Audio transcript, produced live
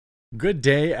Good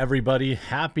day, everybody.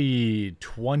 Happy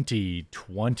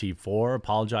 2024.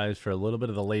 Apologize for a little bit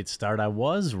of the late start. I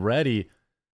was ready.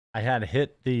 I had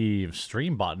hit the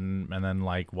stream button and then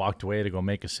walked away to go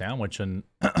make a sandwich and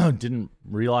didn't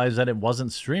realize that it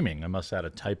wasn't streaming. I must have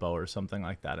had a typo or something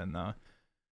like that in the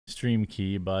stream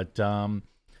key. But I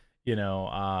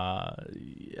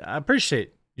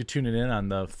appreciate you tuning in on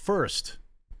the first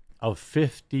of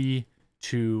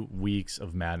 52 weeks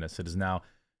of madness. It is now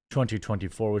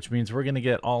 2024, which means we're going to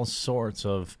get all sorts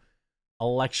of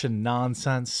election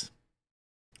nonsense.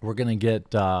 We're going to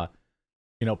get,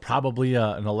 probably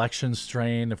an election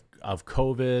strain of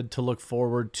COVID to look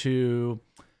forward to,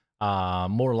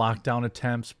 more lockdown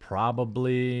attempts,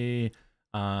 probably,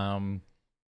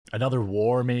 another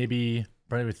war, maybe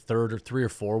three or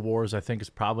four wars, I think is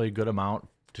probably a good amount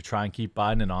to try and keep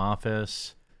Biden in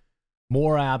office.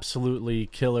 More absolutely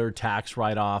killer tax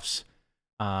write-offs.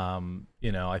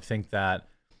 I think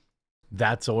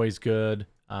that's always good.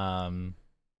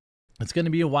 It's going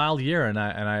to be a wild year, and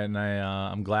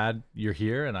I'm glad you're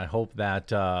here, and I hope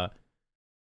that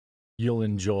you'll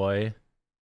enjoy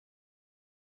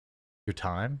your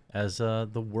time as the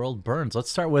world burns. Let's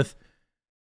start with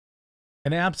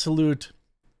an absolute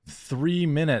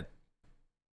 3-minute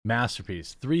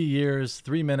masterpiece. 3 years,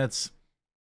 3 minutes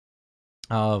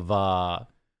of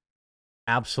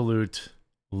absolute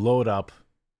load up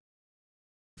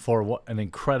for what an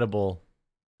incredible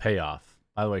payoff.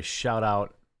 By the way, shout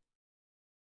out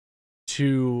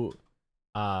to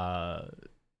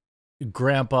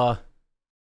Grandpa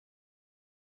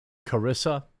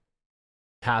Carissa,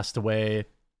 passed away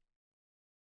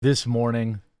this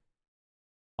morning.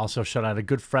 Also, shout out a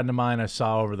good friend of mine I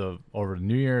saw over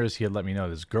New Year's. He had let me know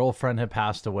his girlfriend had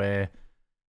passed away.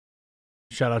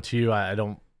 Shout out to you. I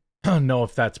don't know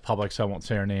if that's public, so I won't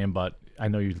say her name, but I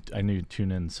know you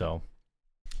tune in, so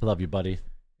I love you, buddy,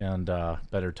 and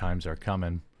better times are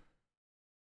coming.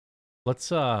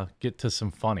 Let's get to some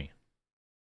funny.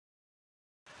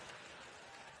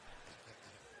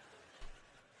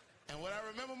 And what I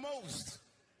remember most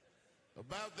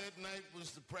about that night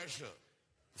was the pressure.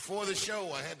 Before the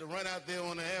show, I had to run out there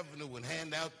on the avenue and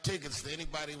hand out tickets to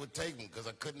anybody who would take them because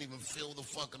I couldn't even fill the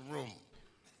fucking room.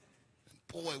 And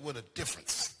boy, what a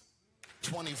difference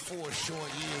 24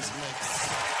 short years makes.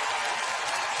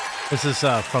 This is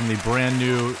from the brand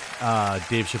new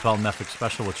Dave Chapelle Netflix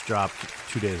special, which dropped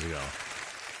 2 days ago.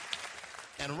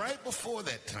 And right before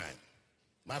that time,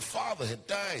 my father had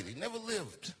died. He never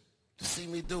lived to see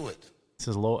me do it.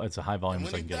 It's a high volume,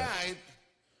 And so I when can he get it. died,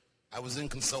 I was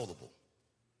inconsolable.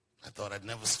 I thought I'd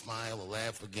never smile or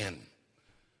laugh again.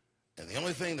 And the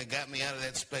only thing that got me out of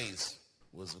that space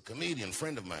was a comedian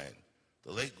friend of mine,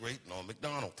 the late, great Norm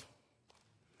Macdonald.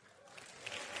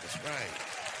 That's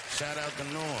right. Shout out to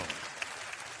Norm.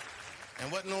 And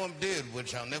what Norm did,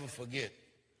 which I'll never forget,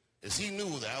 is he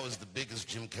knew that I was the biggest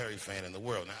Jim Carrey fan in the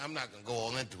world. Now, I'm not going to go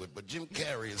all into it, but Jim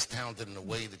Carrey is talented in a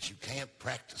way that you can't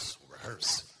practice or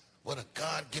rehearse. What a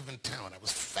God-given talent. I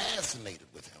was fascinated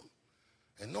with him.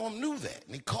 And Norm knew that.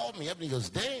 And he called me up and he goes,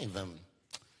 Dave,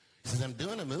 he says, I'm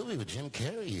doing a movie with Jim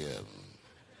Carrey.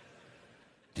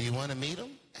 Do you want to meet him?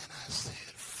 And I said,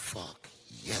 fuck,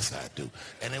 yes, I do.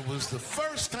 And it was the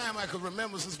first time I could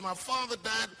remember since my father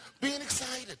died being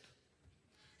excited.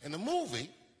 And the movie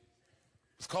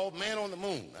was called Man on the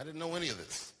Moon. I didn't know any of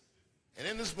this. And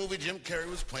in this movie, Jim Carrey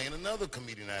was playing another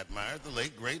comedian I admired, the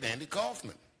late, great Andy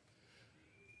Kaufman.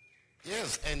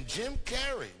 Yes, and Jim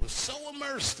Carrey was so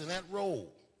immersed in that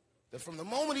role that from the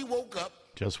moment he woke up,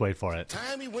 Just wait for it. the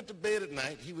time he went to bed at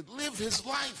night, he would live his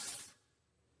life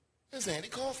as Andy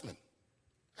Kaufman.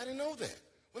 I didn't know that.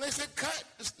 When they said cut,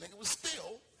 this nigga was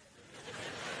still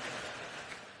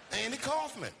Andy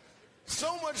Kaufman.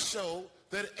 So much so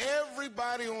that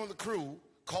everybody on the crew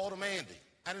called him Andy.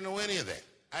 I didn't know any of that.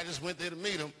 I just went there to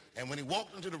meet him, and when he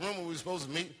walked into the room where we were supposed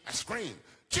to meet, I screamed,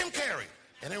 Jim Carrey!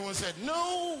 And everyone said,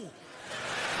 no!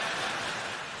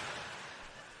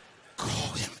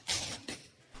 Call him Andy.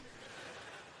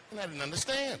 And I didn't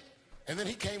understand. And then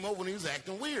he came over and he was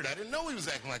acting weird. I didn't know he was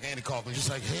acting like Andy Kaufman. Just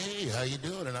like, hey, how you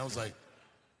doing? And I was like,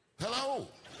 hello.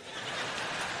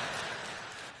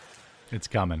 It's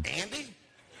coming. Andy?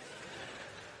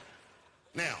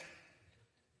 Now,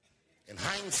 in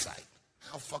hindsight,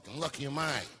 how fucking lucky am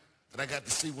I that I got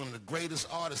to see one of the greatest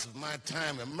artists of my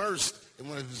time immersed in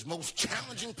one of his most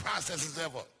challenging processes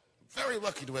ever. Very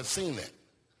lucky to have seen that.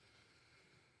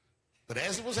 But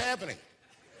as it was happening,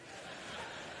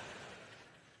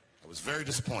 I was very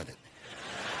disappointed.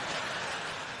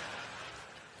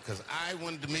 Because I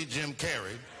wanted to meet Jim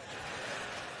Carrey,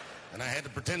 and I had to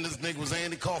pretend this nigga was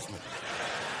Andy Kaufman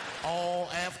all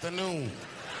afternoon.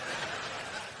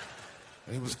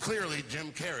 And he was clearly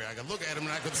Jim Carrey. I could look at him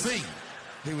and I could see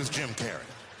he was Jim Carrey.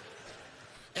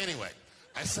 Anyway,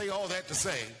 I say all that to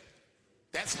say,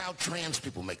 that's how trans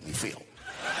people make me feel.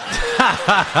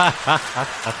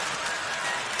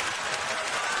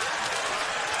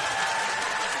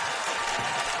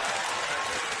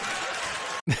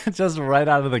 Just right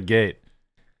out of the gate.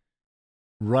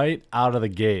 Right out of the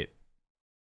gate.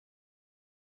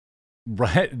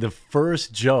 Right, the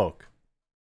first joke.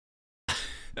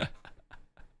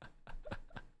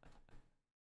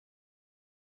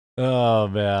 Oh,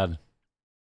 man.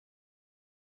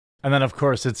 And then, of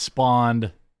course, it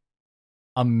spawned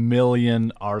a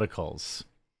million articles.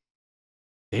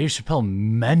 Dave Chappelle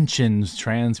mentions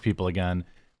trans people again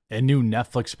in new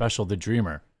Netflix special, The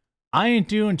Dreamer. I ain't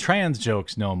doing trans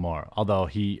jokes no more. Although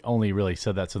he only really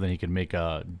said that so then he could make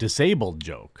a disabled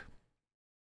joke.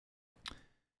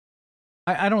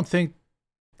 I don't think...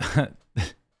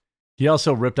 He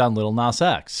also ripped on Lil Nas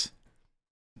X.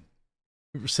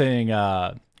 Saying,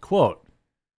 quote,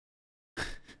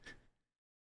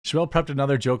 Chappelle prepped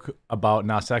another joke about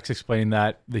Nas X, explaining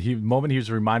that the moment he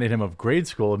was reminded him of grade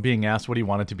school and being asked what he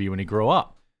wanted to be when he grew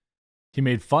up. He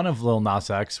made fun of Lil Nas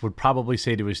X, would probably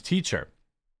say to his teacher,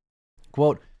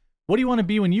 quote, what do you want to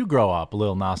be when you grow up,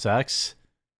 Lil Nas X?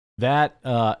 That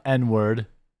N-word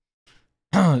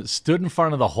stood in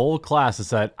front of the whole class and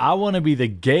said, I want to be the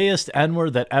gayest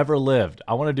N-word that ever lived.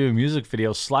 I want to do a music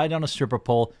video, slide down a stripper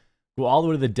pole, go all the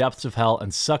way to the depths of hell,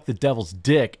 and suck the devil's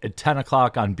dick at 10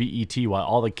 o'clock on BET while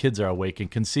all the kids are awake and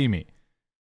can see me.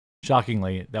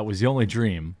 Shockingly, that was the only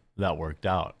dream that worked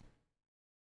out.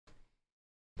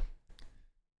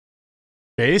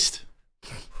 Based?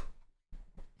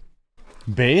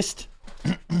 Based?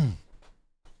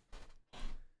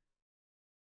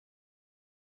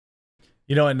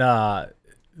 You know, and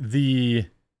the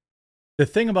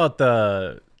thing about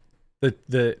the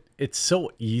it's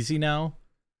so easy now.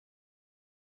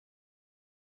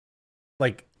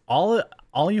 Like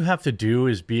all you have to do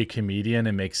is be a comedian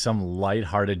and make some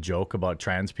lighthearted joke about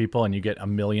trans people, and you get $1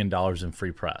 million in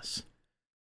free press.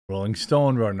 Rolling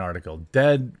Stone wrote an article.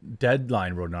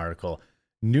 Deadline wrote an article.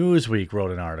 Newsweek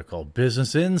wrote an article.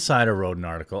 Business Insider wrote an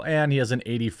article, and he has an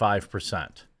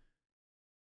 85%.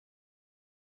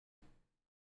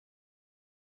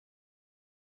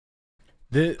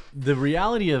 The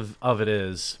reality of it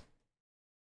is,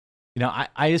 you know,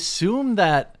 I assume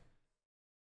that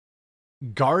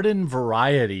garden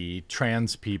variety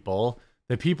trans people,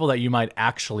 the people that you might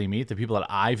actually meet, the people that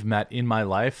I've met in my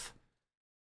life,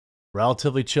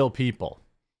 relatively chill people.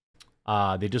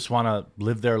 They just want to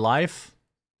live their life.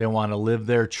 They want to live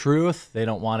their truth. They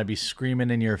don't want to be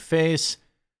screaming in your face.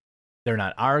 They're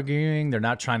not arguing. They're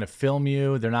not trying to film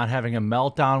you. They're not having a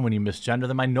meltdown when you misgender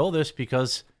them. I know this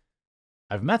because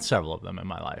I've met several of them in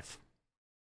my life.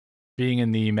 Being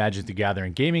in the Magic the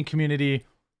Gathering gaming community,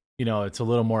 you know, it's a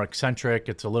little more eccentric.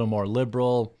 It's a little more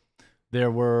liberal. There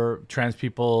were trans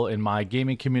people in my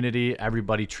gaming community.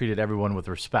 Everybody treated everyone with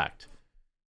respect.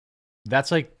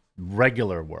 That's like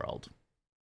regular world.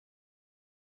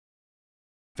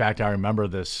 In fact, I remember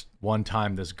this one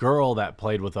time, this girl that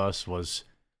played with us was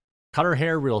cut her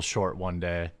hair real short one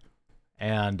day.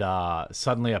 And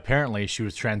suddenly, apparently, she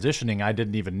was transitioning. I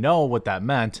didn't even know what that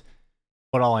meant.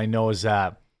 But all I know is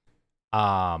that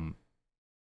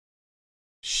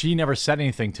she never said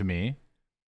anything to me.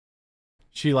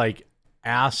 She, like,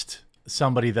 asked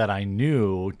somebody that I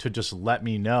knew to just let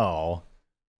me know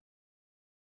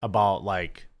about,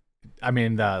 like, I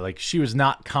mean, like, she was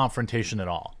not confrontational at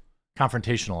all.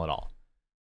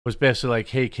 It was basically like,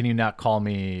 hey, can you not call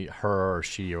me her or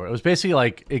she? Or it was basically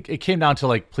like, it came down to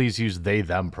like, please use they,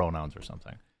 them pronouns or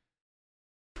something.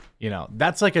 You know,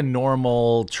 that's like a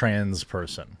normal trans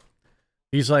person.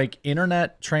 These like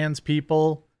internet trans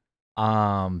people,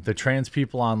 the trans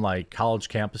people on like college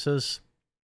campuses.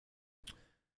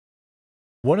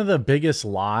 One of the biggest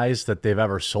lies that they've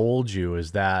ever sold you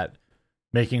is that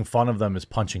making fun of them is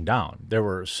punching down. There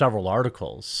were several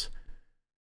articles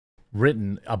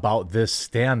written about this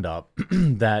stand-up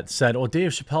that said, oh,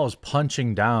 Dave Chappelle is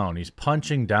punching down. He's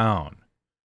punching down.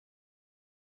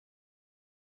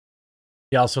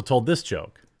 He also told this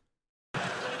joke.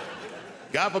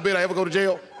 God forbid I ever go to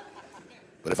jail.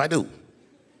 But if I do,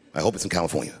 I hope it's in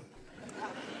California.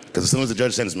 Because as soon as the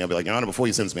judge sentenced me, I'll be like, Your Honor, before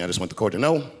you sentence me, I just went to court to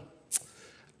know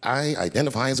I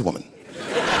identify as a woman.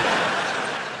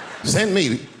 Send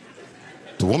me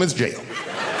to women's jail.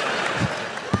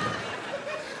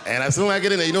 And as soon as I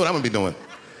get in there, you know what I'm gonna be doing?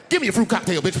 Give me a fruit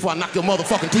cocktail, bitch, before I knock your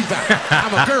motherfucking teeth out.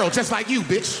 I'm a girl just like you,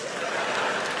 bitch.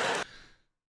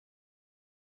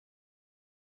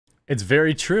 It's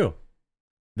very true.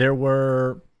 There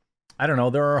were, I don't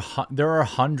know, there are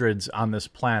hundreds on this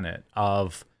planet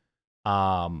of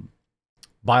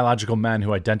biological men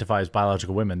who identify as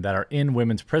biological women that are in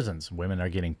women's prisons. Women are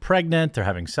getting pregnant. They're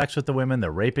having sex with the women. They're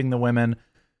raping the women.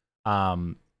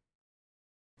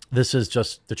 This is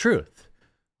just the truth.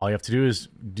 All you have to do is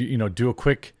do a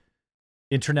quick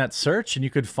internet search, and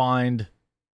you could find,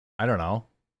 I don't know,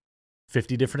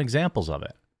 50 different examples of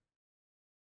it.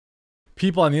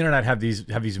 People on the internet have these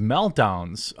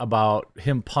meltdowns about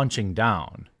him punching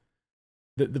down.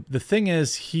 The thing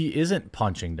is, he isn't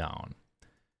punching down.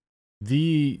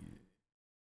 The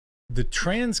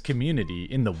trans community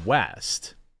in the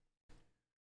West,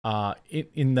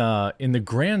 in the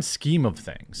grand scheme of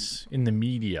things, in the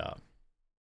media,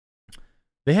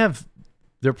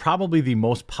 they're probably the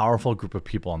most powerful group of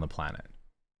people on the planet.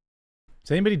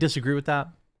 Does anybody disagree with that?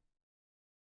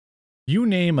 You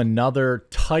name another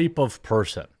type of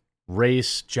person,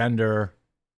 race, gender,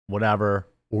 whatever,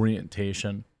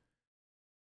 orientation,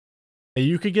 and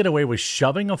you could get away with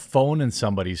shoving a phone in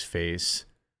somebody's face,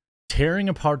 tearing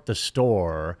apart the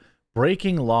store,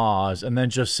 breaking laws, and then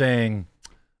just saying,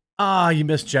 you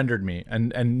misgendered me,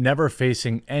 and never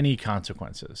facing any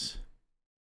consequences.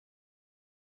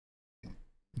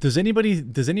 Does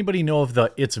anybody know if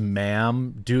the "it's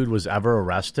ma'am" dude was ever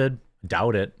arrested?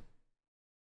 Doubt it.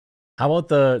 How about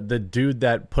the dude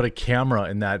that put a camera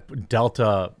in that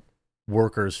Delta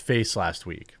worker's face last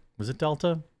week? Was it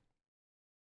Delta?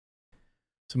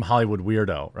 Some Hollywood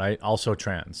weirdo, right? Also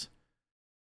trans.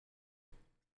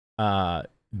 That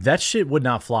shit would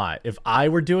not fly. If I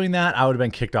were doing that, I would have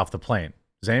been kicked off the plane.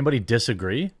 Does anybody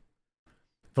disagree?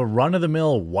 If a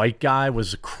run-of-the-mill white guy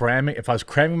was if I was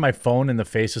cramming my phone in the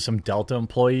face of some Delta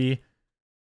employee,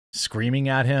 screaming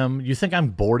at him, you think I'm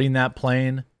boarding that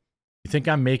plane? You think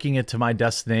I'm making it to my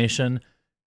destination?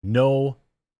 No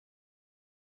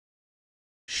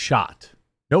shot.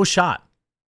 No shot.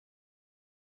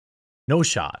 No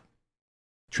shot.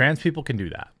 Trans people can do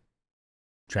that.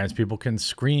 Trans people can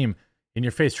scream in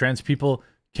your face. Trans people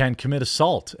can commit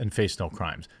assault and face no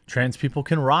crimes. Trans people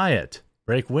can riot,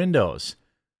 break windows.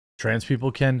 Trans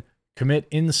people can commit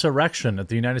insurrection at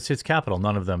the United States Capitol.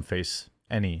 None of them face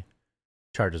any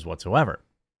charges whatsoever.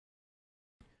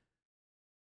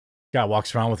 Guy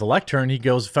walks around with a lectern, he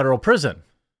goes to federal prison.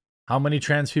 How many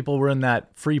trans people were in that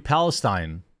Free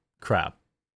Palestine crap?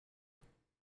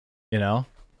 You know?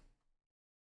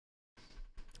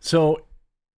 So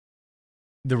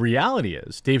the reality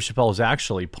is Dave Chapelle is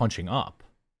actually punching up.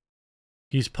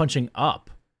 He's punching up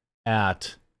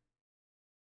at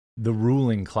the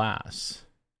ruling class.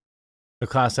 The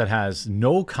class that has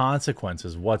no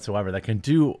consequences whatsoever, that can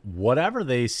do whatever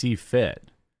they see fit,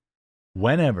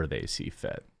 whenever they see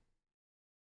fit.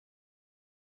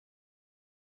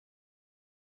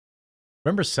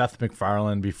 Remember Seth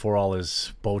MacFarlane before all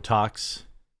his Botox?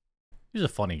 He's a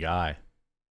funny guy.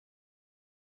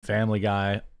 Family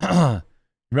Guy.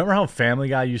 Remember how Family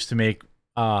Guy used to make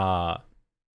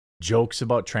jokes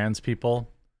about trans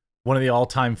people? One of my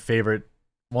all-time favorite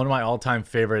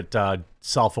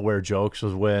self-aware jokes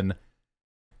was when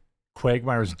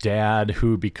Quagmire's dad,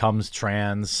 who becomes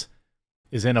trans,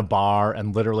 is in a bar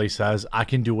and literally says, "I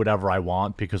can do whatever I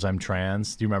want because I'm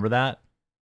trans." Do you remember that?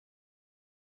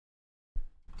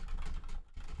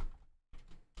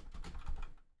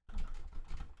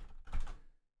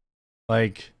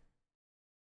 Like,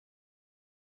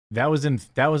 that was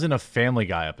in a Family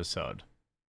Guy episode.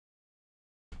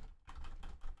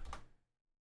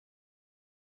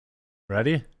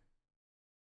 Ready?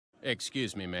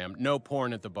 Excuse me, ma'am. No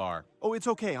porn at the bar. Oh, it's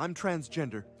okay. I'm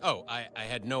transgender. Oh, I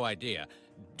had no idea.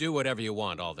 Do whatever you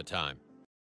want all the time.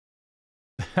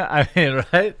 I mean,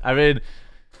 right?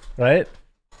 Right?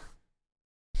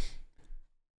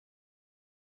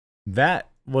 That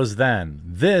was then.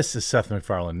 This is Seth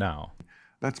MacFarlane now.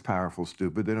 That's powerful,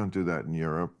 stupid. They don't do that in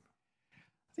Europe.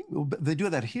 I think they do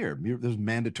that here. There's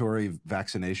mandatory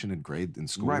vaccination in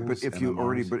schools. Right, but if you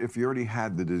already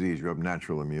had the disease, you have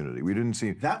natural immunity. We didn't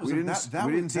seem to believe in that.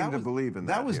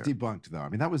 That was here. debunked, though. I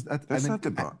mean, that's not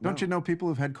debunked. Don't you know people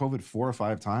who've had COVID 4 or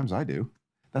 5 times? I do.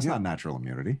 That's not natural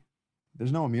immunity.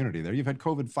 There's no immunity there. You've had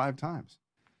COVID 5 times.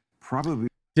 Probably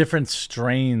different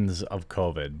strains of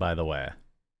COVID, by the way.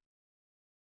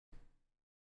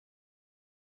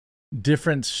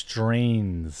 Different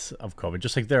strains of COVID,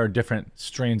 just like there are different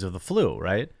strains of the flu,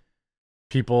 right?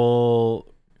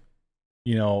 People,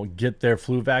 get their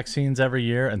flu vaccines every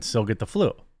year and still get the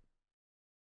flu.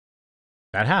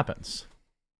 That happens.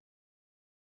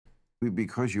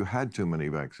 Because you had too many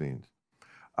vaccines.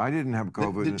 I didn't have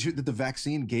COVID. Did the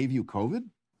vaccine gave you COVID?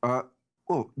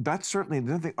 Well, that's certainly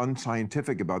nothing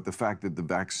unscientific about the fact that the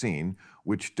vaccine,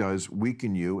 which does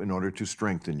weaken you in order to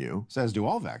strengthen you. Says do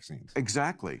all vaccines.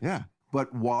 Exactly. Yeah.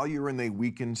 But while you're in a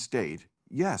weakened state,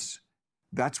 yes,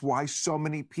 that's why so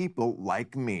many people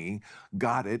like me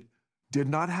got it, did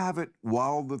not have it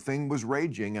while the thing was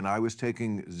raging and I was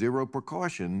taking zero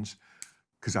precautions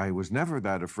because I was never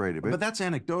that afraid of it. But that's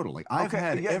anecdotal. Like, I've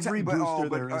had every booster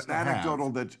there is to anecdotal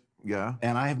have, that, yeah.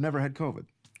 and I have never had COVID.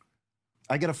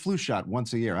 I get a flu shot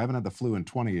once a year. I haven't had the flu in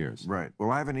 20 years. Right.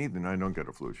 Well, I haven't either, and I don't get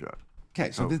a flu shot.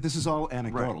 Okay, so this is all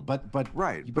anecdotal.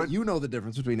 Right. But you know the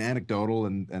difference between anecdotal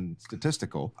and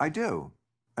statistical. I do.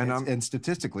 And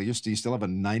statistically, you still have a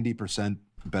 90%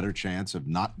 better chance of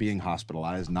not being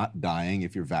hospitalized, not dying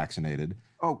if you're vaccinated.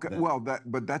 Okay,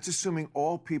 but that's assuming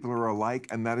all people are alike,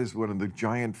 and that is one of the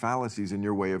giant fallacies in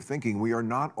your way of thinking. We are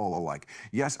not all alike.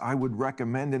 Yes, I would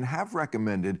recommend and have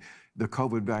recommended the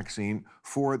COVID vaccine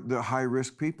for the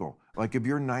high-risk people. Like if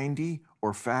you're 90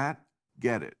 or fat,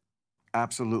 get it.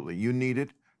 Absolutely, you need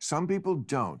it. Some people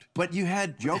don't. But you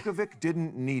had Djokovic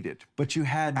didn't need it. But you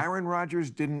had Aaron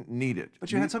Rodgers didn't need it.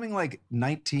 But you had something like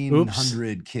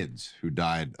 1,900 kids who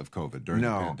died of COVID during the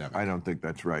pandemic. No, I don't think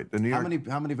that's right. The New York,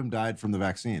 how many of them died from the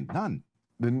vaccine? None.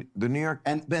 The New York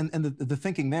and the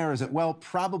thinking there is that, well,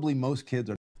 probably most kids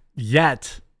are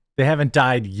yet. They haven't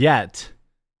died yet.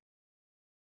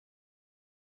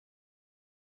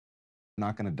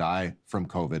 not going to die from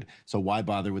COVID. So why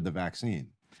bother with the vaccine?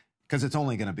 Because it's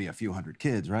only going to be a few hundred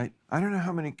kids, right? I don't know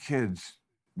how many kids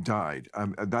died.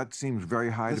 That seems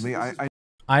very high to me.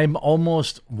 I'm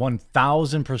almost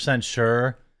 1,000%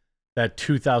 sure that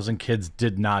 2,000 kids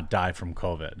did not die from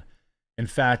COVID. In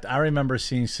fact, I remember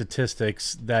seeing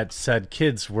statistics that said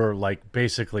kids were like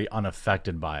basically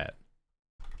unaffected by it.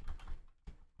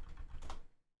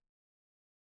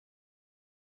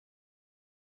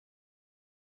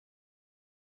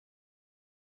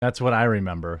 That's what I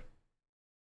remember.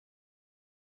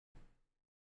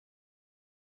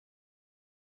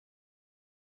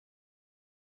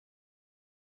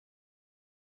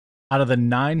 Out of the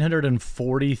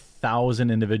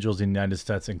 940,000 individuals in the United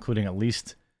States, including at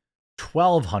least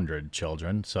 1,200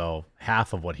 children, so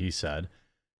half of what he said.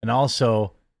 And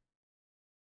also,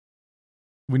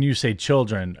 when you say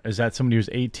children, is that somebody who's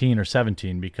 18 or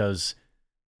 17? Because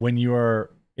when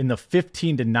you're in the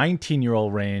 15 to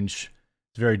 19-year-old range,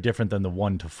 it's very different than the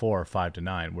 1 to 4 or 5 to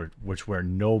 9, where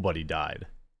nobody died.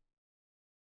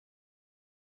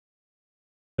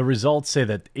 The results say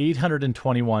that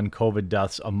 821 COVID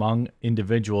deaths among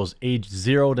individuals aged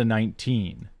 0 to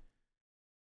 19.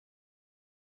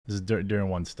 This is during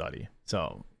one study.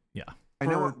 So, yeah. I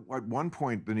know at one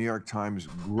point the New York Times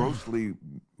grossly,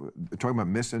 talking about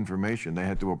misinformation, they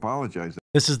had to apologize.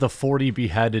 This is the 40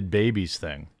 beheaded babies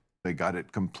thing. They got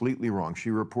it completely wrong.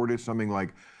 She reported something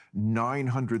like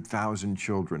 900,000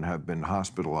 children have been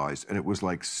hospitalized, and it was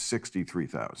like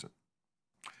 63,000.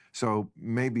 So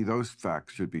maybe those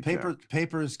facts should be checked.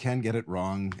 Papers can get it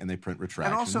wrong, and they print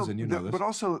retractions, and you know this. But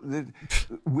also,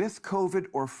 with COVID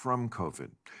or from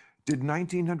COVID, did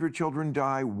 1,900 children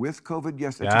die with COVID?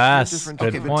 Yes, that's a different.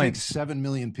 Good okay, point. But take 7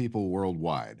 million people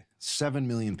worldwide. 7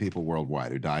 million people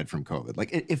worldwide who died from COVID. Like,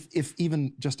 if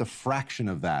even just a fraction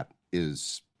of that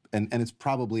is, and it's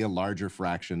probably a larger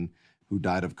fraction who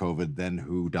died of COVID than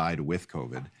who died with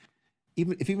COVID.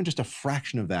 If even just a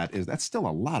fraction of that is, that's still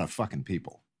a lot of fucking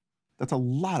people. That's a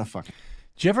lot of fucking.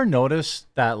 Did you ever notice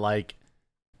that, like,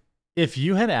 if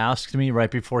you had asked me right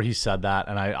before he said that,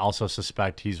 and I also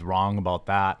suspect he's wrong about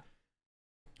that,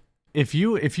 if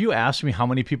you asked me how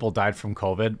many people died from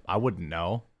COVID, I wouldn't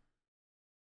know.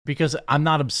 Because I'm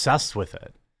not obsessed with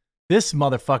it. This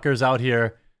motherfucker's out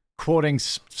here quoting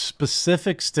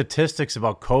specific statistics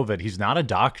about COVID. He's not a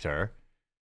doctor.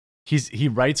 He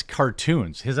writes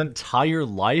cartoons. His entire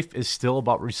life is still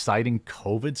about reciting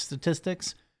COVID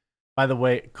statistics. By the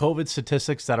way, COVID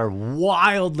statistics that are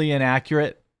wildly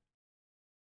inaccurate.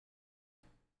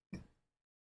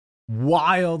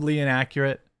 Wildly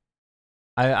inaccurate.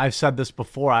 I've said this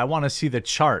before. I want to see the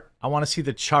chart. I want to see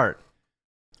the chart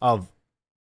of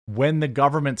when the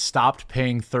government stopped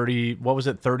paying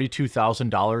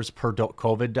 $32,000 per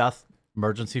COVID death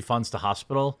emergency funds to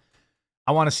hospital.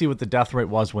 I want to see what the death rate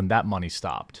was when that money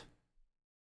stopped.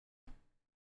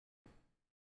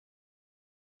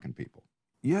 People.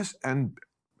 Yes,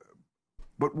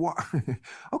 but what?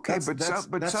 Okay, That's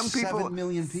some people, 7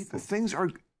 million people. Things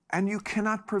are, and you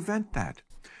cannot prevent that.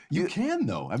 You can,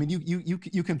 though. I mean,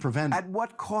 you can prevent. At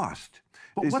what cost?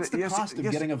 But what's the cost of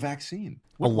getting a vaccine?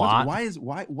 A lot.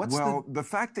 The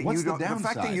fact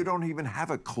that you don't even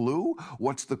have a clue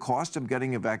what's the cost of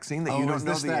getting a vaccine, that you don't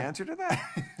know the answer to that.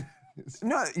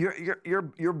 No,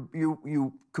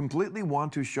 you completely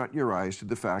want to shut your eyes to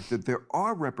the fact that there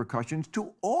are repercussions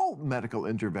to all medical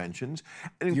interventions,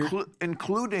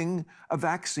 including a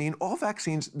vaccine. All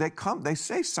vaccines, they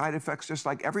say side effects just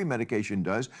like every medication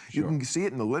does. You can see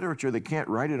it in the literature. They can't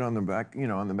write it on the back,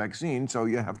 on the vaccine, so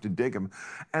you have to dig them.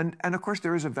 And of course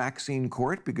there is a vaccine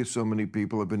court because so many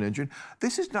people have been injured.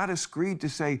 This is not a screed to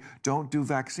say don't do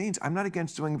vaccines. I'm not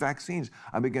against doing vaccines.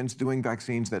 I'm against doing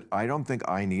vaccines that I don't think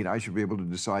I need. I should be able to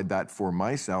decide that for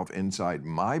myself inside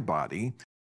my body.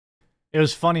 It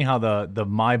was funny how the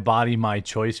my body, my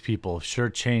choice people sure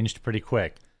changed pretty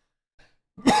quick.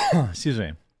 Excuse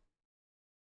me.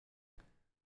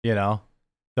 The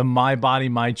my body,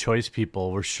 my choice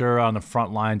people were sure on the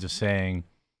front lines of saying,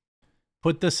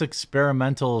 put this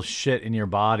experimental shit in your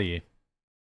body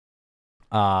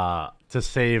to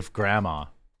save grandma.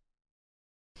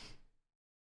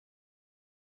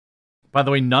 By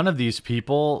the way, none of these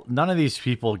people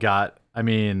got,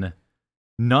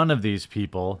 none of these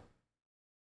people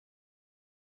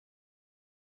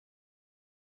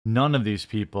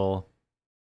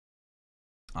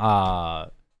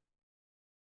are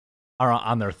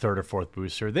on their third or fourth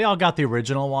booster. They all got the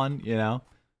original one,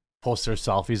 post their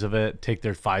selfies of it, take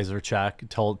their Pfizer check,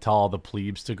 tell all the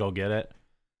plebes to go get it.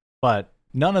 But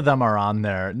none of them are on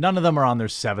there. None of them are on their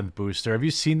seventh booster. Have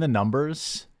you seen the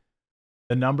numbers?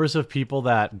 The numbers of people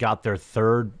that got their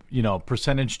third,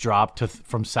 percentage drop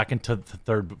from second to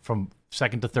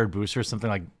third booster, something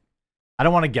like, I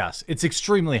don't want to guess. It's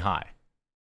extremely high.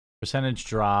 Percentage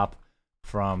drop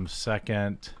from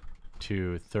second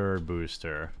to third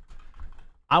booster.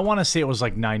 I want to say it was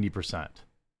like 90%.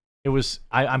 It was,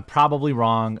 I'm probably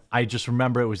wrong. I just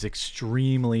remember it was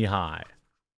extremely high.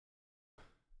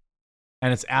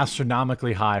 And it's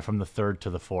astronomically high from the third to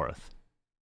the fourth.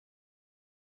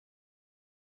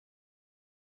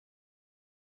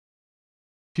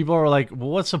 People are like, well,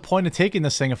 what's the point of taking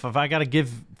this thing if I got to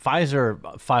give Pfizer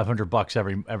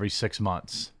 $500 every 6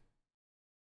 months?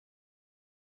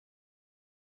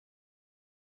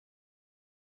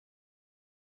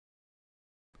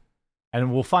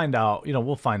 And we'll find out,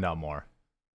 we'll find out more.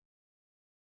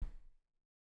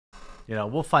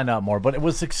 We'll find out more, but it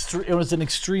was an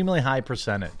extremely high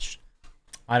percentage.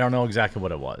 I don't know exactly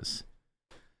what it was.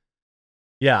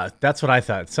 Yeah, that's what I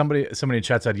thought. Somebody in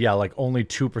chat said, yeah, like only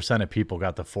 2% of people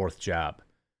got the fourth jab.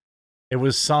 It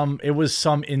was some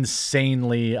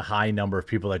insanely high number of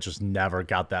people that just never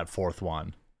got that fourth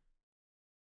one.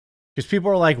 Because people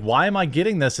are like, why am I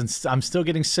getting this and I'm still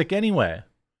getting sick anyway?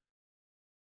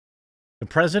 The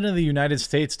president of the United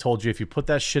States told you if you put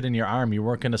that shit in your arm, you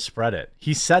weren't going to spread it.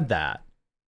 He said that.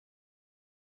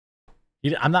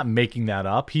 I'm not making that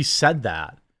up. He said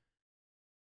that.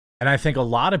 And I think a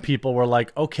lot of people were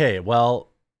like, okay, well,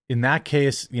 in that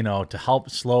case, to help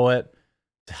slow it,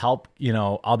 to help,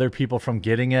 other people from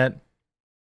getting it,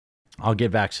 I'll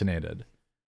get vaccinated.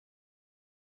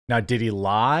 Now, did he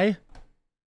lie?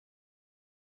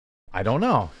 I don't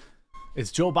know.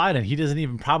 It's Joe Biden. He doesn't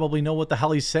even probably know what the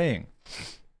hell he's saying.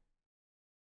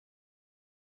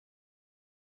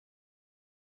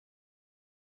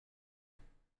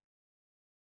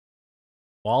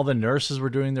 While the nurses were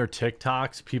doing their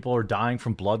TikToks, people are dying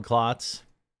from blood clots.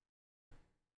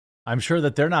 I'm sure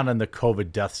that they're not in the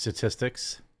COVID death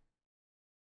statistics.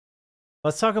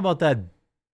 Let's talk about that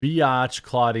biatch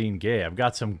Claudine Gay. I've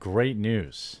got some great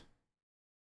news.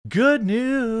 Good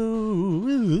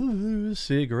news.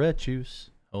 Cigarette juice.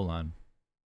 Hold on.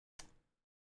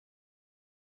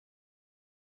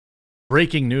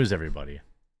 Breaking news, everybody.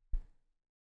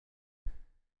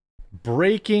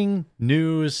 Breaking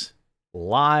news.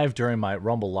 Live during my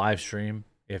Rumble live stream.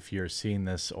 If you're seeing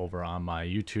this over on my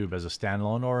YouTube as a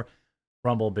standalone or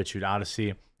Rumble BitChute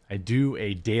Odyssey, I do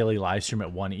a daily live stream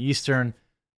at 1 Eastern.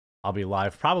 I'll be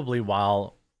live probably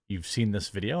while you've seen this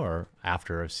video or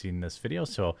after I've seen this video.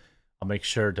 So I'll make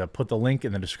sure to put the link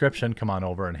in the description. Come on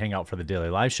over and hang out for the daily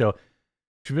live show.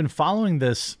 If you've been following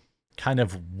this kind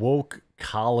of woke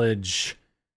college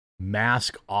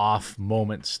mask off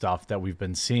moment stuff that we've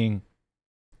been seeing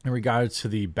in regards to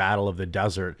the battle of the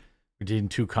desert between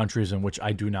two countries in which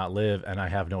I do not live and I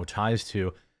have no ties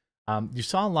to, you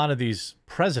saw a lot of these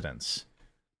presidents,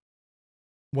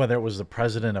 whether it was the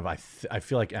president of, I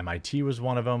feel like MIT was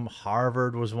one of them,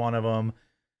 Harvard was one of them.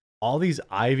 All these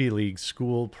Ivy League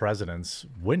school presidents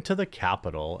went to the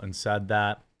Capitol and said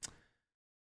that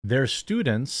their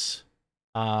students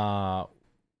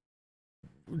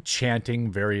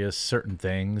chanting various certain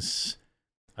things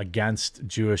against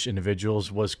Jewish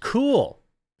individuals was cool,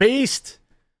 based,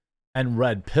 and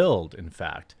red-pilled, in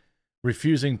fact,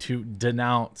 refusing to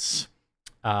denounce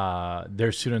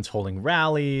their students holding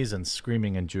rallies and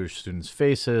screaming in Jewish students'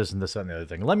 faces and this and the other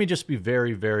thing. Let me just be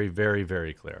very, very, very,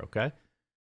 very clear, okay?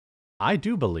 I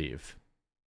do believe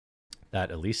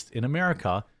that, at least in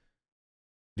America,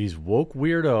 these woke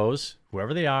weirdos,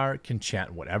 whoever they are, can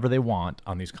chant whatever they want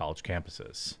on these college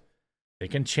campuses. They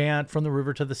can chant from the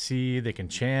river to the sea. They can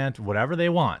chant whatever they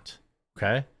want,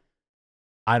 okay?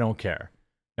 I don't care.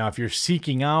 Now, if you're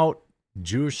seeking out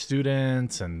Jewish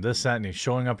students and this, that, and he's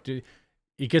showing up,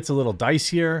 it gets a little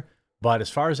dicier. But as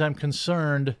far as I'm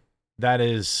concerned, that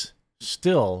is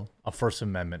still a First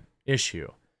Amendment issue.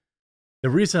 The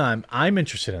reason I'm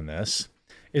interested in this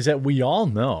is that we all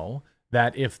know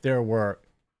that if there were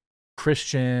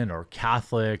Christian or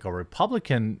Catholic or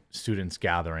Republican students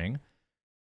gathering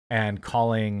and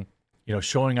calling,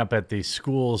 showing up at the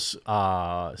school's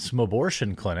some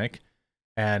abortion clinic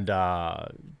and,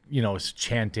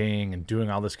 chanting and doing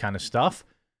all this kind of stuff,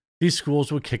 these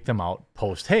schools would kick them out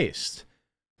post haste.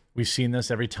 We've seen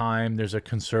this every time there's a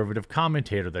conservative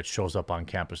commentator that shows up on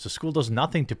campus. The school does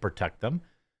nothing to protect them.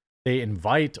 They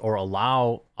invite or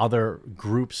allow other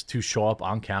groups to show up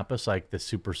on campus, like the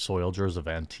super soldiers of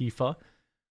Antifa,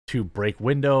 to break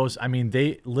windows. I mean,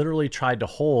 they literally tried to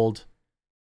hold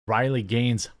Riley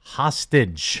Gaines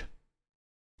hostage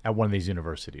at one of these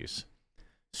universities.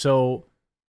 So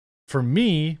for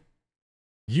me,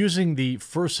 using the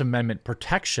First Amendment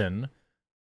protection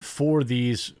for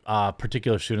these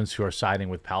particular students who are siding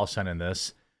with Palestine in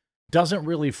this doesn't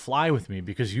really fly with me,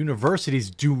 because universities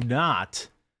do not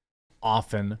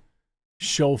often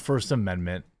show First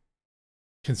Amendment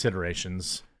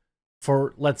considerations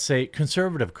for, let's say,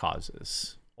 conservative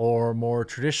causes or more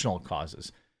traditional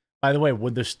causes. By the way,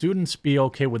 would the students be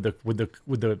okay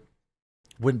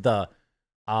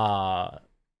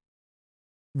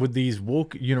would these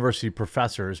woke university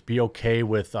professors be okay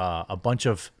with a bunch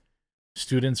of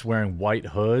students wearing white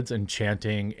hoods and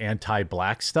chanting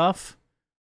anti-black stuff?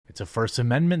 It's a First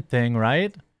Amendment thing,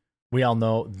 right? We all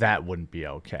know that wouldn't be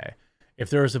okay. If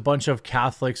there was a bunch of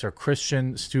Catholics or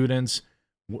Christian students,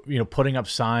 putting up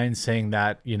signs saying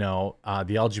that, the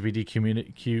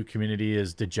LGBTQ community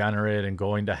is degenerate and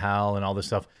going to hell and all this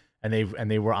stuff, and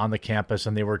they were on the campus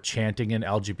and they were chanting in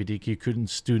LGBTQ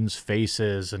students'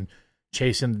 faces and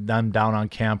chasing them down on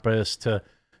campus to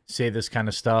say this kind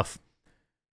of stuff,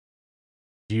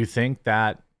 do you think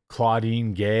that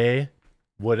Claudine Gay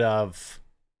would have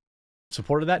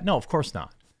supported that? No, of course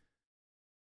not.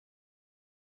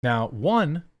 Now,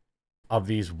 one of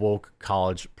these woke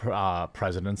college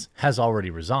presidents has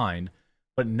already resigned,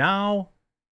 but now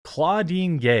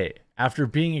Claudine Gay, after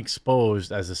being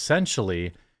exposed as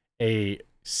essentially a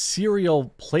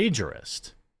serial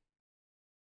plagiarist,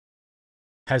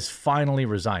 has finally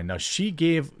resigned. Now, she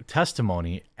gave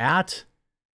testimony at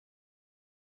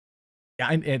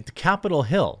Capitol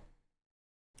Hill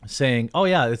saying, oh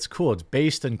yeah, it's cool. It's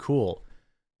based and cool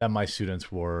that my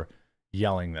students were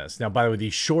yelling this. Now, by the way, the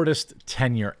shortest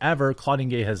tenure ever, Claudine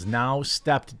Gay has now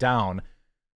stepped down,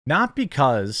 not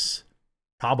because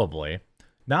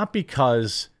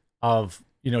of,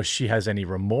 she has any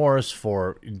remorse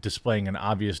for displaying an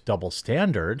obvious double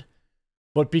standard,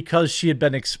 but because she had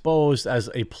been exposed as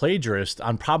a plagiarist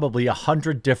on probably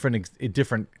 100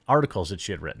 different articles that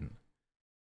she had written.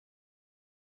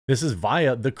 This is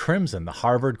via the Crimson, the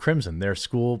Harvard Crimson, their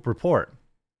school report.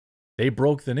 They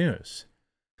broke the news.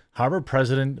 Harvard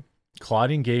President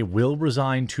Claudine Gay will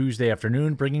resign Tuesday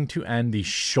afternoon, bringing to end the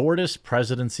shortest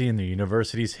presidency in the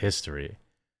university's history,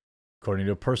 according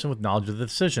to a person with knowledge of the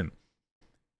decision.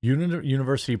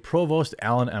 University Provost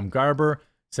Alan M. Garber,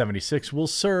 76, will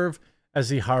serve as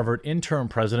the Harvard interim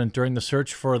president during the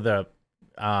search for the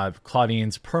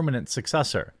Claudine's permanent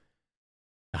successor.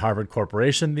 The Harvard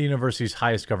Corporation, the university's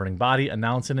highest governing body,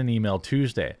 announced in an email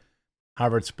Tuesday.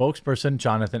 Harvard spokesperson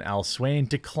Jonathan L. Swain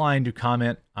declined to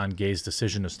comment on Gay's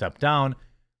decision to step down.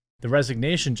 The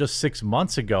resignation just 6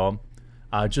 months ago,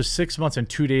 just 6 months and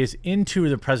 2 days into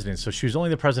the presidency, so she was only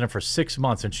the president for 6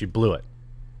 months and she blew it,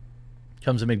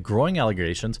 comes amid growing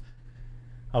allegations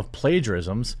of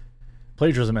plagiarism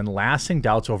and lasting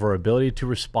doubts over her ability to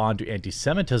respond to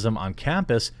anti-Semitism on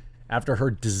campus after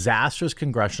her disastrous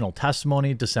congressional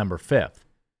testimony December 5th.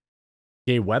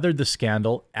 Gay weathered the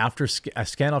scandal after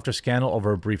scandal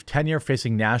over a brief tenure,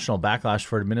 facing national backlash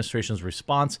for administration's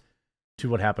response to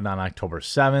what happened on October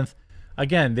 7th.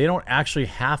 Again, they don't actually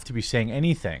have to be saying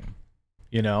anything,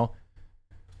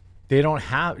 They don't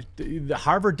have,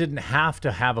 Harvard didn't have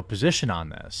to have a position on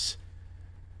this,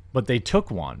 but they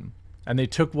took one. And they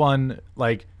took one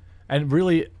and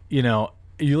really, you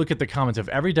look at the comments, if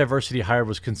every diversity hire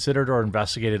was considered or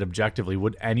investigated objectively,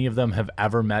 would any of them have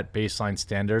ever met baseline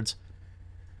standards?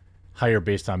 hire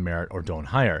based on merit or don't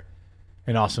hire.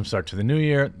 An awesome start to the new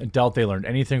year. Doubt they learned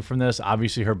anything from this.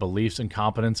 Obviously, her beliefs and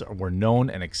competence were known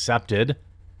and accepted.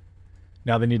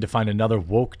 Now they need to find another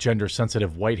woke,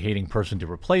 gender-sensitive, white-hating person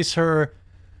to replace her.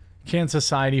 Can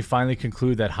society finally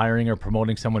conclude that hiring or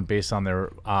promoting someone based on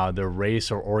their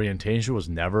race or orientation was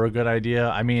never a good idea?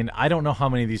 I mean, I don't know how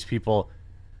many of these people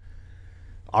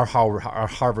are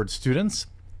Harvard students,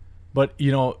 but,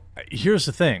 you know, here's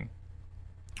the thing.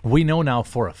 We know now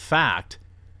for a fact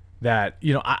that,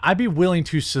 you know, I'd be willing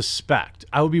to suspect.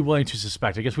 I would be willing to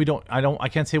suspect. I guess I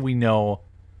can't say we know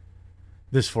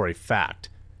this for a fact,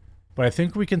 but I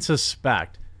think we can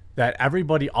suspect that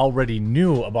everybody already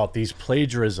knew about these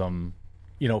plagiarism,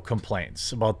 you know,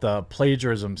 complaints, about the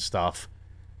plagiarism stuff,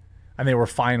 and they were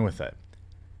fine with it.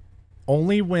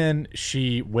 Only when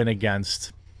she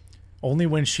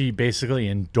basically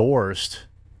endorsed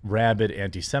rabid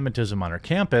anti-Semitism on her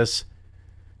campus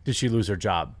did she lose her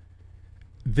job.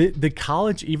 The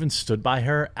college even stood by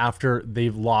her after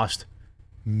they've lost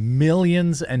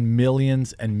millions and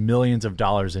millions and millions of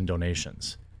dollars in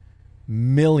donations.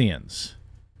 Millions.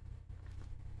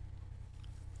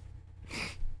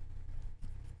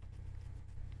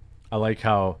 I like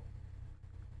how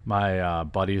my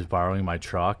buddy is borrowing my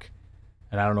truck,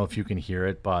 and I don't know if you can hear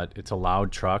it, but it's a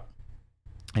loud truck,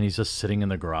 and he's just sitting in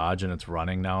the garage, and it's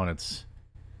running now, and it's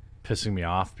pissing me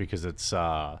off because it's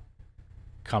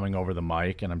coming over the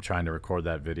mic, and I'm trying to record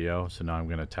that video, so now I'm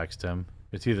going to text him.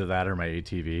 It's either that or my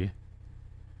ATV.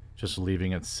 Just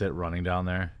leaving it sit running down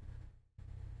there.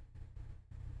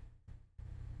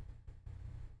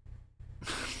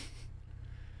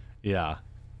 Yeah.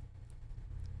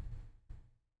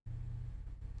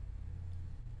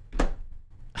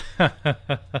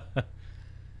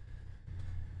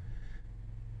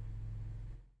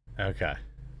 Okay.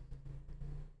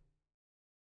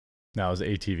 That was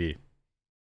ATV.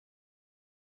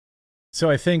 So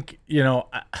I think, you know,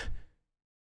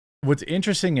 what's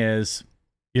interesting is,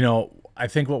 you know, I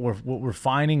think what we're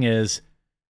finding is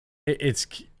it's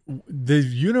the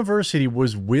university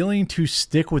was willing to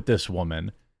stick with this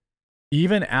woman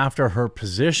even after her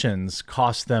positions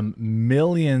cost them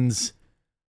millions.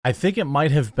 I think it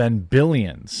might have been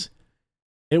billions.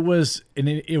 It was an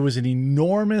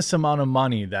enormous amount of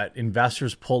money that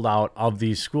investors pulled out of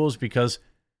these schools because,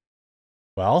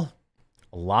 well,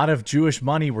 a lot of Jewish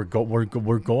money were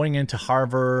going into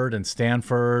Harvard and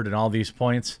Stanford and all these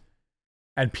points.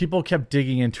 And people kept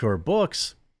digging into her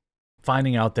books,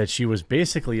 finding out that she was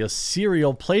basically a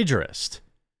serial plagiarist.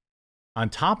 On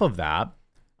top of that,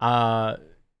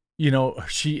 you know,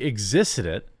 she existed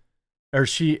it, or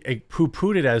she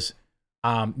poo-pooed it as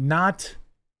not,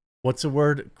 what's the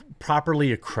word,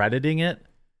 properly accrediting it.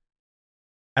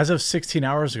 As of 16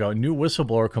 hours ago, a new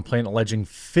whistleblower complaint alleging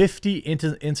 50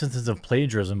 instances of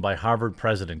plagiarism by Harvard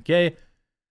President Gay.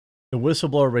 The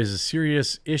whistleblower raises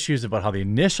serious issues about how the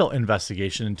initial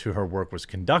investigation into her work was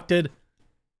conducted.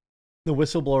 The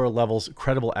whistleblower levels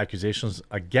credible accusations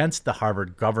against the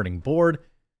Harvard governing board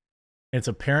in its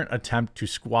apparent attempt to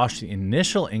squash the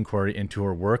initial inquiry into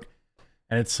her work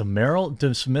and its summary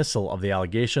dismissal of the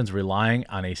allegations, relying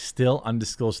on a still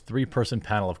undisclosed 3-person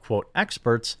panel of, quote,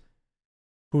 experts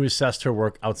who assessed her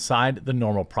work outside the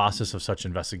normal process of such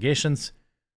investigations.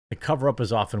 The cover-up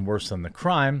is often worse than the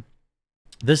crime.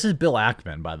 This is Bill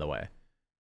Ackman, by the way.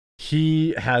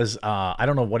 He has, I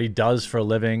don't know what he does for a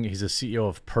living. He's a CEO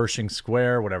of Pershing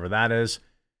Square, whatever that is.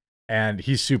 And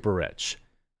he's super rich.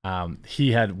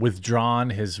 He had withdrawn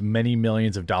his many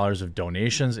millions of dollars of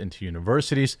donations into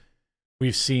universities.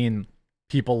 We've seen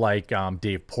people like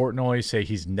Dave Portnoy say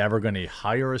he's never going to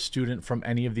hire a student from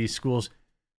any of these schools.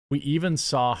 We even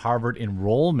saw Harvard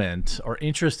enrollment or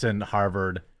interest in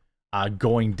Harvard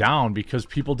going down because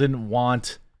people didn't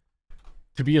want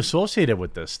to be associated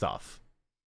with this stuff.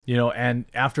 You know, and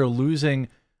after losing,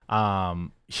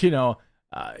 you know,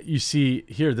 you see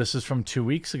here, this is from 2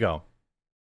 weeks ago.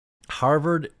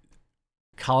 Harvard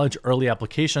college early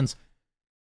applications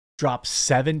dropped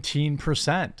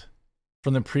 17%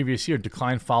 from the previous year.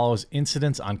 Decline follows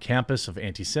incidents on campus of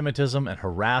anti-Semitism and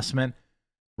harassment.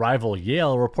 Rival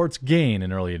Yale reports gain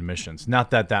in early admissions.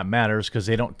 Not that that matters because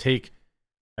they don't take,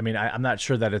 I mean, I'm not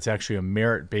sure that it's actually a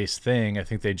merit-based thing. I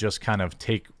think they just kind of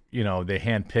take, you know, they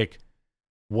handpick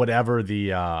whatever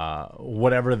the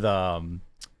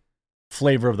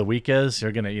flavor of the week is.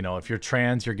 You're going to, you know, if you're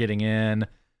trans, you're getting in.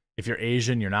 If you're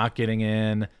Asian, you're not getting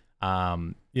in.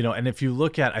 You know, and if you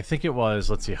look at, I think it was,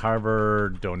 let's see,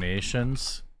 Harvard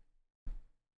donations.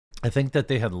 I think that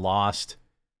they had lost,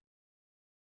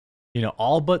 you know,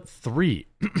 all but three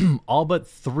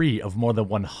of more than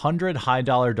 100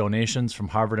 high-dollar donations from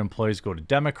Harvard employees go to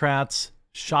Democrats.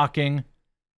 Shocking.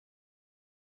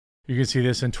 You can see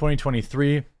this in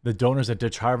 2023, the donors that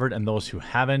ditch Harvard and those who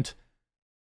haven't.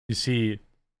 You see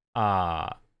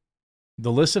the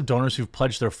list of donors who've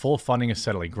pledged their full funding has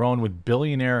steadily grown, with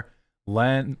billionaire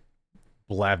Len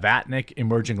Blavatnik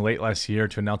emerging late last year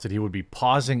to announce that he would be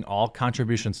pausing all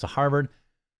contributions to Harvard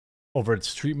over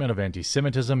its treatment of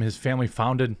anti-Semitism. His family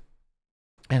founded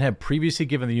and had previously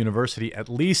given the university at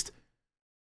least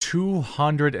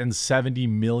 $270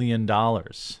 million.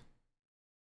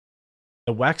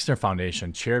 The Wexner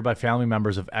Foundation, chaired by family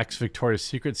members of ex-Victoria's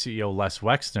Secret CEO Les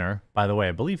Wexner, by the way,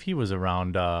 I believe he was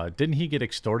around, didn't he get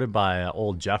extorted by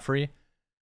old Jeffrey?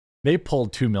 They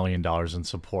pulled $2 million in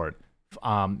support.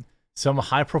 Some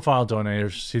high-profile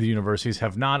donors to the universities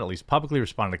have not, at least publicly,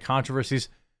 responded to controversies.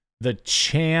 The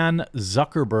Chan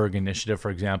Zuckerberg Initiative, for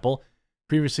example,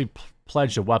 previously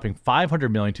pledged a whopping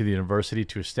 $500 million to the university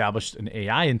to establish an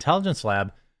AI intelligence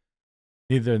lab.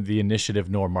 Neither the initiative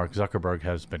nor Mark Zuckerberg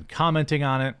has been commenting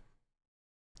on it.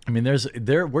 I mean,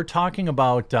 we're talking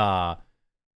about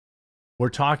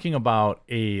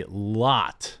a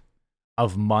lot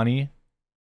of money,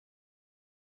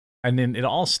 and then it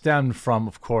all stemmed from,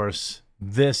 of course,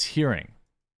 this hearing.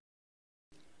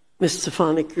 Ms.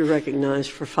 Stefanik, you're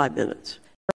recognized for 5 minutes.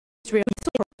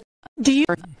 Do you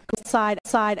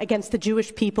side against the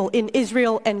Jewish people in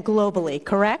Israel and globally,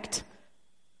 correct?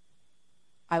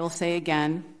 I will say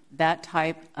again, that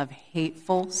type of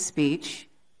hateful speech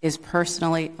is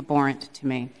personally abhorrent to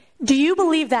me. Do you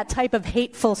believe that type of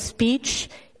hateful speech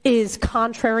is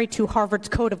contrary to Harvard's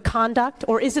code of conduct,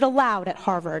 or is it allowed at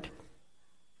Harvard?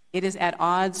 It is at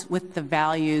odds with the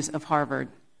values of Harvard.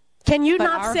 Can you But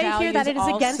not our say here that it is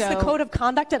values against the also- code of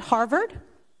conduct at Harvard?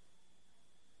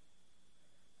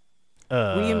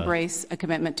 We embrace a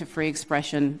commitment to free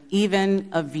expression, even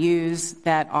of views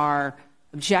that are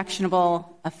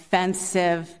objectionable,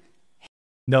 offensive.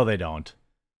 No, they don't.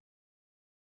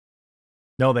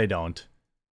 No, they don't.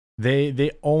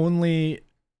 They only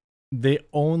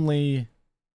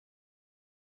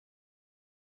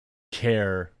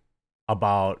care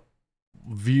about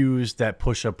views that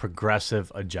push a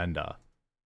progressive agenda.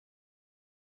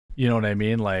 You know what I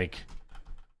mean? Like,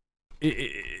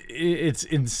 it's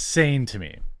insane to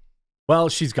me. Well,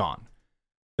 she's gone.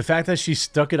 The fact that she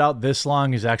stuck it out this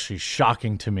long is actually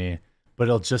shocking to me, but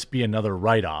it'll just be another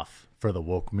write-off for the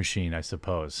woke machine, I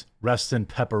suppose. Rest in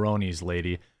pepperonis,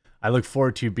 lady. I look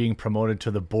forward to you being promoted to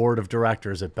the board of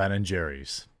directors at Ben &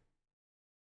 Jerry's.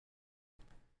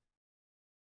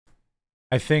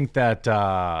 I think that,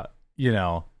 I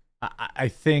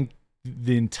think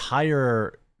the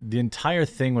entire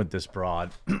thing with this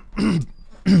broad,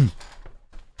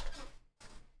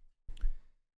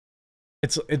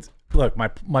 it's look,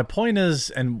 my point is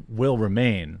and will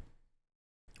remain,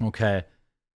 okay,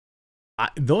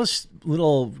 those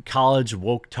little college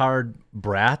woke-tard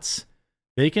brats,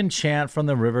 they can chant from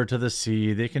the river to the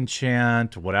sea, they can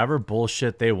chant whatever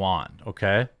bullshit they want,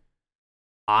 okay?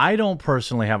 I don't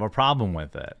personally have a problem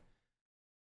with it.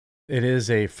 It is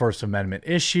a First Amendment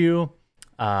issue,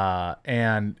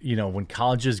 and, when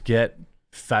colleges get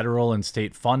federal and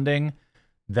state funding,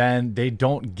 then they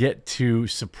don't get to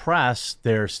suppress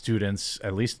their students,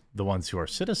 at least the ones who are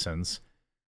citizens,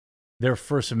 their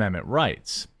First Amendment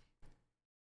rights.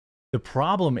 The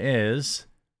problem is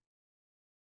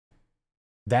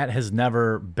that has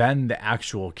never been the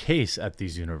actual case at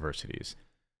these universities.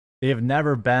 They have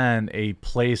never been a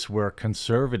place where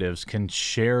conservatives can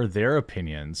share their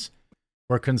opinions,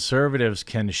 where conservatives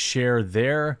can share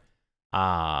their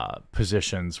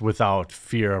positions without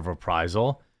fear of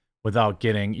reprisal, without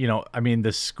getting,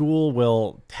 the school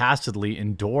will tacitly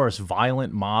endorse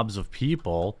violent mobs of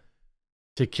people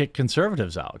to kick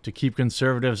conservatives out, to keep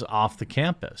conservatives off the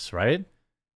campus, right?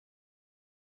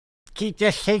 Keep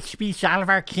this hate speech out of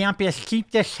our campus.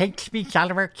 Keep this hate speech out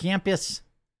of our campus.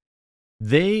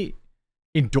 They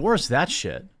endorse that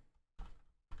shit.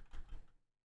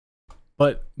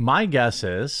 But my guess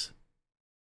is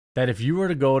that if you were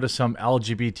to go to some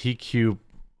LGBTQ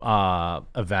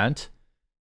event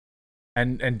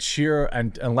and cheer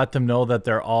and let them know that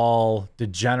they're all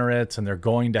degenerates and they're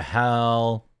going to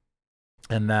hell,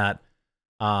 and that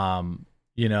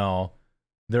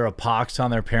there are pox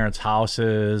on their parents'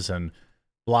 houses and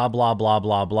blah blah blah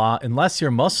blah blah, unless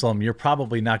you're Muslim, you're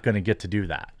probably not going to get to do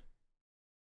that.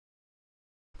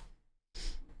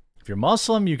 If you're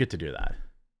Muslim, you get to do that.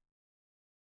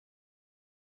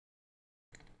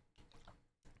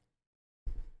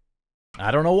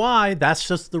 I don't know why. That's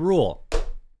just the rule.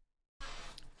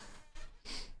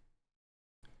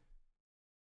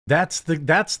 That's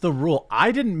the rule.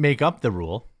 I didn't make up the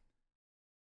rule.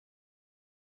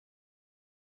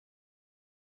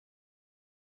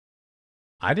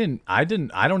 I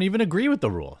don't even agree with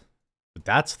the rule. But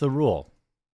that's the rule.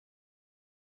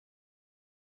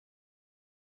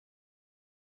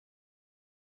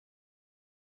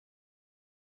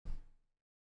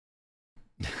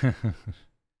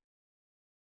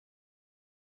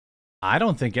 I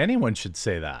don't think anyone should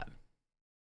say that.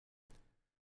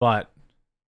 But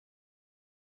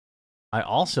I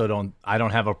also don't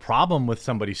have a problem with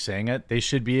somebody saying it. They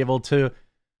should be able to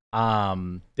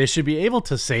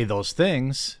say those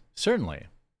things, certainly.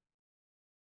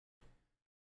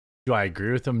 Do I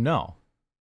agree with them? No.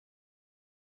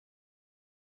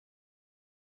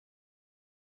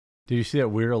 Did you see that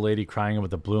weird old lady crying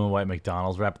with the blue and white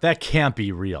McDonald's wrap? That can't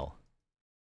be real.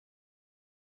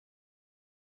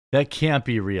 That can't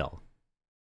be real.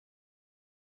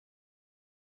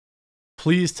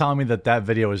 Please tell me that that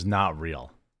video is not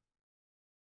real.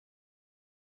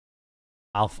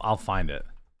 I'll find it.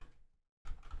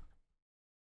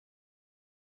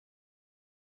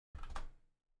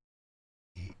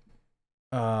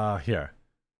 Here.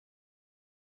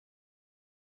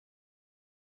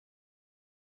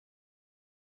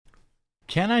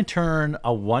 Can I turn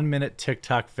a 1-minute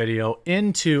TikTok video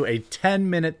into a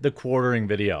 10-minute The Quartering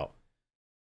video?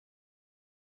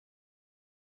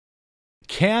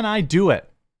 Can I do it?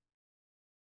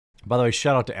 By the way,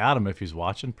 shout out to Adam if he's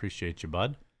watching. Appreciate you,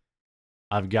 bud.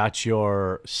 I've got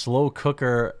your slow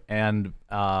cooker and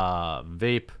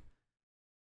vape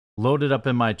loaded up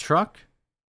in my truck,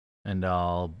 and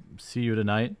I'll see you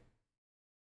tonight.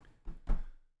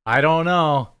 I don't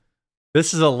know.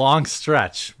 This is a long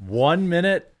stretch. 1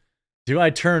 minute? Do I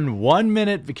turn 1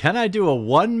 minute? Can I do a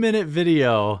 1-minute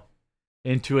video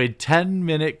into a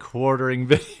 10-minute quartering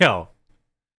video?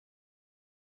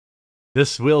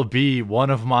 This will be one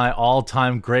of my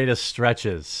all-time greatest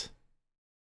stretches.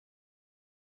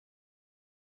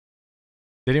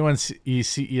 Did anyone see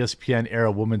ESPN air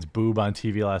a woman's boob on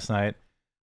TV last night?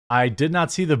 I did not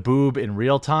see the boob in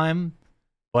real time,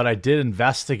 but I did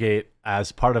investigate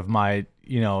as part of my,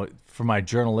 for my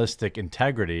journalistic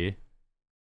integrity.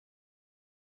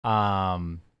 I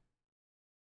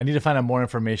need to find out more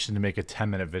information to make a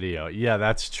 10-minute video. Yeah,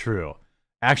 that's true.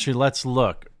 Actually, let's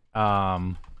look.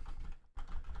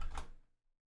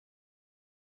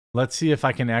 Let's see if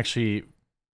I can actually...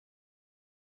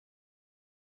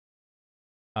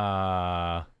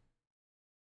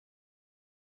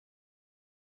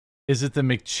 Is it the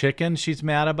McChicken she's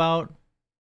mad about?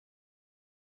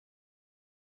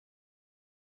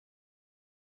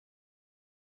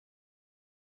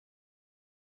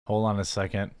 Hold on a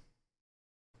second.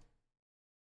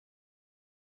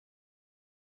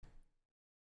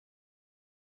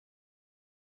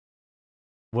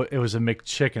 What? It was a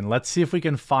McChicken. Let's see if we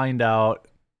can find out.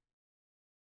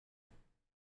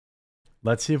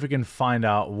 Let's see if we can find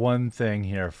out one thing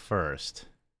here first.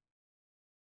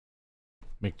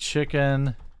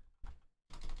 McChicken.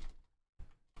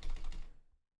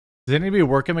 Does anybody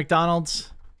work at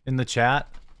McDonald's in the chat?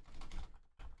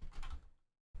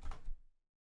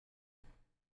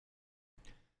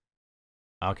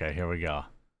 Okay, here we go.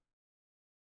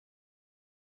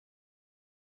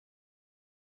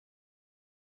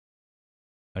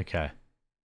 Okay.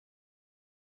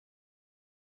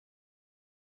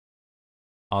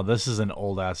 Oh, this is an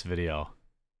old-ass video.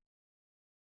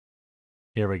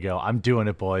 Here we go. I'm doing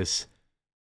it, boys.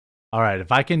 All right,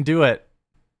 if I can do it,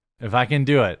 you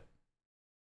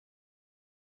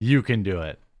can do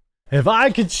it. If I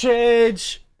could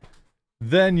change,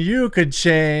 then you could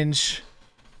change.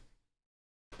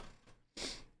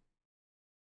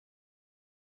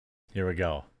 Here we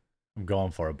go. I'm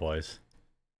going for it, boys.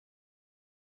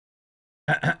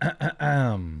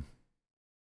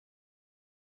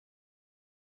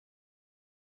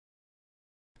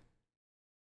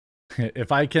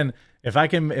 If I can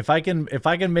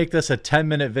make this a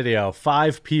 10-minute video,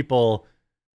 5 people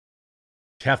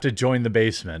have to join the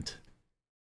basement.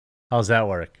 How's that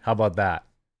work? How about that?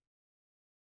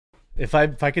 If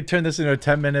I could turn this into a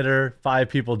 10-minute-er, 5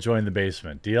 people join the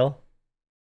basement. Deal?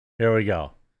 Here we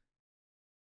go.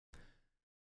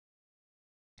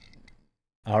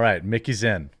 All right, Mickey's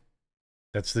in.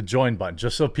 That's the join button,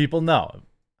 just so people know.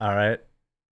 All right.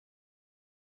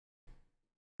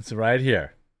 It's right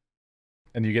here.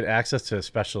 And you get access to a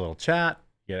special little chat.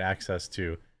 You get access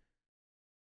to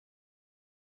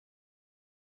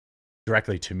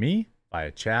directly to me via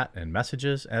chat and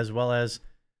messages, as well as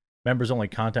members-only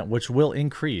content, which will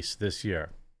increase this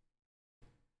year.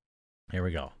 Here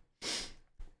we go.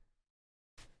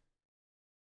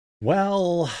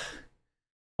 Well,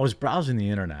 I was browsing the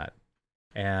internet,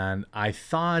 and I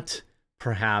thought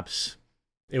perhaps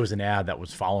it was an ad that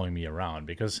was following me around,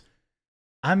 because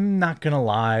I'm not going to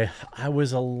lie. I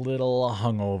was a little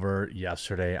hungover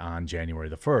yesterday on January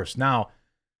the 1st. Now,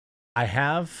 I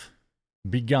have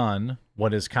begun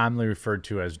what is commonly referred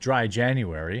to as dry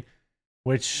January,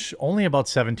 which only about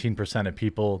 17% of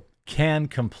people can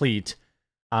complete.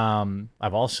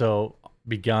 I've also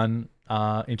begun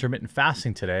intermittent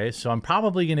fasting today, so I'm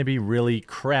probably going to be really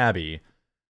crabby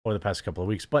over the past couple of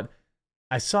weeks. But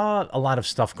I saw a lot of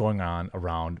stuff going on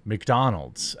around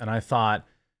McDonald's, and I thought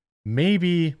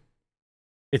maybe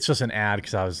it's just an ad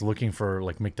because I was looking for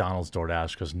like McDonald's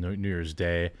DoorDash because New Year's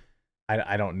Day.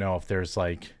 I don't know if there's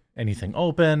like anything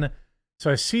open.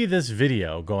 So I see this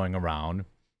video going around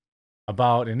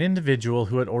about an individual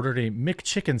who had ordered a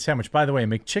McChicken sandwich. By the way,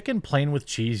 McChicken plain with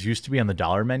cheese used to be on the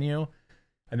dollar menu,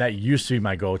 and that used to be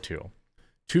my go-to.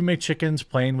 2 McChickens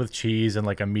plain with cheese and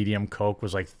like a medium Coke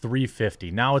was like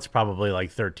 $3.50. Now it's probably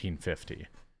like $13.50.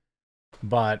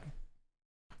 But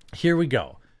here we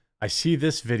go. I see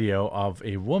this video of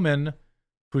a woman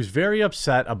who's very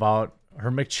upset about her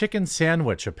McChicken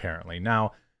sandwich, apparently.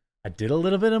 Now, I did a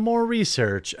little bit of more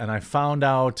research, and I found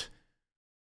out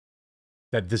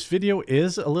that this video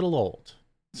is a little old.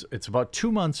 It's about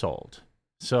 2 months old.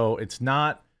 So it's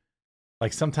not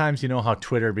like sometimes, you know how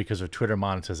Twitter, because of Twitter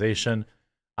monetization,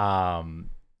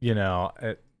 you know,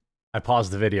 I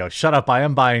paused the video. Shut up, I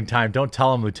am buying time. Don't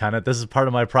tell him, Lieutenant. This is part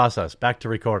of my process. Back to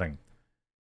recording.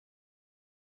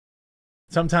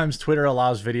 Sometimes Twitter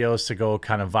allows videos to go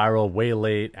kind of viral way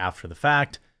late after the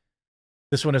fact.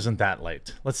 This one isn't that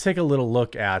late. Let's take a little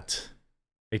look at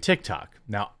a TikTok.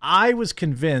 Now, I was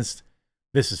convinced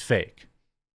this is fake,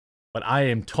 but I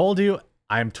am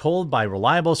told by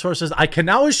reliable sources, I can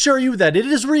now assure you that it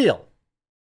is real.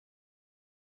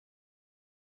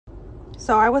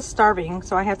 So I was starving,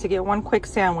 so I had to get one quick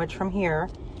sandwich from here,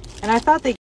 and I thought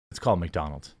it's called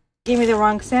McDonald's. Gave me the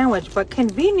wrong sandwich, but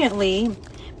conveniently,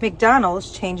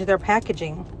 McDonald's changed their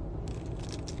packaging.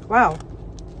 Wow.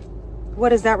 What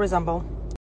does that resemble?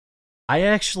 I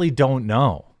actually don't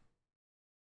know.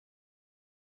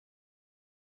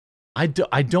 I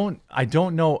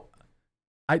don't know.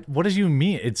 What do you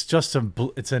mean? It's just a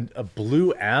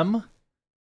blue M?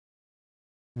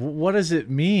 What does it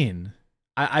mean?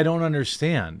 I don't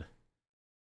understand.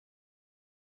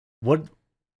 What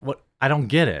I don't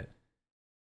get it.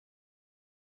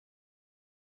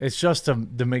 It's just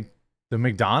the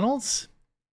McDonald's?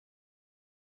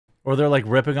 Or they're like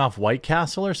ripping off White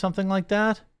Castle or something like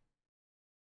that?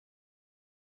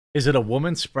 Is it a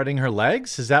woman spreading her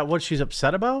legs? Is that what she's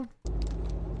upset about?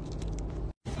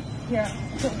 Yeah.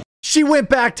 She went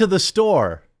back to the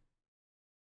store.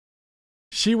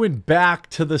 She went back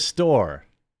to the store.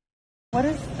 What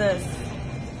is this?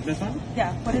 This one?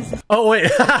 Yeah, what is this? Oh,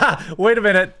 wait. Wait a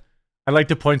minute. I'd like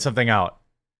to point something out.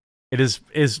 It is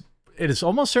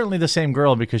almost certainly the same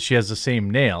girl because she has the same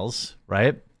nails,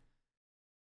 right?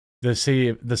 The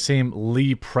same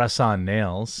Lee press-on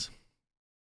nails.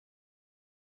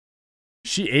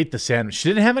 She ate the sandwich. She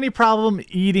didn't have any problem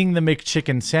eating the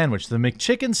McChicken sandwich. The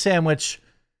McChicken sandwich,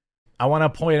 I want to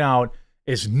point out,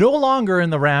 is no longer in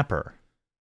the wrapper.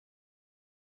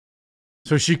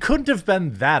 So she couldn't have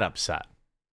been that upset.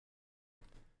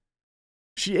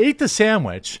 She ate the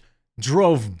sandwich,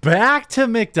 drove back to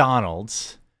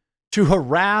McDonald's to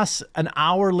harass an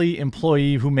hourly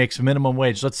employee who makes minimum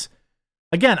wage.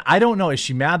 Again, I don't know. Is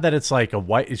she mad that it's like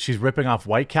she's ripping off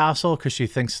White Castle because she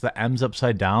thinks the M's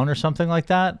upside down or something like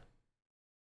that?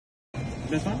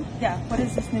 This one? Yeah, what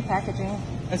is this new packaging?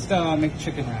 It's the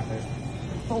McChicken wrapper.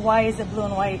 But why is it blue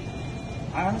and white?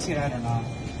 I honestly, I don't know.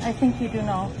 I think you do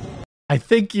know. I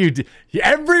think you do.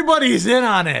 Everybody's in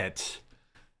on it.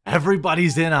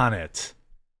 Everybody's in on it.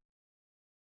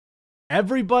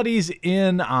 Everybody's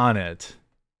in on it.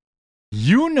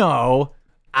 You know,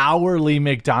 hourly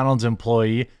McDonald's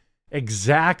employee,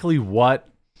 exactly what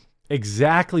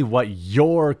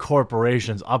your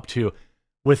corporation's up to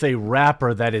with a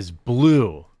wrapper that is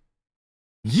blue.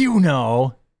 You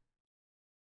know.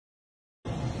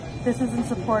 This is in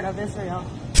support of Israel.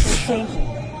 They're changing.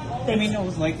 I mean, it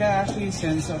was like that actually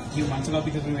since a few months ago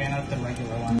because we ran out of the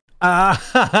regular one.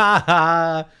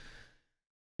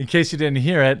 In case you didn't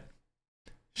hear it,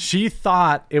 she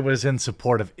thought it was in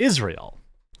support of Israel.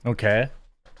 Okay.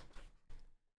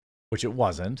 Which it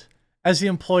wasn't. As the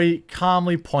employee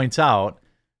calmly points out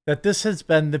that this has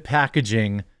been the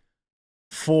packaging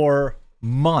for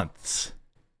months.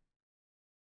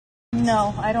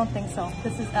 No, I don't think so.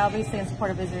 This is obviously in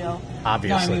support of Israel.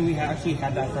 Obviously. No, I mean, we actually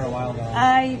had that for a while though.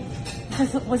 I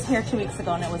was here 2 weeks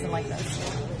ago and it wasn't like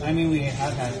this. I mean, we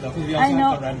have had stuff. We also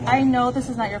have the red one. I know this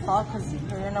is not your fault because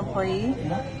you're an employee.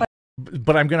 Yeah.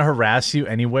 But I'm going to harass you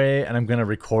anyway, and I'm going to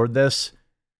record this.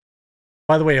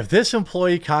 By the way, if this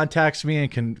employee contacts me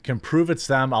and can prove it's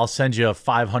them, I'll send you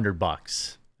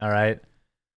 $500. All right,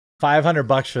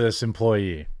 $500 for this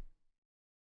employee.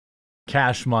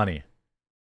 Cash money.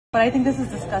 But I think this is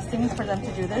disgusting for them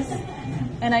to do this.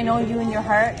 And I know you in your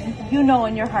heart, you know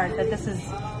in your heart that this is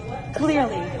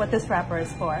clearly what this rapper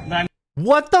is for.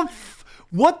 What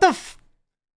the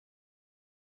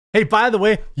Hey, by the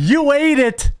way, you ate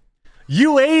it.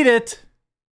 You ate it.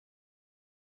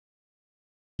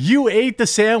 You ate the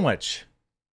sandwich.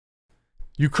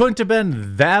 You couldn't have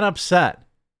been that upset.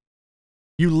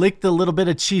 You licked a little bit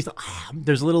of cheese.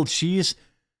 There's a little cheese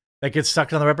that gets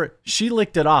stuck on the wrapper. She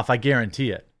licked it off, I guarantee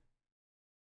it.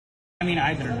 I mean,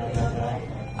 I didn't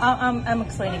know. I'm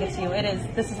explaining it to you.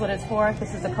 This is what it's for.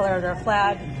 This is the color of their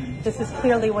flag. This is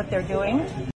clearly what they're doing.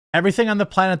 Everything on the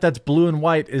planet that's blue and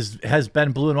white has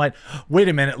been blue and white. Wait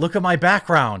a minute, look at my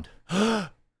background.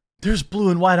 There's blue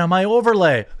and white on my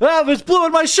overlay. There's blue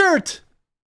in my shirt.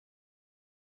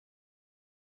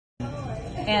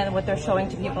 And what they're showing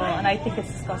to people, and I think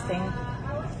it's disgusting.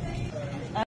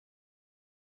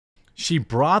 She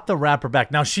brought the wrapper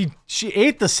back. Now she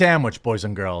ate the sandwich, boys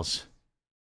and girls.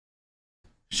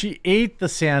 She ate the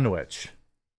sandwich.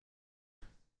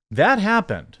 That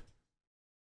happened.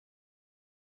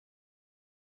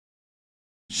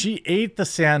 She ate the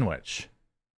sandwich.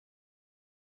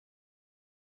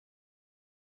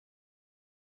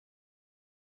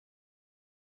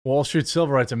 Wall Street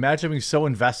Silver writes, imagine being so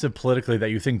invested politically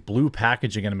that you think blue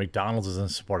packaging in a McDonald's is in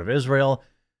support of Israel,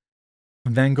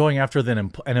 and then going after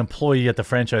an employee at the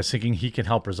franchise thinking he can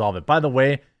help resolve it. By the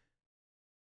way,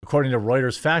 according to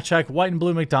Reuters fact check, white and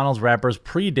blue McDonald's wrappers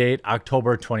predate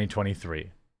October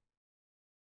 2023.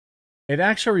 It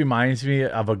actually reminds me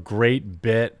of a great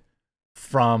bit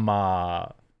from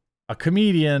a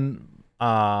comedian.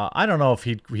 I don't know if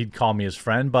he'd call me his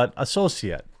friend, but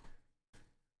associate.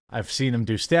 I've seen him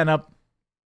do stand-up.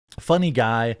 Funny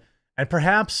guy. And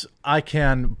perhaps I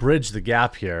can bridge the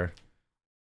gap here,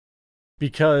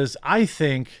 because I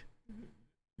think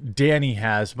Danny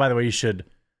has, by the way, you should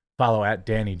follow at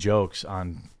Danny Jokes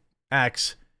on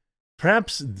X.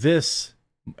 Perhaps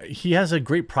he has a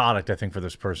great product, I think, for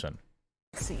this person.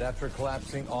 After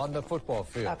collapsing on the football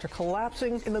field. After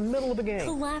collapsing in the middle of the game.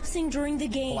 Collapsing during the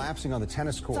game. Collapsing on the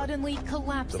tennis court. Suddenly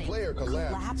collapsing. The player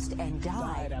collapsed and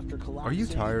died. After collapsing. Are you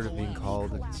tired of being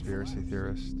called a conspiracy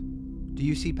theorist? Do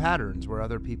you see patterns where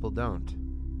other people don't?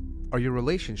 Are your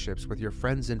relationships with your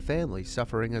friends and family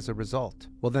suffering as a result?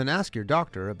 Well, then ask your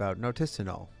doctor about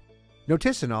noticinol.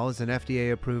 Noticinol is an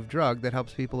FDA-approved drug that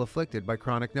helps people afflicted by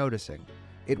chronic noticing.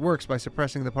 It works by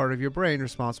suppressing the part of your brain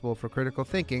responsible for critical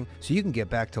thinking so you can get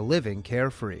back to living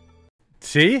carefree.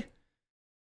 See?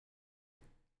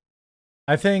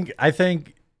 I think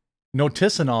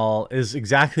noticinol is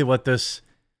exactly what this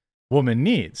woman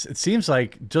needs. It seems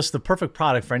like just the perfect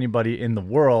product for anybody in the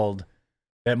world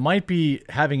that might be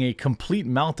having a complete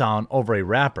meltdown over a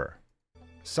wrapper.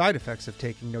 Side effects of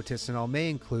taking noticinol may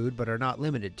include, but are not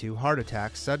limited to, heart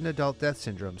attacks, sudden adult death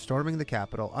syndrome, storming the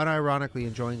Capitol, unironically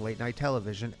enjoying late-night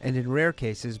television, and in rare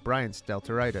cases, Bryant's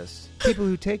deltoiditis. People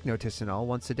who take noticinol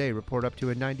once a day report up to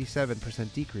a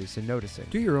 97% decrease in noticing.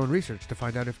 Do your own research to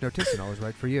find out if noticinol is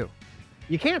right for you.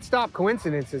 You can't stop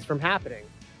coincidences from happening,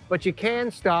 but you can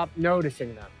stop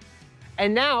noticing them.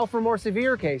 And now, for more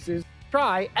severe cases,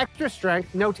 try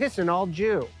extra-strength noticinol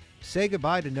Jew. Say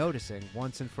goodbye to noticing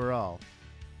once and for all.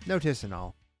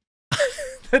 Noticinol.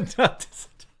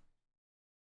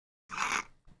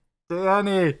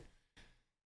 Danny.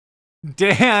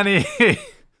 Danny.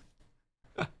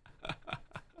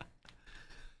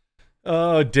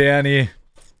 Oh, Danny.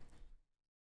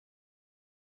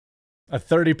 A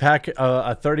 30 pack and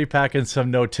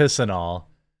some noticinol.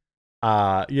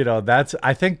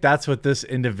 I think that's what this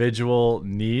individual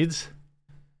needs.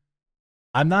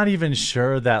 I'm not even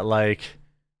sure that, like,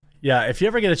 yeah, if you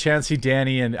ever get a chance to see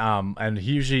Danny, and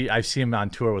he usually, I see him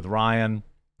on tour with Ryan.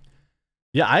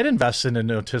 Yeah, I'd invest in a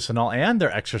noticinol and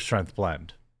their extra strength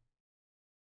blend.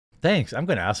 Thanks. I'm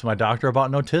going to ask my doctor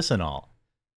about noticinol.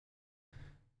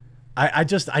 I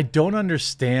don't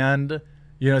understand.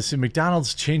 See,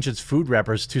 McDonald's changed its food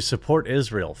wrappers to support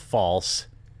Israel. False.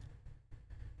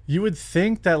 You would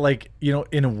think that, like,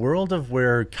 in a world of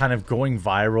where kind of going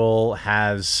viral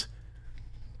has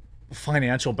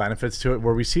financial benefits to it,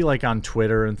 where we see, like, on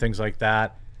Twitter and things like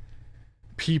that,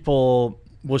 people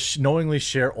will knowingly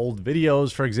share old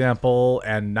videos, for example,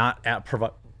 and not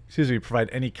provide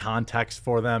any context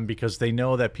for them because they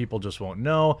know that people just won't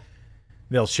know.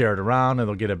 They'll share it around and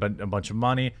they'll get a bunch of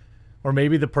money. Or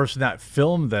maybe the person that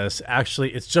filmed this,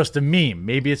 actually, it's just a meme.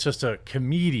 Maybe it's just a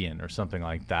comedian or something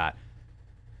like that.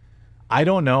 I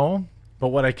don't know, But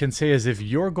what I can say is if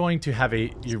you're going to have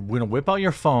you're going to whip out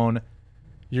your phone,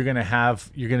 you're going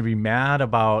to be mad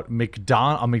about a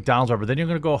McDonald's order, but then you're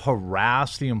going to go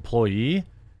harass the employee.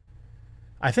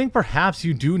 I think perhaps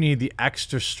you do need the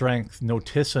extra strength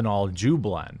Noticinol Jew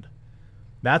blend.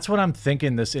 That's what I'm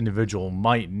thinking this individual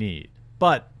might need.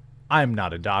 But I'm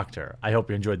not a doctor. I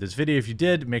hope you enjoyed this video. If you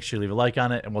did, make sure you leave a like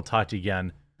on it, and we'll talk to you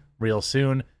again real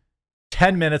soon.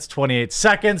 10 minutes, 28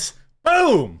 seconds.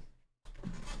 Boom!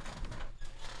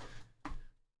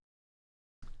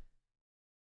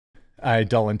 All right,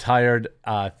 dull and tired.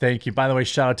 Thank you. By the way,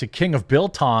 shout out to King of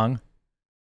Biltong.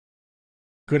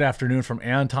 Good afternoon from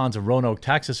Anton's of Roanoke,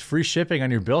 Texas. Free shipping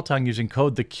on your Biltong using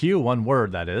code THEQ, one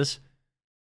word, that is.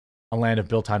 On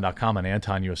landofbiltong.com and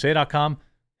antonusa.com.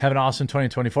 Have an awesome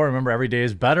 2024. Remember, every day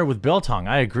is better with Biltong.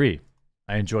 I agree.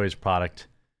 I enjoy his product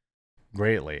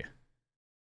greatly.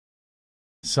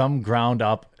 Some ground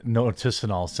up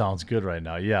Noticinol sounds good right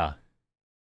now. Yeah.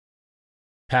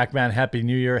 Pac-Man, Happy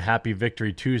New Year. Happy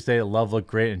Victory Tuesday. Love looked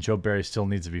great, and Joe Barry still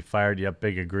needs to be fired. Yep,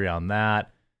 big agree on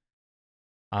that.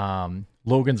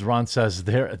 Logan's Run says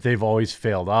they've always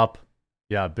failed up.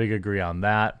 Yeah, big agree on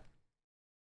that.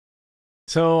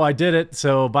 So I did it.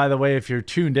 So by the way, if you're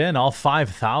tuned in, all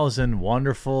 5,000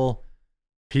 wonderful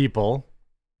people,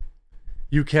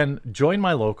 you can join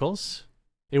my locals.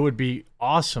 It would be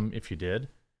awesome if you did.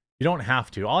 You don't have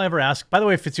to. All I ever ask, by the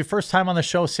way, if it's your first time on the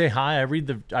show, say hi. I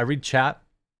read chat.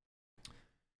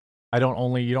 You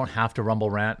don't have to rumble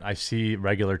rant. I see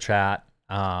regular chat.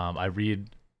 I read,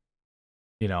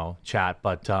 chat.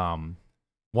 But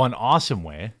one awesome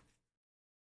way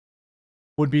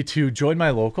would be to join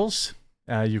my locals.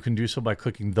 You can do so by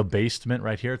clicking the basement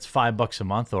right here. It's $5 a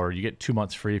month, or you get 2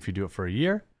 months free if you do it for a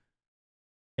year.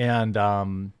 And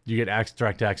you get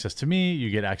direct access to me. You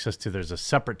get access to, there's a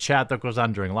separate chat that goes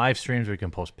on during live streams where you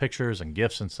can post pictures and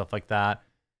GIFs and stuff like that.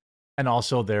 And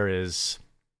also there is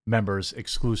members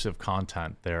exclusive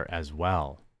content there as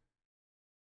well.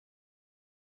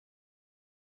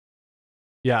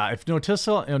 Yeah, if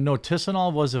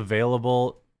Noticinol was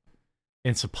available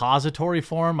in suppository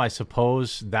form, I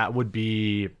suppose that would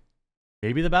be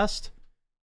maybe the best.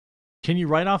 Can you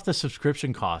write off the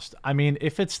subscription cost? I mean,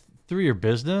 if it's through your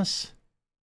business,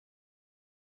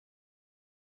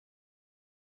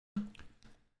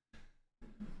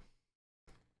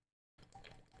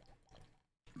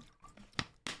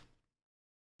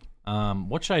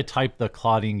 what should I type the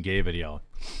Claudine Gay video?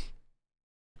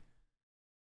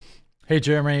 Hey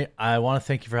Jeremy, I want to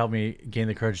thank you for helping me gain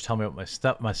the courage to tell me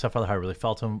about my stepfather, how I really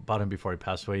felt about him before he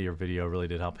passed away. Your video really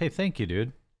did help. Hey, thank you,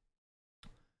 dude.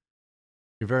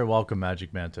 You're very welcome,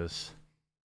 Magic Mantis.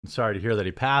 I'm sorry to hear that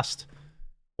he passed,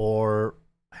 or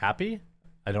happy.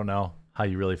 I don't know how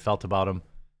you really felt about him,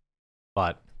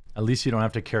 but at least you don't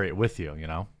have to carry it with you,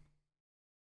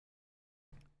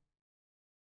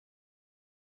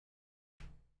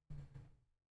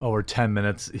 Oh, we're 10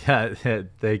 minutes. Yeah,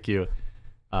 thank you,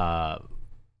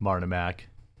 Marna Mac.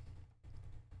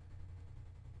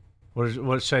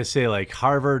 What should I say? Like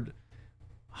Harvard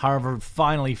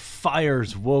finally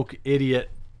fires woke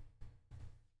idiot.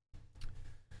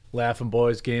 Laughing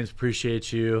Boys Games,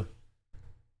 appreciate you.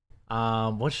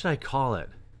 What should I call it?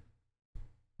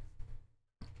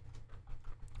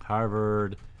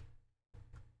 Harvard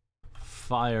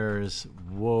fires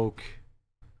woke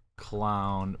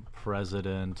clown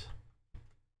president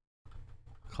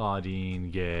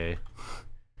Claudine Gay.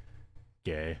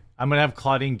 Gay. I'm gonna have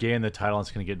Claudine Gay in the title, and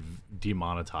it's gonna get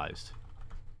demonetized.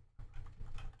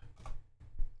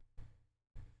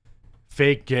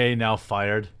 Fake gay now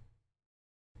fired.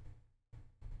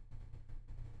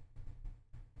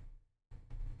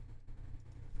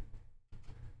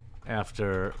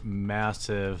 After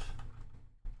massive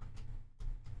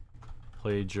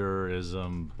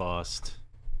plagiarism bust.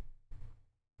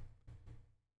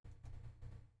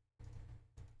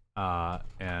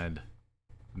 And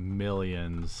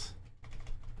millions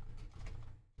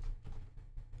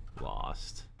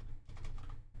lost.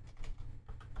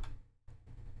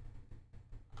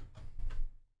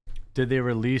 Did they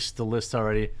release the list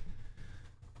already?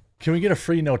 Can we get a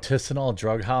free Noticinol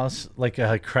drug house like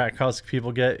a crack house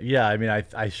people get? Yeah, I mean,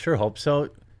 I sure hope so.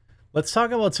 Let's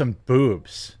talk about some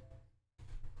boobs.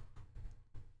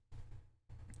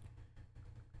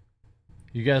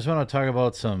 You guys want to talk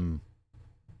about some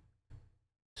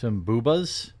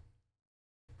boobas?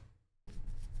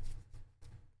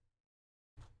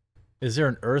 Is there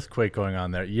an earthquake going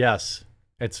on there? Yes.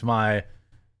 It's my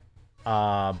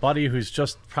buddy who's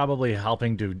just probably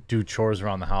helping to do chores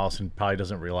around the house and probably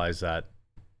doesn't realize that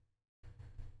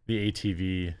the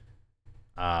ATV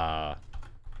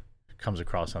comes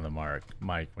across on the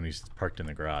mic when he's parked in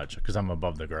the garage, because I'm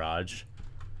above the garage.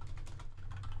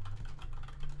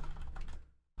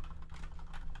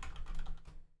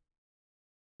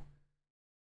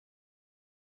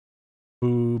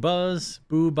 Boo buzz,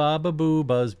 boo ba ba boo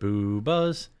buzz, boo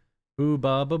buzz, boo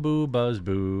ba ba boo buzz,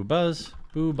 boo buzz,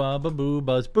 boo ba ba boo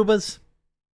buzz, boo buzz.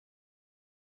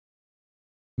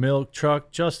 Milk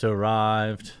truck just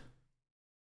arrived.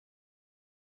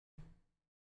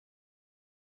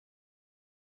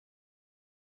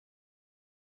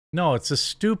 No, it's a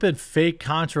stupid fake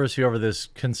controversy over this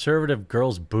conservative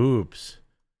girl's boobs.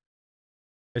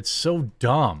 It's so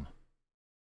dumb.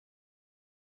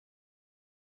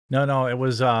 No, it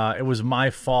was my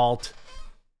fault.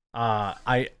 When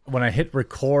I hit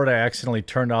record, I accidentally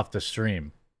turned off the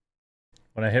stream.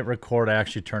 When I hit record, I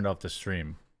actually turned off the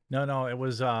stream. No, it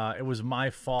was my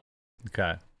fault.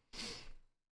 Okay.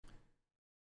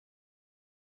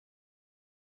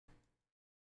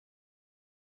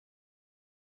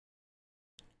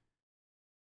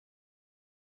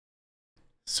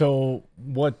 So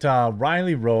what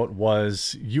Riley wrote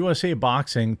was USA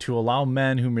Boxing to allow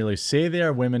men who merely say they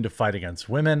are women to fight against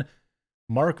women.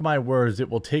 Mark my words, it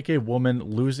will take a woman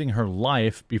losing her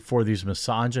life before these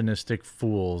misogynistic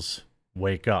fools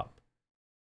wake up.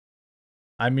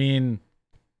 I mean,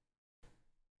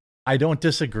 I don't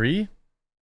disagree.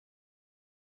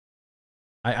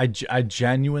 I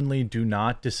genuinely do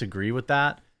not disagree with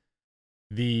that.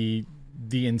 The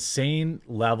insane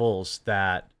levels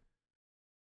that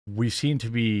we seem to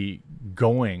be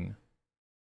going,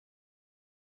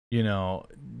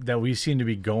 that we seem to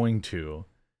be going to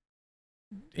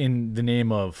in the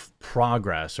name of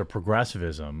progress or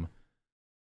progressivism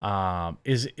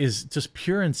is just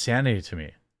pure insanity to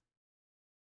me.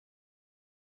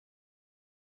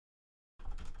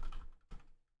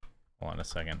 Hold on a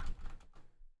second.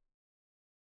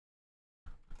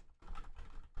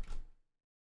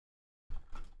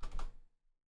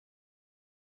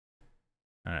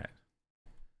 All right.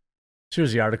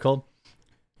 Here's the article.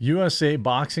 USA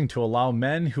Boxing to allow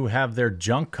men who have their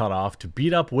junk cut off to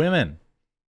beat up women.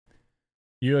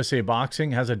 USA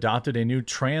Boxing has adopted a new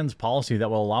trans policy that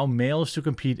will allow males to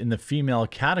compete in the female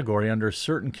category under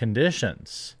certain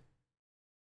conditions.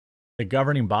 The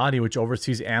governing body, which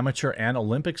oversees amateur and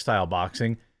Olympic-style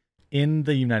boxing in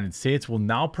the United States, will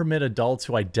now permit adults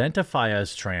who identify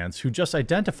as trans, who just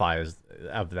identify as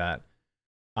of that,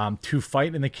 to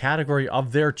fight in the category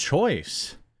of their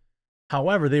choice.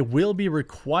 However, they will be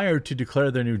required to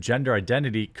declare their new gender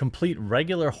identity, complete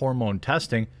regular hormone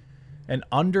testing, and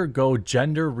undergo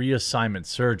gender reassignment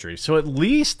surgery. So at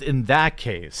least in that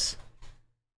case,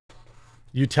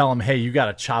 you tell them, hey, you got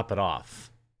to chop it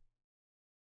off.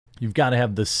 You've got to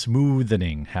have the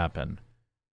smoothing happen.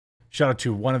 Shout out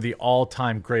to one of the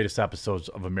all-time greatest episodes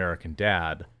of American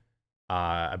Dad.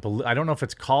 I don't know if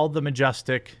it's called The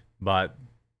Majestic, but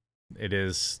it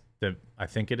is. I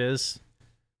think it is.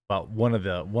 But one of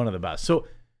the best. So,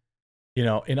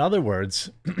 in other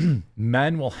words,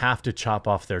 men will have to chop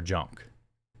off their junk.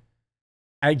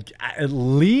 At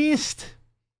least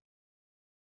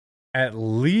they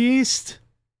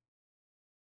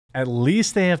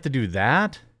have to do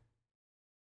that.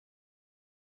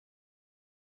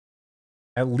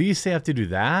 At least they have to do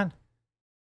that.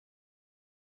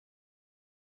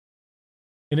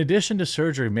 In addition to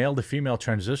surgery, male to female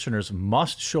transitioners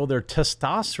must show their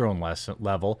testosterone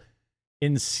level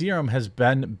in serum has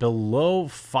been below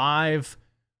 5,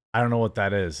 I don't know what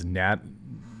that is,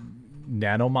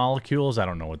 nanomolecules, I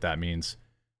don't know what that means,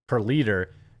 per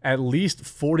liter, at least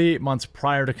 48 months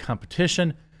prior to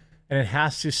competition, and it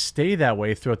has to stay that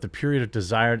way throughout the period of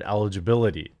desired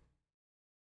eligibility.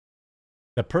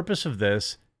 The purpose of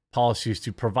this policy is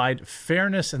to provide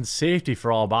fairness and safety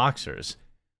for all boxers.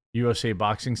 USA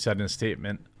Boxing said in a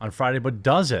statement on Friday, but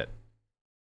does it?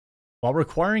 While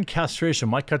requiring castration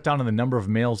might cut down on the number of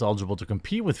males eligible to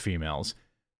compete with females,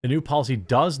 the new policy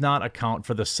does not account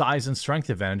for the size and strength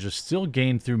advantages still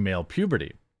gained through male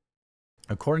puberty.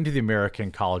 According to the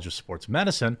American College of Sports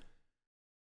Medicine,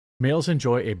 males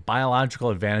enjoy a biological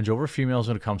advantage over females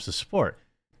when it comes to sport.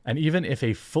 And even if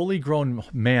a fully grown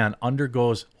man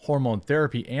undergoes hormone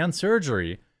therapy and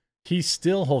surgery, he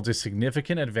still holds a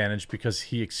significant advantage because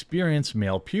he experienced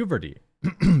male puberty.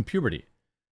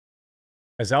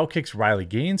 As Outkick's Riley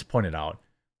Gaines pointed out,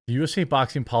 the USA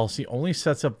Boxing policy only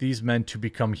sets up these men to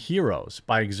become heroes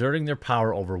by exerting their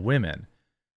power over women.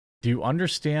 Do you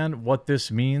understand what this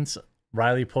means?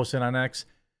 Riley posted on X.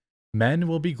 Men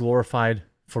will be glorified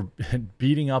for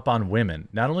beating up on women.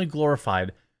 Not only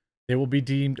glorified, they will be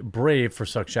deemed brave for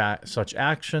such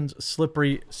actions.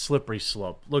 Slippery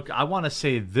slope. Look, I want to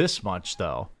say this much,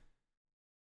 though.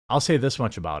 I'll say this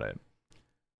much about it.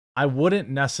 I wouldn't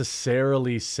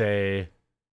necessarily say,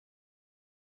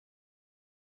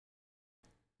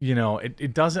 you know,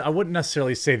 it doesn't, I wouldn't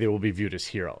necessarily say they will be viewed as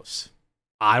heroes.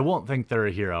 I won't think they're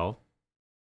a hero.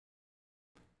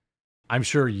 I'm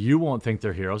sure you won't think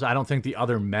they're heroes. I don't think the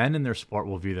other men in their sport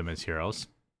will view them as heroes.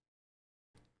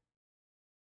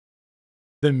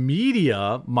 The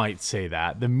media might say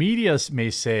that. The media may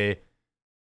say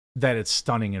that it's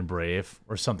stunning and brave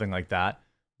or something like that.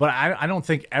 But I don't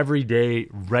think everyday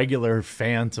regular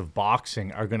fans of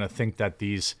boxing are going to think that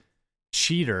these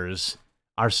cheaters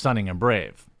are stunning and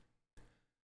brave.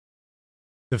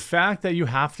 The fact that you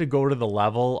have to go to the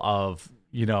level of,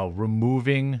 you know,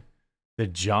 removing the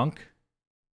junk,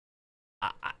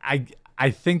 I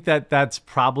think that that's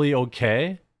probably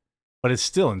okay, but it's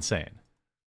still insane.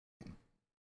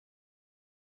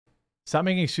 Stop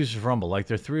making excuses for Rumble. Like,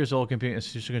 they're 3 years old, computing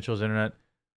institution controls the internet.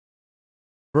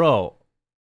 Bro,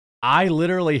 I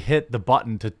literally hit the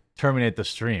button to terminate the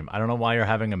stream. I don't know why you're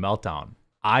having a meltdown.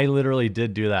 I literally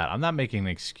did do that. I'm not making an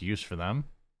excuse for them.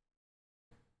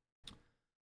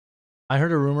 I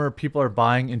heard a rumor people are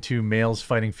buying into males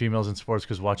fighting females in sports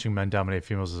because watching men dominate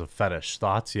females is a fetish.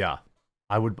 Thoughts? Yeah.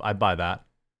 I'd buy that.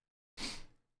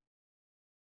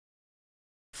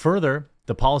 Further,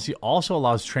 the policy also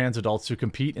allows trans adults to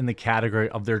compete in the category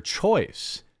of their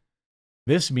choice.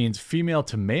 This means female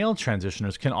to male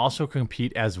transitioners can also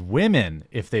compete as women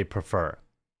if they prefer.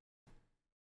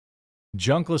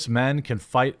 Junkless men can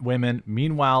fight women.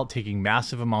 Meanwhile, taking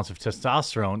massive amounts of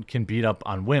testosterone can beat up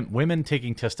on women. Women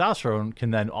taking testosterone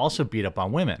can then also beat up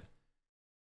on women.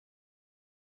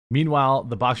 Meanwhile,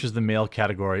 the boxers in the male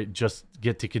category just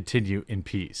get to continue in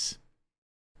peace.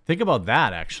 Think about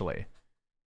that, actually.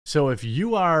 So if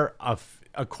you are,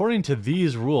 according to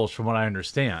these rules, from what I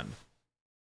understand,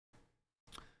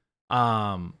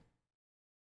 from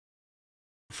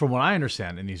what I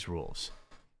understand in these rules,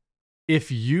 if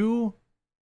you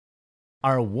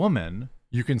are a woman,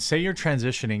 you can say you're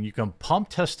transitioning, you can pump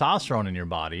testosterone in your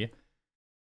body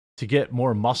to get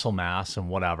more muscle mass and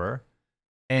whatever,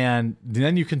 and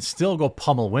then you can still go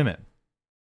pummel women.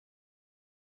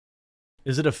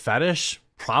 Is it a fetish?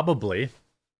 Probably.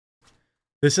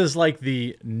 This is like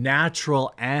the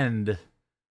natural end.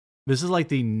 This is like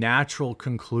the natural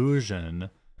conclusion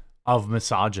of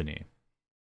misogyny.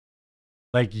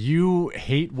 Like, you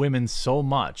hate women so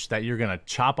much that you're going to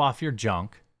chop off your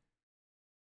junk.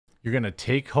 You're going to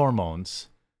take hormones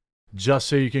just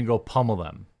so you can go pummel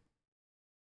them.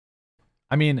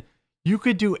 I mean, you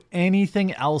could do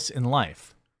anything else in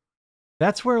life.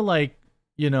 That's where, like,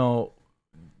 you know,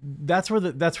 that's where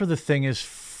the thing is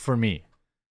for me.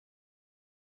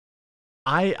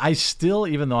 I still,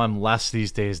 even though I'm less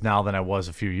these days now than I was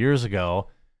a few years ago,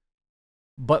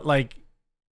 but like,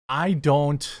 I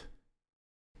want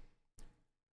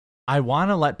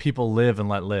to let people live and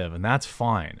let live, and that's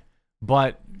fine.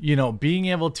 But, you know, being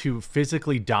able to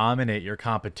physically dominate your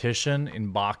competition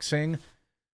in boxing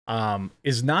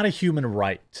is not a human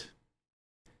right.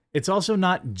 It's also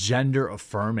not gender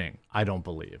affirming, I don't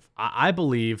believe. I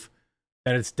believe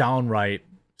that it's downright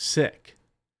sick.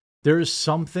 There is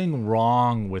something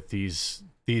wrong with these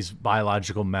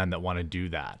biological men that want to do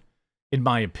that, in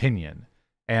my opinion.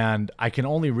 And I can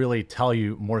only really tell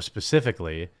you more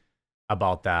specifically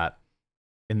about that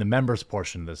in the members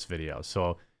portion of this video.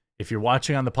 So if you're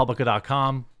watching on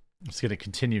thepublica.com, it's going to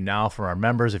continue now for our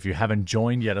members. If you haven't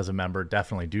joined yet as a member,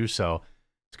 definitely do so.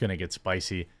 It's going to get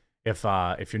spicy. If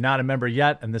you're not a member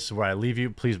yet, and this is where I leave you,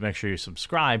 please make sure you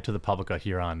subscribe to the Publica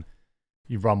here on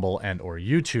Rumble and or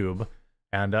YouTube,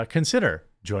 and consider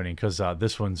joining, because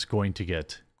this one's going to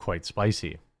get quite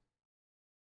spicy.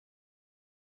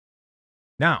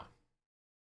 Now,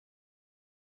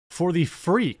 for the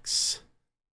freaks,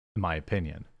 in my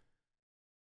opinion,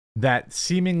 that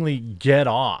seemingly get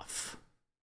off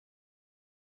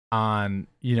on,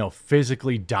 you know,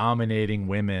 physically dominating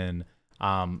women,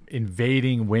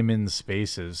 invading women's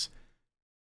spaces,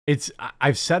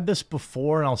 I've said this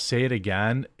before and I'll say it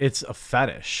again, it's a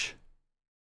fetish.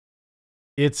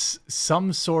 It's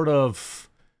some sort of,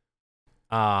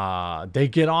 they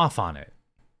get off on it.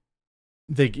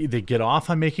 They get off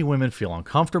on making women feel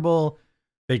uncomfortable.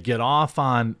 They get off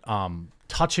on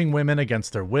touching women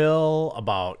against their will,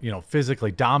 about, you know,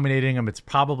 physically dominating them. It's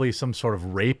probably some sort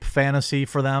of rape fantasy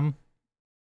for them.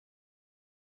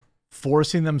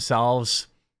 Forcing themselves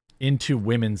into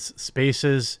women's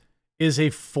spaces is a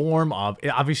form of,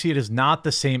 obviously it is not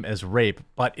the same as rape,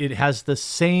 but it has the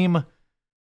same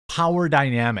power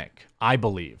dynamic, I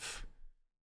believe.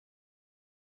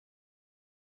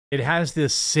 It has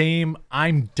this same,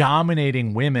 I'm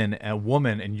dominating women and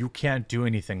woman and you can't do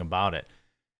anything about it.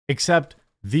 Except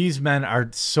these men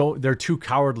they're too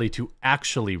cowardly to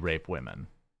actually rape women.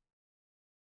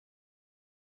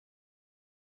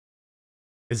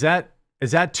 Is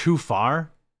that too far?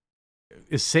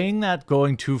 Is saying that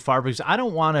going too far? Because I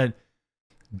don't want to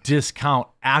discount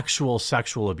actual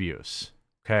sexual abuse.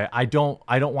 Okay? I don't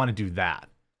want to do that.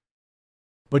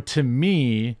 But to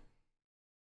me,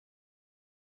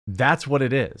 that's what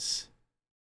it is.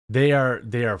 They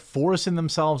are forcing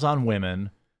themselves on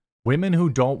women who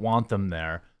don't want them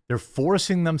there. They're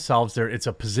forcing themselves there. It's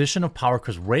a position of power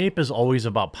because rape is always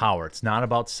about power. It's not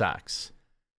about sex.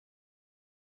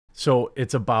 So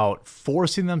it's about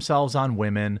forcing themselves on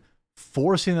women,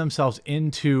 forcing themselves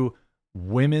into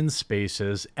women's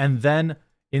spaces, and then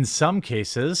in some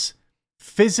cases,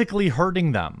 physically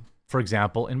hurting them. For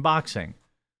example, in boxing.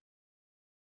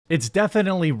 It's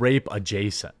definitely rape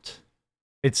adjacent.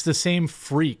 It's the same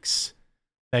freaks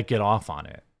that get off on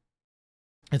it.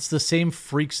 It's the same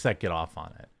freaks that get off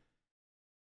on it.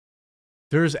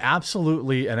 There's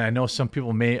absolutely, and I know some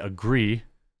people may agree,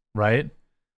 right?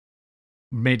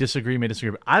 May disagree,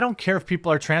 but I don't care if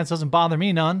people are trans. Doesn't bother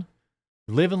me none.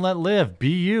 Live and let live. Be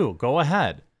you. Go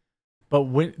ahead. But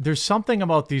when there's something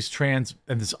about these trans,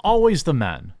 and it's always the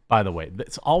men, by the way.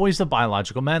 It's always the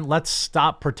biological men. Let's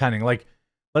stop pretending.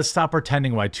 Let's stop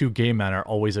pretending why two gay men are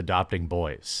always adopting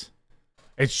boys.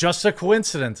 It's just a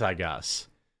coincidence, I guess.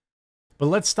 But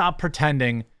let's stop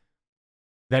pretending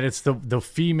that it's the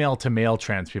female to male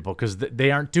trans people, because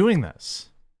they aren't doing this.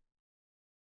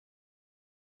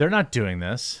 They're not doing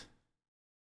this.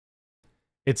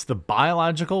 It's the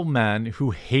biological men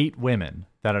who hate women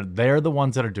they're the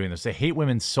ones that are doing this. They hate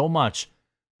women so much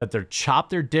that they're chop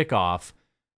their dick off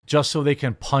just so they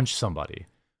can punch somebody,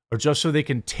 or just so they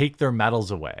can take their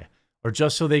medals away, or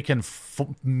just so they can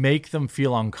make them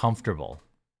feel uncomfortable.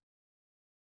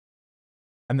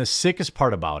 And the sickest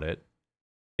part about it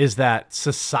is that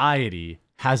society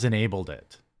has enabled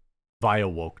it via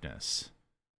wokeness.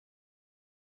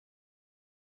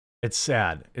 It's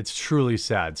sad. It's truly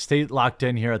sad. Stay locked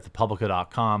in here at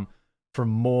thepublica.com for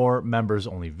more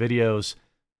members-only videos.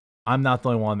 I'm not the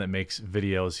only one that makes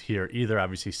videos here either.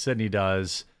 Obviously, Sydney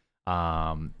does.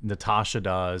 Natasha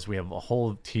does. We have a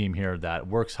whole team here that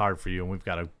works hard for you, and we've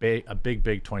got a big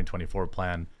 2024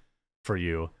 plan for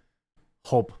you.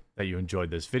 Hope that you enjoyed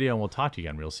this video, and we'll talk to you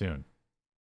again real soon.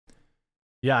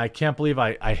 Yeah, I can't believe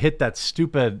I hit that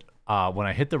stupid, when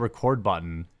I hit the record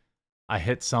button, I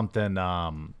hit something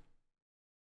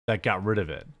that got rid of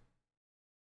it.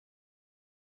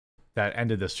 That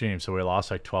ended the stream, so we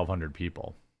lost like 1,200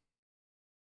 people.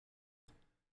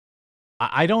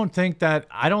 I don't think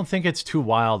it's too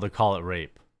wild to call it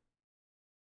rape.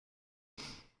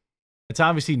 It's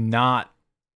obviously not,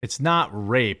 it's not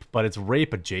rape, but it's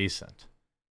rape adjacent.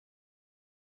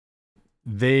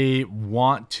 They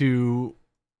want to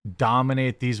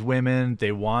dominate these women.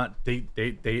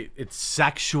 It's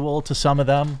sexual to some of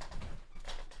them.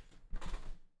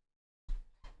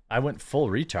 I went full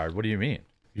retard. What do you mean?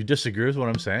 You disagree with what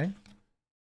I'm saying?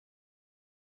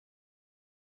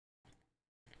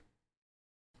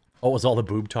 Oh, it was all the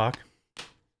boob talk?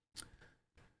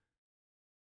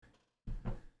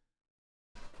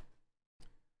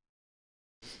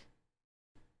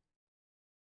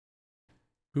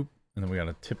 Boop. And then we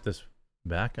gotta tip this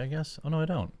back, I guess? Oh, no, I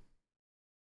don't.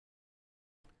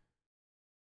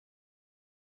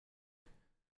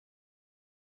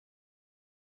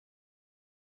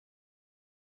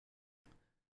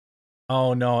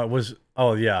 Oh, no, it was...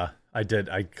 Oh, yeah, I did.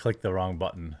 I clicked the wrong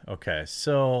button. Okay,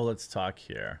 so let's talk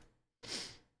here.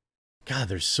 God,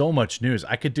 there's so much news.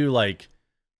 I could do like...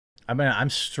 I mean, I'm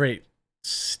straight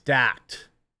stacked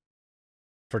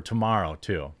for tomorrow,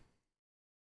 too.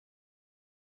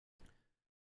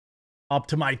 Up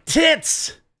to my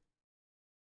tits!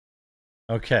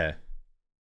 Okay.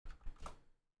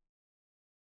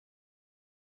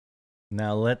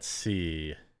 Now, let's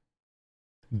see...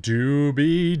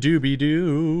 Doobie doobie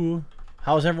doo.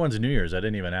 How's everyone's New Year's? I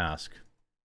didn't even ask.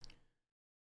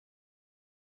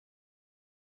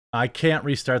 I can't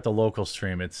restart the local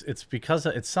stream. It's because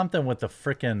it's something with the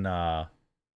frickin'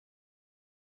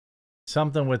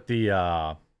 something with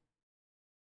the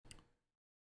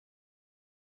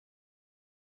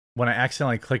when I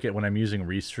accidentally click it when I'm using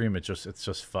Restream, it's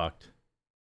just fucked.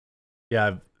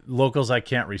 Yeah, locals I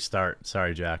can't restart.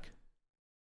 Sorry, Jack.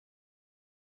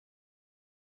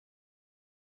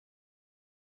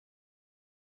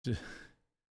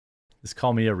 Just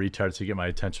call me a retard so you get my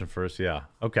attention first. Yeah.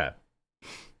 Okay.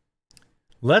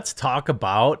 Let's talk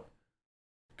about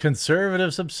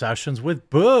conservatives' obsessions with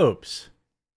boobs.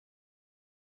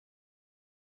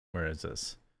 Where is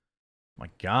this? My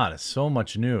God, it's so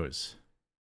much news.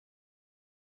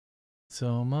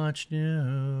 So much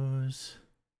news.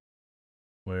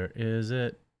 Where is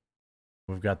it?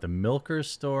 We've got the Milker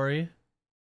story.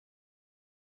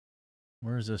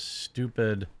 Where's this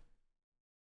stupid...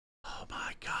 Oh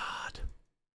my God.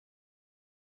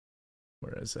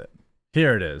 Where is it?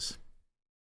 Here it is.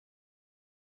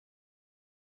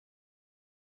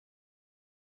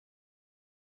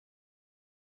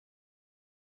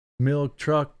 Milk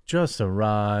truck just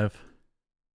arrived.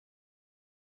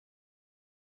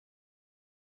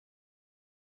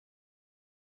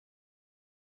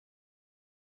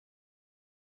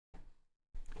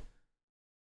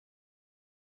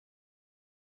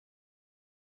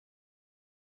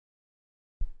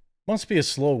 Must be a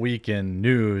slow week in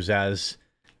news, as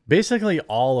basically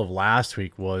all of last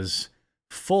week was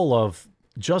full of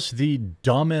just the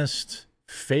dumbest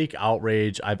fake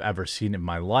outrage I've ever seen in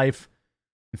my life.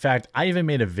 In fact, I even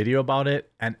made a video about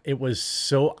it, and it was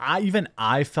so,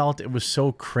 I felt it was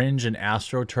so cringe and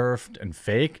astroturfed and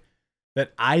fake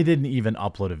that I didn't even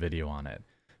upload a video on it.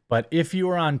 But if you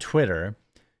were on Twitter,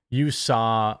 you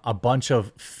saw a bunch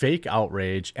of fake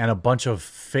outrage and a bunch of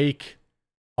fake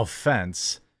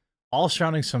offense, all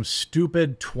surrounding some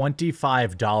stupid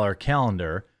 $25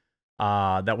 calendar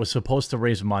that was supposed to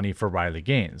raise money for Riley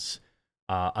Gaines.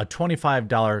 A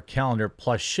 $25 calendar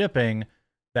plus shipping,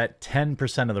 that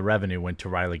 10% of the revenue went to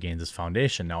Riley Gaines'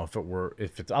 foundation. Now,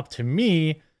 if it's up to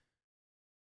me,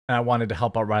 and I wanted to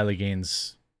help out Riley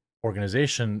Gaines'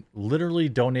 organization, literally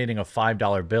donating a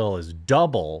 $5 bill is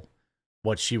double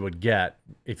what she would get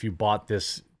if you bought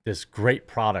this great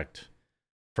product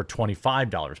for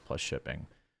 $25 plus shipping.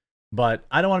 But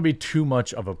I don't want to be too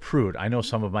much of a prude. I know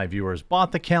some of my viewers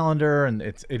bought the calendar, and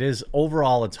it is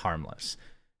overall, it's harmless.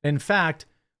 In fact,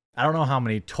 I don't know how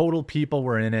many total people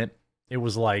were in it. It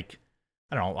was like,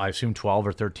 I don't know, I assume 12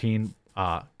 or 13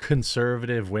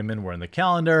 conservative women were in the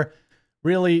calendar.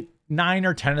 Really, 9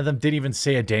 or 10 of them didn't even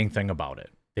say a dang thing about it.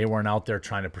 They weren't out there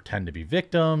trying to pretend to be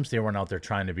victims. They weren't out there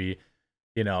trying to be,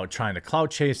 trying to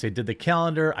clout chase. They did the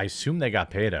calendar. I assume they got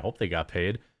paid. I hope they got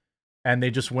paid. And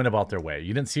they just went about their way.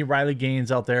 You didn't see Riley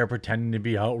Gaines out there pretending to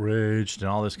be outraged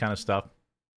and all this kind of stuff.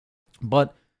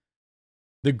 But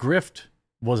the grift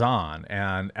was on,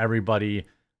 and everybody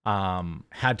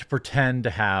had to pretend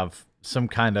to have some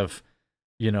kind of,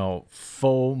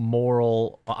 faux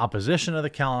moral opposition to the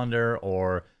calendar,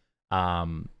 or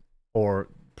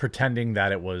pretending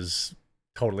that it was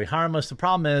totally harmless. The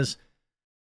problem is,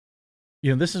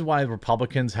 this is why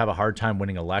Republicans have a hard time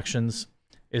winning elections,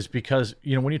 is because,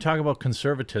 when you talk about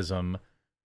conservatism,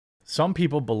 some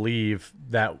people believe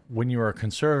that when you are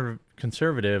a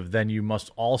conservative, then you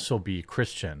must also be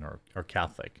Christian or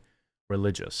Catholic,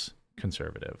 religious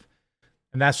conservative.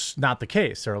 And that's not the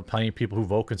case. There are plenty of people who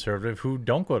vote conservative who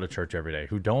don't go to church every day,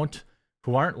 who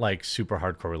aren't like super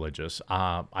hardcore religious.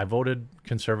 I voted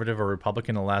conservative or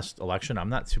Republican in the last election. I'm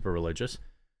not super religious.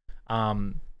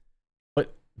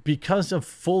 But because of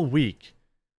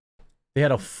they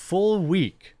had a full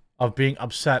week of being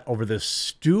upset over this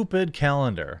stupid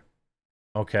calendar.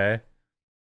 Okay.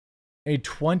 A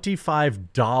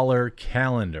 $25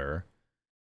 calendar,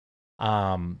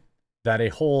 that a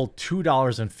whole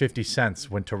 $2.50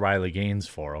 went to Riley Gaines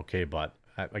for. Okay, but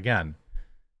again,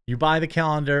 you buy the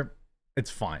calendar,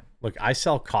 it's fine. Look, I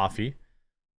sell coffee.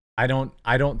 I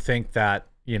don't think that,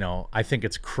 I think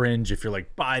it's cringe if you're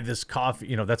like, buy this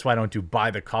coffee. That's why I don't do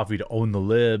buy the coffee to own the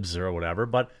libs or whatever.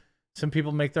 But some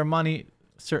people make their money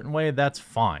a certain way. That's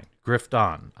fine. Grift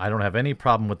on. I don't have any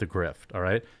problem with the grift. All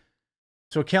right.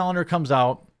 So a calendar comes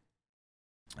out,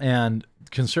 and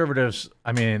conservatives,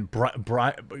 I mean,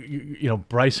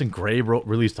 Bryson Gray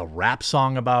released a rap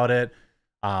song about it.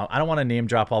 I don't want to name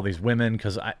drop all these women,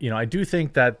 because I do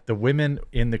think that the women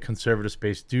in the conservative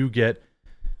space do get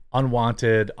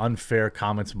unwanted, unfair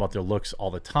comments about their looks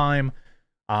all the time.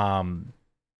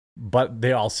 But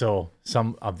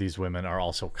some of these women are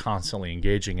also constantly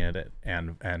engaging in it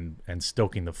and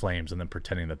stoking the flames and then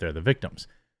pretending that they're the victims.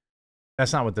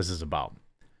 That's not what this is about.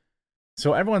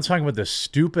 So everyone's talking about this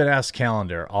stupid ass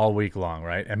calendar all week long,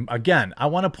 right? And again, I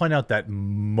want to point out that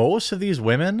most of these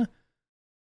women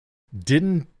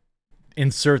didn't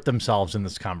insert themselves in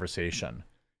this conversation.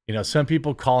 Some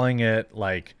people calling it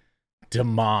like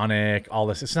demonic, all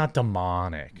this. It's not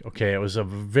demonic. Okay. It was a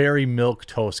very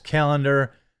milquetoast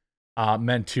calendar,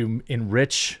 meant to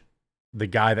enrich the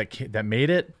guy that made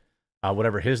it,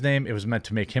 whatever his name. It was meant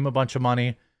to make him a bunch of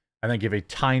money and then give a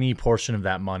tiny portion of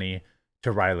that money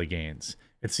to Riley Gaines.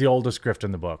 It's the oldest grift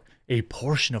in the book. A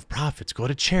portion of profits go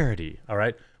to charity. All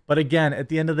right. But again, at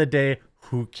the end of the day,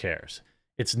 who cares?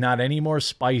 It's not any more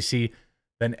spicy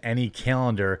than any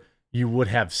calendar you would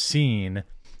have seen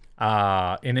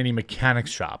in any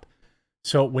mechanics shop.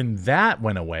 So when that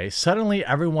went away, suddenly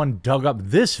everyone dug up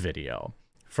this video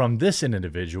from this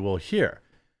individual here,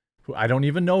 who I don't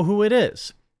even know who it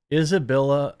is.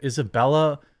 Isabella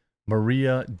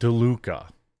Maria DeLuca.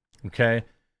 Okay.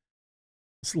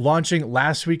 It's launching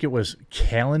last week. It was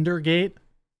Calendargate.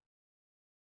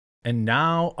 And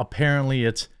now apparently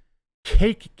it's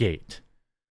Cakegate.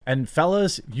 And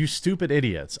fellas, you stupid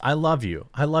idiots, I love you.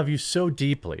 I love you so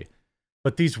deeply.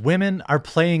 But these women are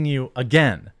playing you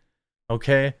again.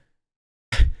 Okay?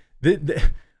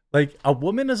 Like, a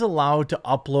woman is allowed to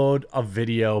upload a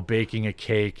video baking a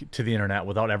cake to the internet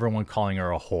without everyone calling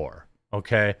her a whore.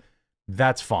 Okay?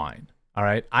 That's fine. All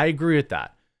right? I agree with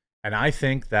that. And I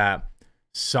think that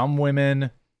some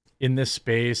women in this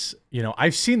space, you know,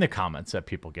 I've seen the comments that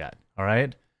people get. All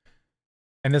right?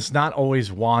 And it's not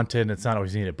always wanted. It's not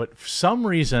always needed. But for some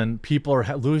reason, people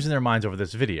are losing their minds over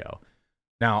this video.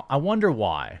 Now, I wonder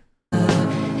why. I'm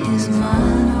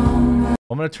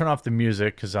going to turn off the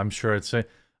music because I'm sure it's...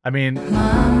 I mean,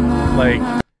 like...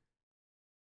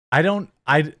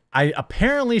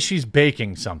 apparently she's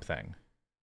baking something.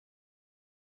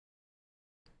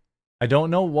 I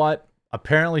don't know what.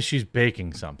 Apparently she's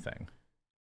baking something.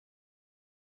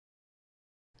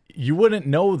 You wouldn't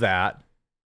know that.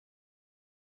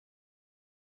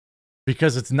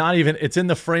 Because it's not even, it's in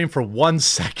the frame for 1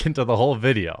 second of the whole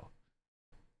video.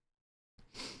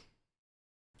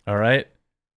 All right.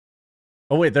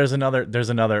 Oh wait, there's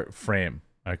another frame.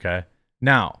 Okay.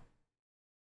 Now,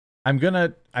 I'm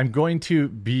going to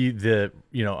be the,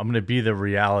 you know, I'm going to be the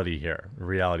reality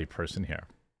person here.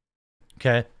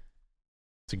 Okay.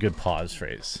 It's a good pause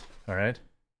phrase. All right.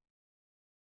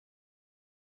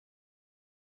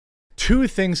 Two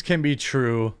things can be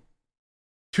true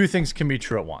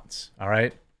at once, all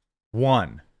right?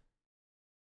 One,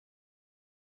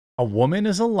 a woman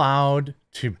is allowed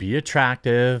to be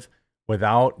attractive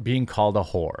without being called a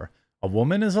whore. A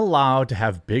woman is allowed to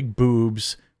have big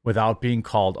boobs without being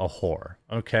called a whore,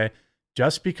 okay?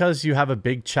 Just because you have a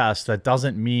big chest, that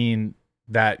doesn't mean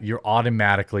that you're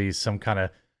automatically some kind of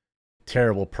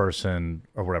terrible person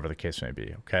or whatever the case may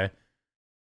be, okay?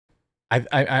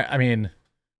 I mean,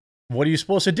 what are you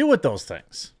supposed to do with those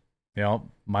things? You know,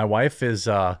 my wife is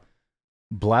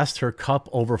blessed, her cup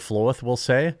overfloweth, we'll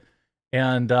say.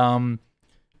 And,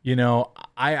 you know,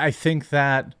 I think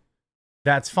that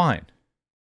that's fine.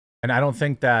 And I don't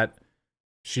think that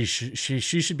she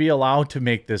should be allowed to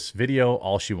make this video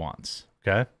all she wants,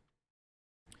 okay?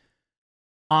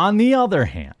 On the other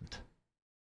hand,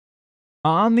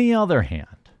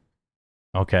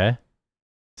 okay?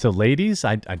 So ladies,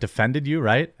 I defended you,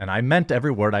 right? And I meant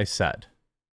every word I said.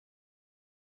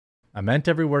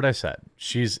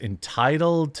 She's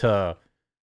entitled to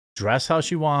dress how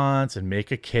she wants and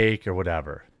make a cake or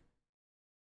whatever.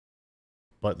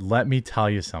 But let me tell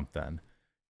you something.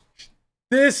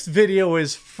 This video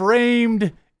is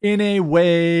framed in a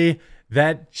way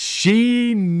that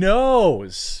she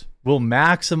knows will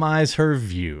maximize her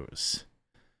views.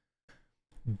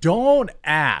 Don't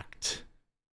act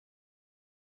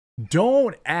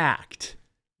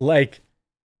like...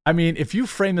 I mean, if you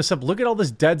frame this up, look at all this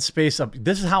dead space up.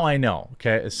 This is how I know,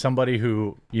 okay? As somebody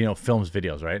who, you know, films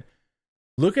videos, right?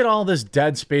 Look at all this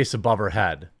dead space above her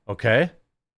head, okay?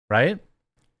 Right?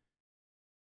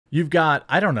 You've got,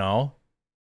 I don't know,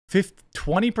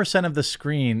 20% of the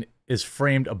screen is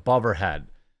framed above her head.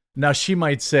 Now she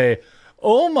might say,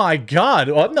 "Oh my God,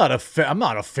 I'm not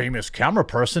a famous camera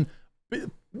person."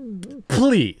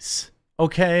 Please,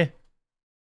 okay?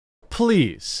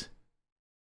 Please.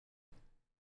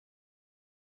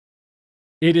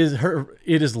 It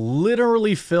is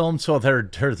literally filmed so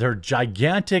their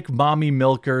gigantic mommy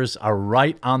milkers are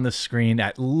right on the screen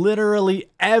at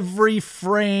literally every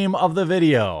frame of the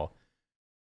video.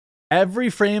 Every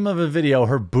frame of a video,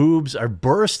 her boobs are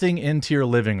bursting into your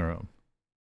living room.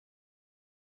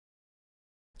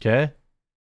 Okay?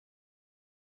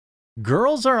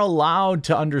 Girls are allowed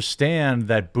to understand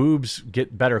that boobs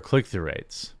get better click-through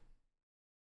rates.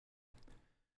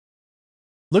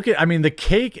 Look at, I mean, the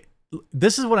cake...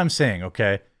 This is what I'm saying,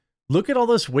 okay? Look at all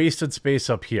this wasted space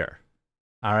up here.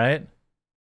 All right?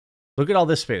 Look at all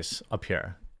this space up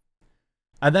here.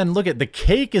 And then look at the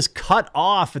cake is cut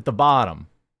off at the bottom.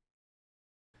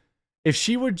 If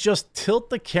she would just tilt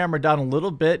the camera down a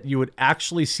little bit, you would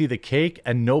actually see the cake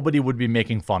and nobody would be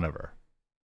making fun of her.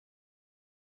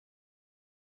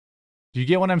 Do you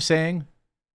get what I'm saying?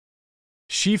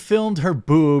 She filmed her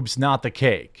boobs, not the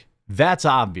cake. That's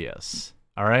obvious.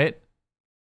 All right?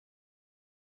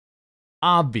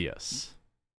 Obvious.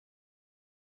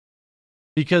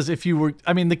 Because if you were,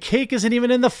 I mean, the cake isn't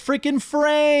even in the freaking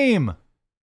frame.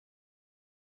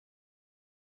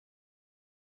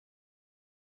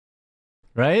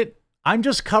 right? I'm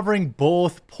just covering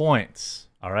both points,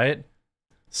 all right?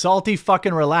 Salty,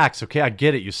 fucking relax, okay? I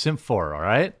get it. You simp for her, all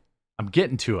right? I'm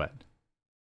getting to it.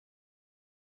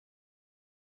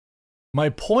 My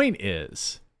point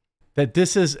is that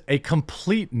this is a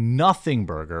complete nothing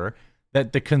burger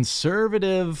that the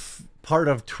conservative part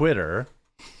of Twitter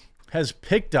has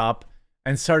picked up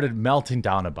and started melting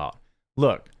down about.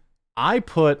 Look, I'm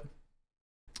going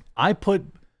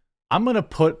to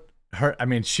put her, I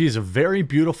mean, she's a very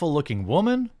beautiful looking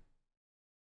woman.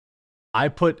 I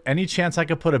put any chance I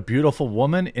could put a beautiful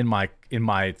woman in my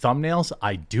thumbnails,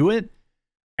 I do it.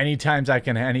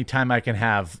 Anytime I can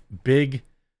have big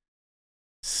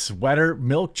sweater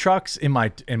milk trucks in my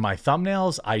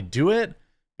thumbnails, I do it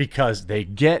because they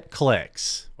get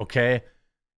clicks, okay?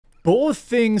 Both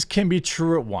things can be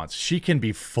true at once. She can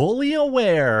be fully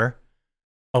aware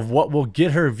of what will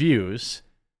get her views,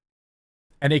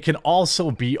 and it can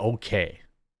also be okay.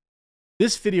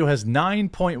 This video has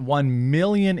 9.1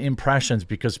 million impressions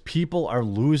because people are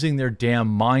losing their damn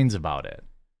minds about it.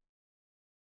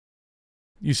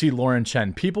 You see Lauren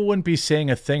Chen, people wouldn't be saying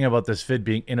a thing about this vid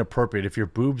being inappropriate if your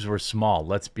boobs were small.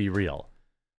 Let's be real.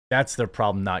 That's their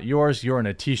problem, not yours. You're in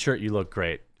a t-shirt. You look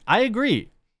great. I agree.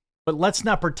 But let's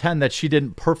not pretend that she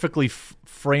didn't perfectly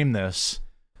frame this.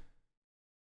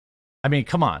 I mean,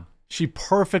 come on. She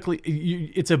perfectly,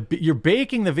 you're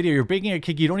baking the video. You're baking a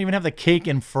cake. You don't even have the cake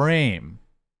in frame.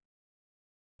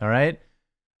 All right?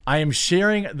 I am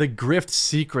sharing the grift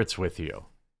secrets with you.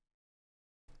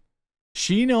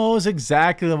 She knows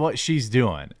exactly what she's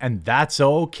doing, and that's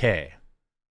okay.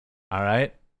 All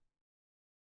right?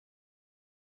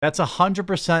 That's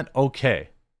 100% okay.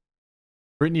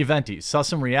 Brittany Venti, saw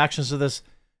some reactions to this.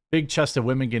 Big chest of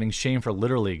women getting shamed for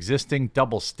literally existing.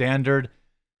 Double standard.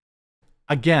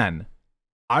 Again,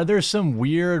 are there some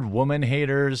weird woman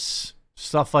haters,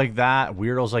 stuff like that,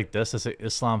 weirdos like this that say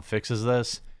Islam fixes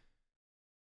this?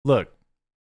 Look,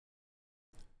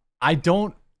 I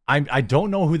don't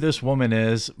know who this woman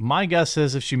is. My guess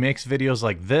is if she makes videos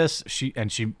like this, she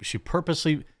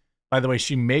purposely, by the way,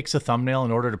 she makes a thumbnail.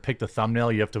 In order to pick the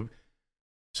thumbnail, you have to.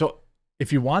 So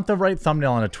if you want the right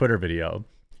thumbnail on a Twitter video,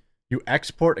 you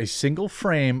export a single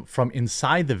frame from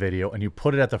inside the video and you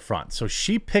put it at the front. So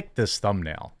she picked this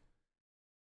thumbnail.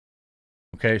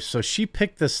 Okay, so she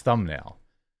picked this thumbnail.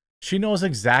 She knows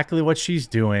exactly what she's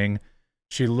doing.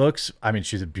 She looks, I mean,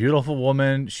 she's a beautiful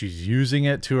woman. She's using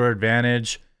it to her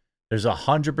advantage. There's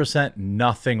 100%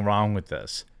 nothing wrong with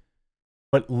this.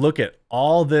 But look at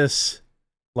all this,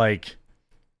 like,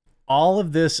 all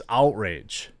of this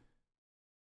outrage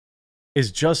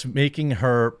is just making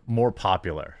her more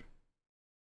popular.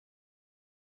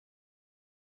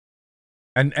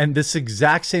 And this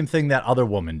exact same thing that other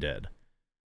woman did.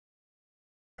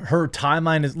 Her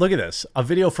timeline is, look at this, a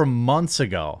video from months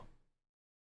ago.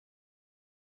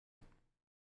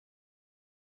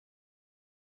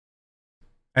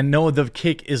 And no, the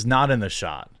cake is not in the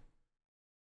shot.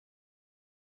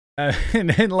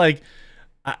 And like,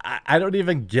 I don't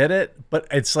even get it, but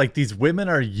it's like these women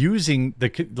are using the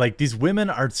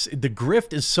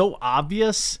grift is so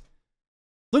obvious.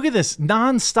 Look at this,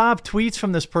 non-stop tweets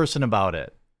from this person about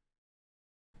it.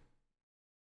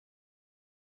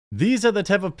 These are the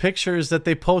type of pictures that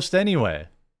they post anyway.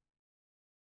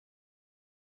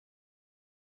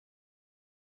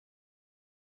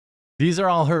 These are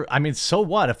all her. I mean, so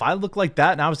what? If I look like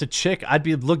that and I was a chick,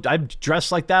 I'd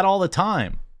dress like that all the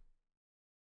time.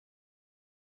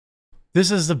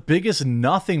 This is the biggest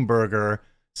nothing burger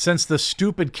since the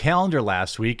stupid calendar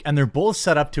last week, and they're both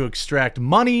set up to extract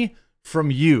money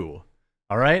from you.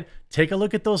 All right? Take a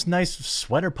look at those nice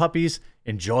sweater puppies,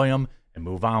 enjoy them, and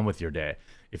move on with your day.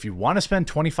 If you want to spend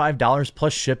 $25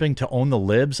 plus shipping to own the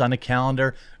libs on a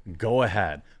calendar, go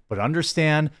ahead. But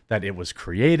understand that it was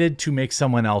created to make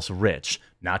someone else rich,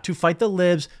 not to fight the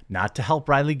libs, not to help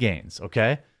Riley Gaines,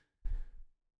 okay?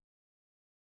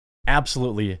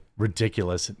 Absolutely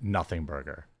ridiculous nothing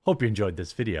burger. Hope you enjoyed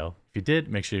this video. If you did,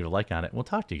 make sure you leave a like on it. We'll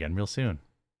talk to you again real soon.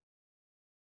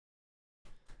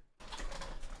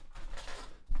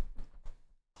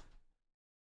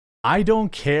 I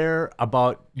don't care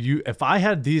about you. If I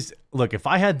had these, look, if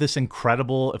I had this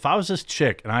incredible, if I was this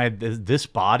chick and I had this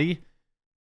body,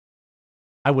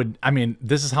 I mean,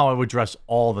 this is how I would dress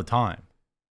all the time.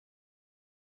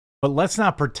 But let's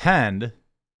not pretend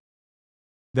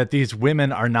that these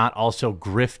women are not also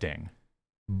grifting.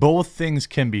 Both things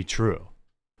can be true.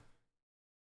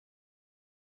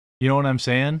 You know what I'm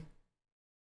saying?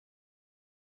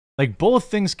 Like, both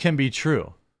things can be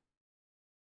true.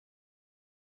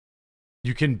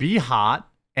 You can be hot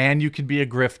and you can be a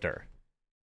grifter.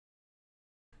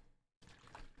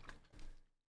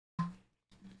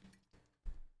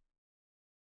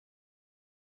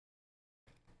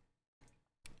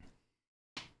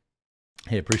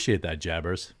 Hey, appreciate that,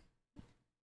 Jabbers.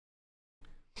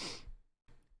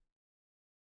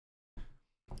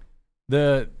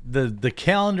 The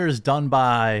calendar is done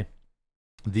by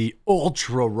the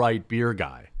ultra right beer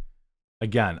guy.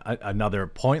 Again, another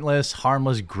pointless,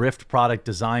 harmless grift product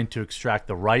designed to extract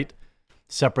the right,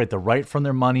 separate the right from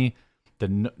their money,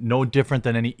 no different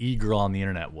than any e-girl on the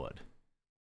internet would.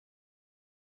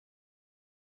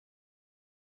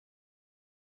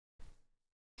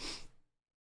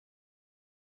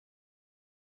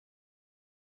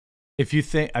 If you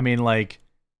think, I mean, like,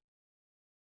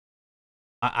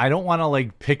 I don't want to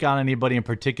like pick on anybody in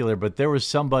particular, but there was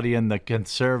somebody in the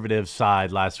conservative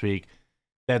side last week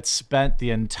that spent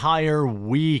the entire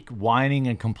week whining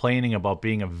and complaining about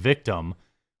being a victim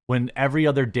when every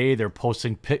other day they're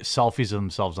posting selfies of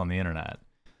themselves on the internet.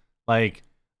 Like,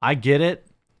 I get it.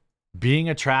 Being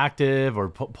attractive or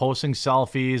posting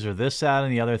selfies or this, that,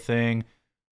 and the other thing,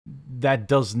 that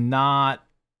does not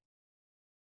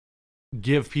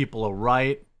give people a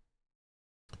right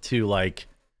to, like,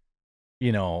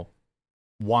 you know,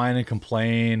 whine and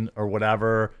complain or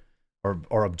whatever,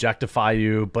 or objectify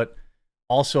you. But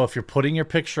also, if you're putting your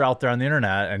picture out there on the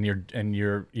internet and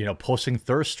you're you know, posting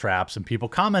thirst traps and people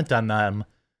comment on them,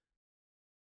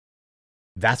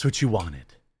 that's what you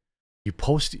wanted. You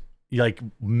post, like,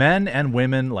 men and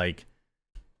women, like,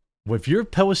 if you're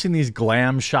posting these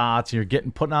glam shots, and you're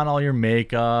putting on all your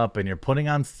makeup and you're putting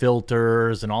on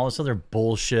filters and all this other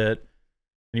bullshit,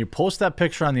 and you post that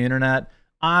picture on the internet,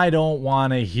 I don't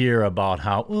want to hear about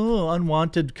how,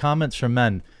 unwanted comments from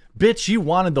men. Bitch, you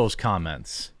wanted those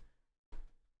comments.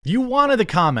 You wanted the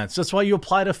comments. That's why you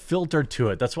applied a filter to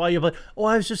it. That's why you applied,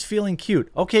 I was just feeling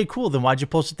cute. Okay, cool. Then why'd you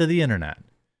post it to the internet?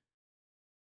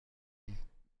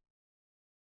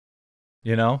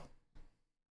 You know?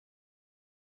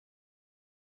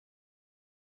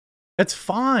 It's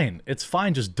fine. It's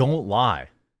fine. Just don't lie.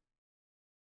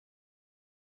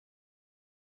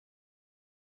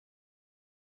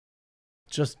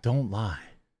 Just don't lie.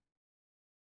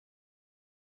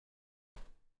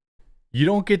 You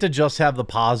don't get to just have the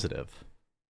positive.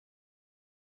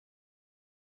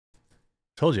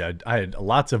 Told you, I had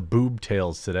lots of boob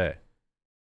tales today.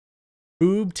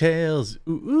 Boob tales.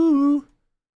 Ooh, ooh.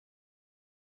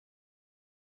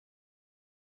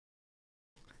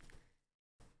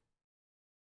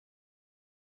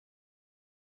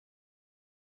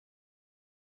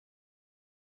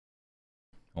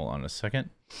 Hold on a second.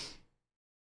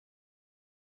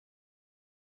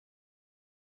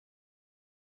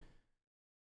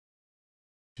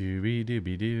 Dooby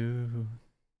dooby doo.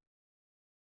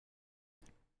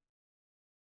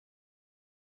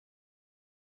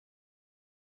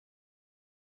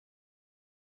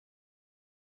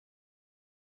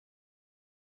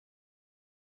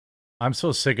 I'm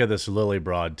so sick of this Lily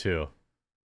broad too.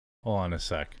 Hold on a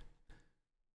sec.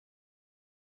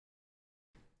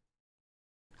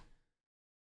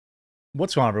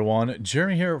 What's going on, everyone?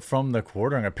 Jeremy here from the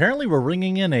Quartering. Apparently, we're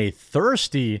ringing in a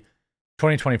thirsty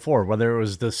 2024, whether it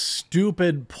was the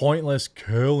stupid, pointless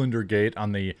calendar gate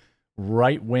on the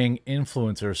right-wing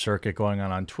influencer circuit going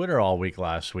on Twitter all week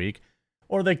last week,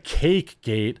 or the cake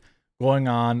gate going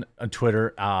on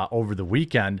Twitter over the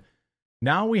weekend.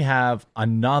 Now we have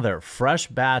another fresh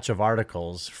batch of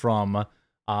articles from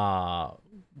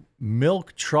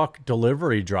milk truck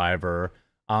delivery driver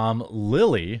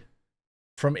Lily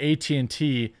from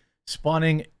AT&T,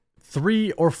 spawning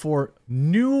 3 or 4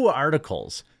 new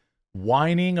articles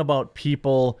whining about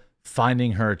people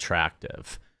finding her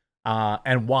attractive,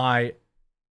 and why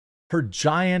her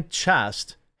giant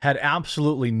chest had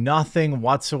absolutely nothing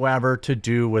whatsoever to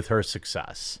do with her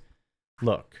success.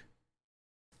 Look,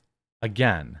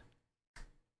 again,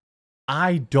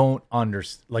 I don't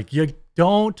understand. Like, you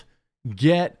don't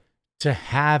get to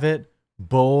have it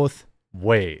both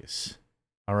ways.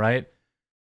 All right?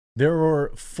 There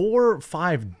were 4 or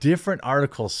 5 different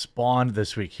articles spawned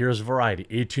this week. Here's Variety.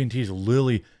 AT&T's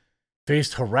Lily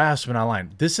faced harassment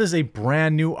online. This is a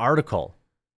brand new article.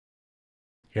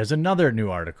 Here's another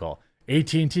new article.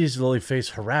 AT&T's Lily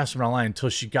faced harassment online until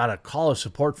she got a call of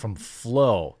support from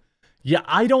Flo. Yeah,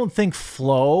 I don't think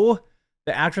Flo,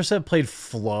 the actress that played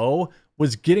Flo,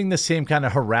 was getting the same kind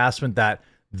of harassment that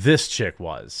this chick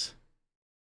was.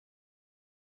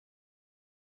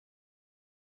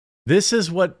 This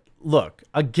is what, look,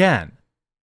 again,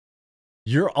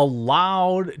 you're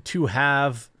allowed to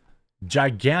have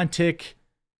gigantic,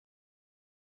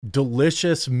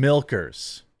 delicious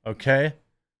milkers, okay?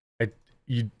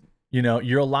 You know,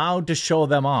 you're allowed to show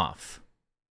them off.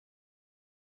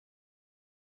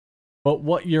 But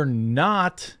what you're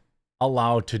not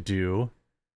allowed to do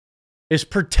is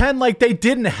pretend like they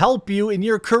didn't help you in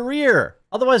your career.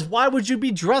 Otherwise, why would you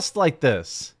be dressed like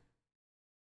this?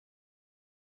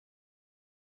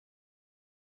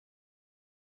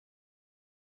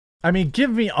 I mean, give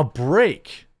me a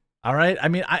break. All right? I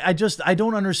mean, I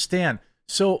don't understand.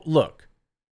 So, look.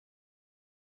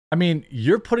 I mean,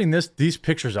 you're putting these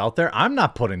pictures out there. I'm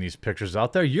not putting these pictures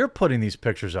out there. You're putting these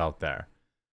pictures out there.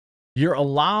 You're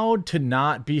allowed to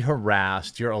not be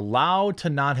harassed. You're allowed to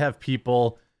not have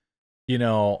people,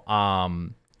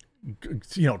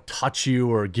 touch you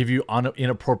or give you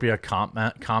inappropriate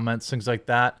comments, things like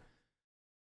that.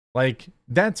 Like,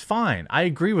 that's fine. I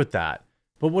agree with that.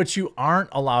 But what you aren't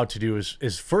allowed to do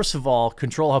is first of all,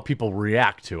 control how people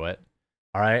react to it.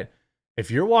 All right?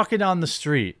 If you're walking down the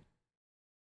street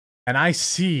and I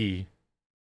see,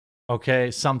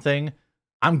 something,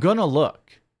 I'm going to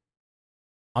look.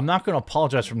 I'm not going to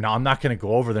apologize from now. I'm not going to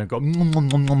go over there and go,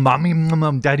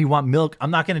 Mommy, Daddy, want milk?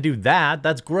 I'm not going to do that.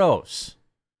 That's gross.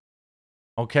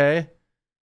 Okay?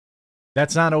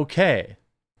 That's not okay.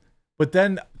 But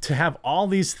then to have all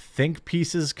these think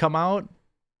pieces come out,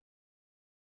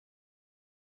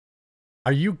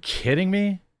 are you kidding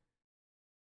me?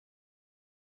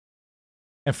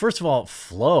 And first of all,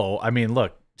 Flo, I mean,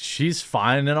 look, she's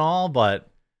fine and all, but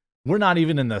we're not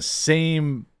even in the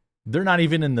same, they're not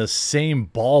even in the same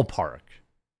ballpark.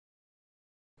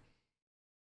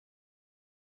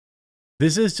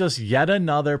 This is just yet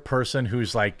another person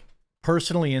who's like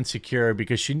personally insecure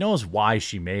because she knows why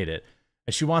she made it.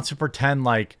 And she wants to pretend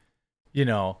like,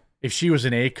 if she was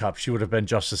an A cup, she would have been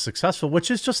just as successful, which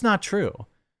is just not true.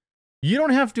 You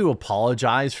don't have to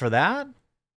apologize for that.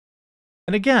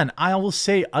 And again, I will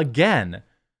say again,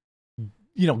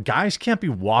 guys can't be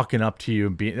walking up to you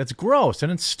and being, that's gross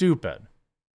and it's stupid.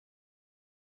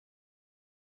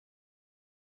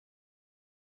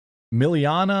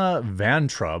 Miliana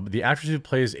Vantrub, the actress who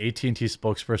plays AT&T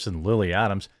spokesperson Lily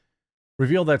Adams,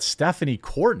 revealed that Stephanie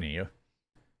Courtney,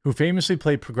 who famously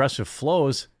played Progressive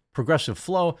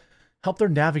Flo, helped her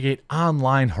navigate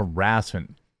online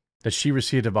harassment that she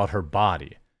received about her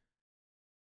body.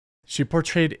 She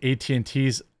portrayed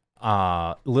AT&T's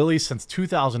Lily since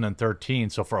 2013,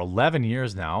 so for 11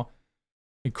 years now.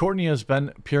 And Courtney has been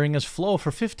appearing as Flo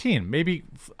for 15. Maybe,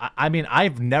 I mean,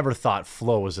 I've never thought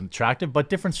Flo was attractive, but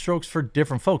different strokes for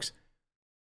different folks.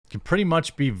 You can pretty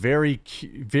much be very,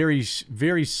 very,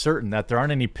 very certain that there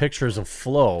aren't any pictures of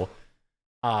Flo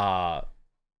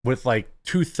with like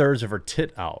 2/3 of her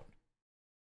tit out.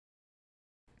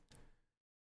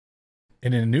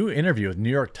 In a new interview with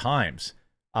New York Times,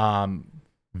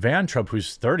 Vantrub,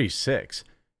 who's 36,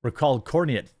 recalled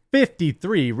Courtney at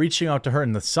 53 reaching out to her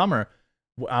in the summer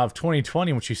of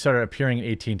 2020 when she started appearing in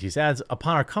AT&T's ads.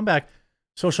 Upon her comeback,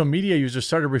 social media users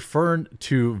started referring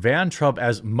to Vantrub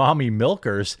as Mommy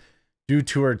Milkers due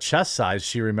to her chest size,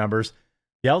 she remembers.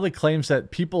 The outlet claims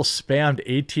that people spammed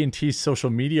AT&T's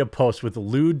social media posts with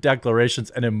lewd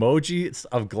declarations and emojis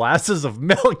of glasses of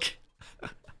milk.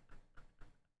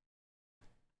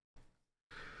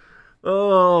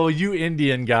 Oh, you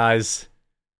Indian guys.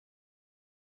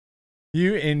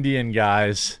 You Indian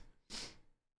guys.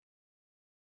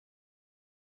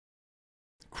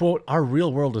 Quote, our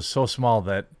real world is so small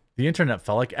that the internet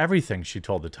felt like everything, she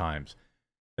told the Times.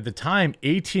 At the time,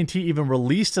 AT&T even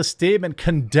released a statement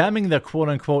condemning the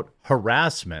quote-unquote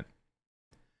harassment.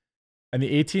 And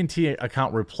the AT&T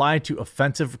account replied to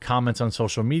offensive comments on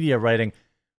social media, writing,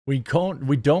 we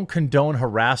don't condone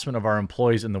harassment of our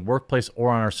employees in the workplace or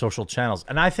on our social channels.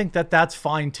 And I think that that's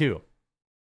fine too.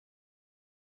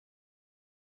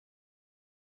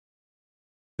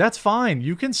 That's fine.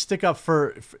 You can stick up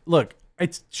for look,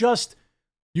 it's just,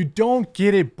 you don't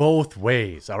get it both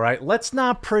ways, all right? Let's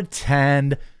not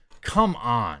pretend, come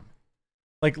on.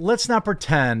 Like, let's not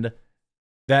pretend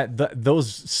that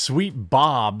those sweet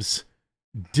bobs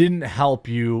didn't help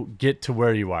you get to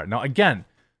where you are. Now, again,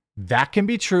 that can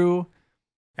be true,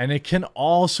 and it can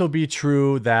also be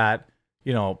true that,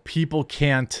 people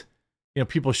can't,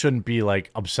 people shouldn't be,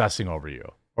 like, obsessing over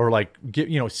you or, like,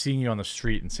 seeing you on the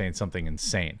street and saying something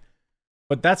insane.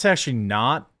 But that's actually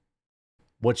not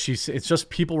what she said. It's just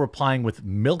people replying with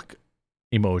milk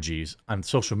emojis on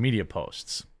social media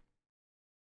posts.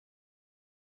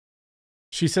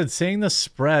 She said, saying the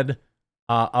spread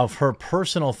of her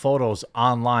personal photos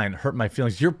online hurt my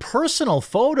feelings. Your personal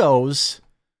photos?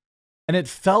 And it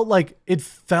felt like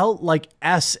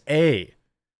SA.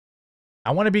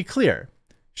 I want to be clear.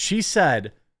 She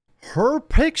said her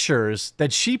pictures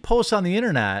that she posts on the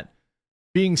internet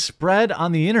being spread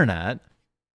on the internet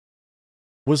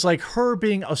was like her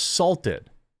being assaulted.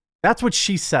 That's what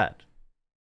she said.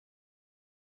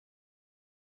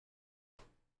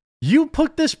 You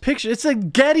put this picture, it's a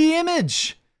Getty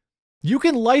image. You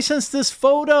can license this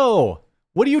photo.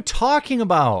 What are you talking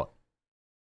about?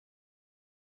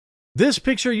 This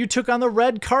picture you took on the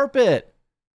red carpet.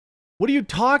 What are you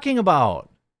talking about?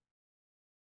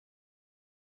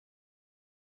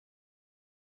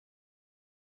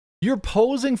 You're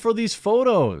posing for these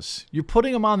photos. You're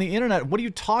putting them on the internet. What are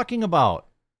you talking about?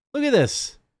 Look at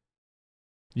this.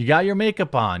 You got your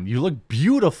makeup on. You look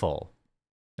beautiful.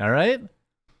 All right?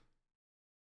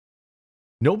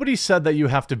 Nobody said that you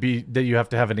have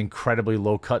to have an incredibly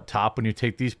low cut top when you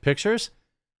take these pictures.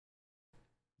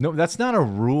 No, that's not a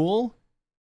rule.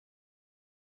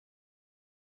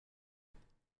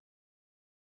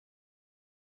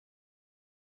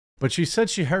 But she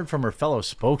said she heard from her fellow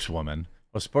spokeswoman.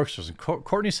 A spokesperson,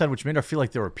 Courtney said, which made her feel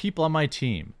like there were people on my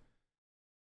team.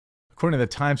 According to the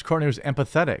Times, Courtney was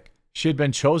empathetic. She had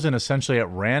been chosen essentially at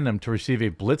random to receive a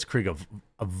blitzkrieg of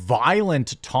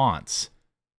violent taunts.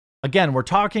 Again, we're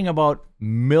talking about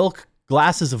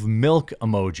glasses of milk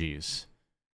emojis.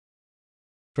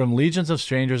 From legions of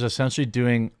strangers essentially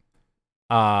doing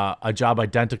a job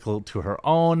identical to her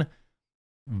own.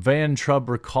 Van Trub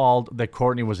recalled that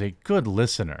Courtney was a good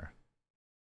listener.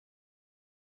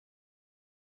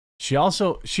 She's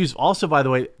also, by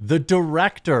the way, the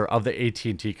director of the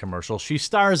AT&T commercial she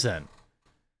stars in.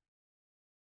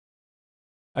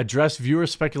 Addressed viewers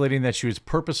speculating that she was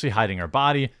purposely hiding her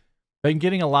body. Been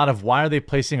getting a lot of, why are they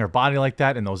placing her body like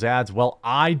that in those ads? Well,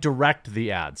 I direct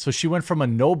the ads. So she went from a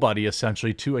nobody,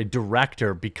 essentially, to a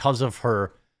director because of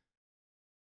her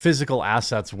physical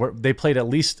assets. Where they played at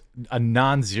least a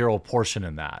non-zero portion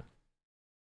in that.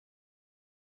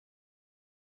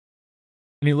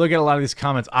 And you look at a lot of these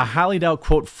comments, I highly doubt,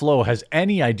 quote, Flo has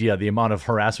any idea the amount of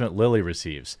harassment Lily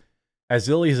receives. As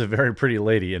Lily is a very pretty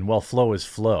lady, and while Flo is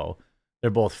Flo, they're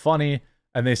both funny.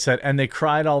 And they said, and they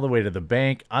cried all the way to the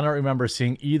bank. I don't remember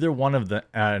seeing either one of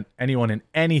anyone in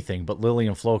anything but Lily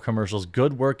and Flo commercials.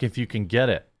 Good work if you can get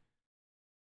it.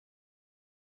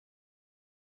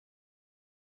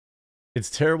 It's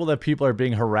terrible that people are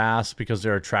being harassed because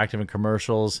they're attractive in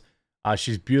commercials.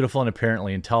 She's beautiful and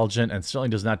apparently intelligent and certainly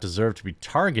does not deserve to be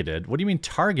targeted. What do you mean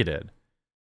targeted?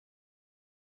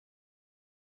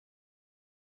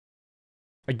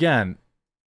 Again,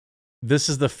 this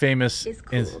is the famous... It's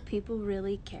cool. People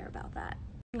really care about that.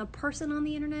 A person on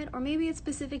the internet, or maybe it's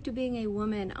specific to being a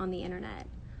woman on the internet.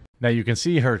 Now you can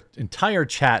see her entire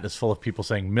chat is full of people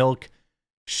saying milk,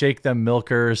 shake them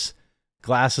milkers,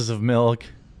 glasses of milk.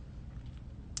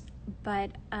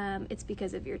 But it's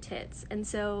because of your tits. And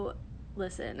so...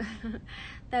 Listen,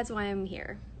 that's why I'm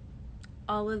here.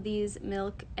 All of these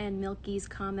milk and milkies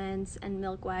comments and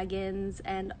milk wagons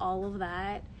and all of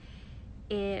that,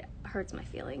 it hurts my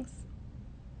feelings.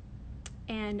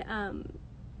 And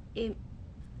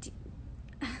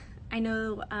I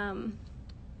know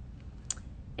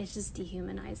it's just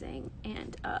dehumanizing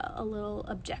and a little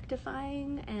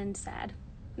objectifying and sad.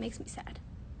 It makes me sad.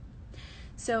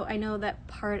 So I know that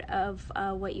part of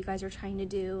what you guys are trying to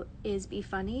do is be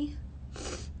funny.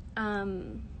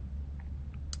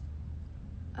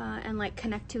 And like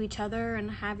connect to each other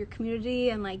and have your community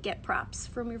and like get props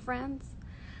from your friends.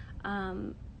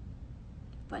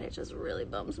 But it just really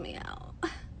bums me out.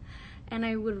 And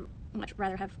I would much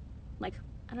rather have like,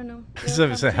 I don't know.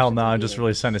 Hell no, I'm just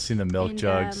really starting to see the milk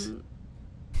jugs.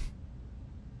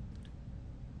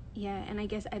 Yeah, and I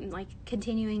guess I'm like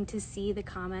continuing to see the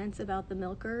comments about the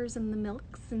milkers and the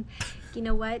milks, and you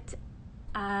know what?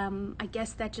 I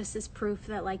guess that just is proof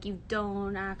that like you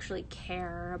don't actually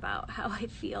care about how I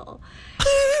feel.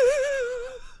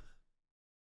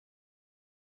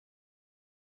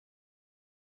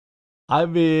 I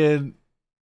mean,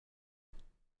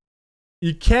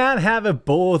 you can't have it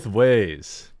both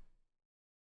ways.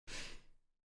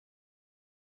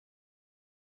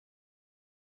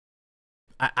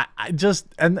 I just,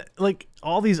 and like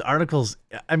all these articles,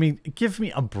 I mean, give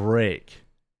me a break.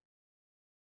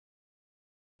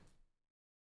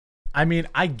 I mean,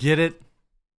 I get it.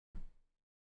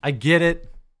 I get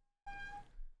it.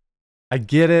 I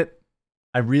get it.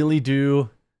 I really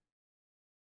do.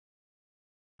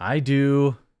 I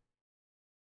do.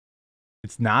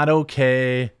 It's not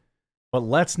okay. But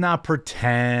let's not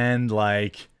pretend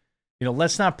like,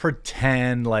 let's not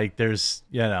pretend like there's,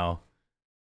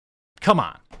 come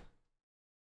on.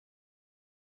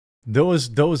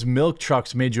 Those milk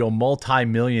trucks made you a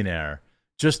multi-millionaire.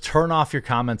 Just turn off your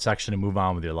comment section and move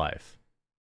on with your life.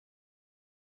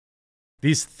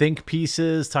 These think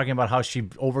pieces talking about how she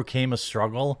overcame a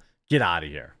struggle, get out of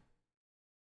here.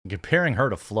 Comparing her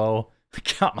to Flo,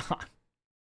 come on.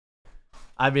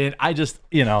 I mean, I just,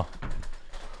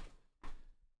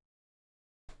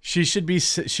 she should be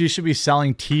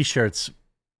selling T-shirts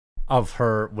of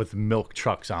her with milk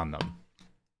trucks on them.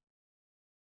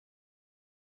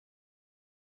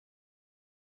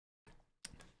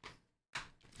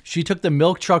 She took the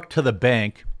milk truck to the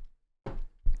bank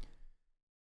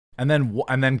and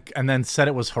then said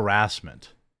it was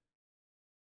harassment.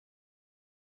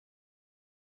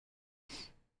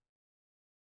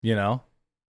 You know?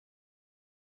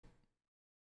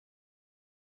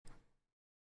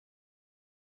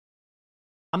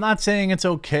 I'm not saying it's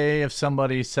okay if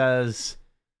somebody says,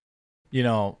 you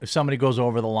know, if somebody goes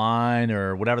over the line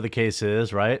or whatever the case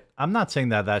is, right? I'm not saying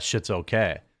that that shit's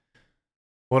okay.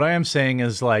 What I am saying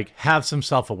is, like, have some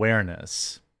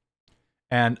self-awareness.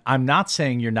 And I'm not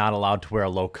saying you're not allowed to wear a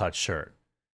low-cut shirt.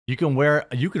 You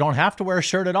don't have to wear a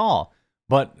shirt at all,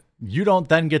 but you don't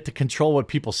then get to control what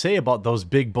people say about those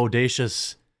big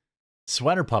bodacious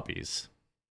sweater puppies.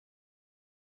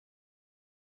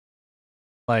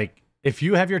 Like, if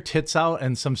you have your tits out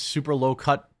and some super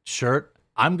low-cut shirt,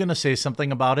 I'm going to say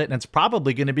something about it, and it's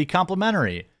probably going to be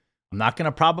complimentary. I'm not going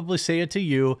to probably say it to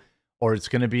you, or it's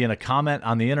going to be in a comment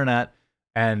on the internet,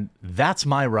 and that's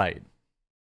my right.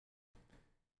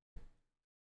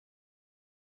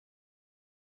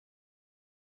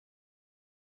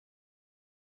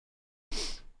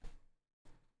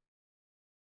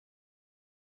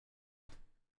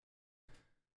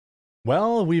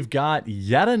 Well, we've got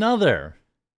yet another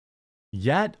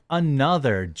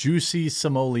juicy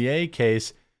sommelier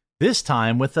case, this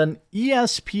time with an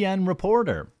ESPN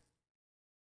reporter.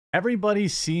 Everybody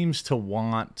seems to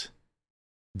want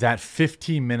that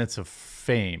 15 minutes of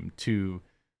fame to,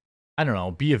 I don't know,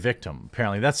 be a victim.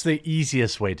 Apparently, that's the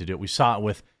easiest way to do it. We saw it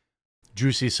with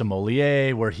Juicy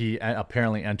Sommelier, where he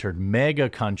apparently entered mega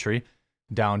country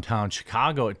downtown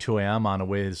Chicago at 2 a.m. on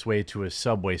his way to his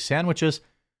Subway sandwiches.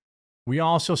 We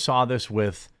also saw this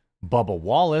with Bubba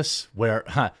Wallace, where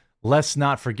let's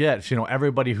not forget, you know,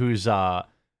 everybody who's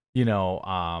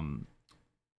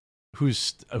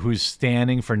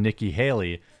standing for Nikki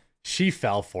Haley, she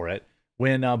fell for it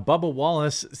when Bubba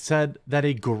Wallace said that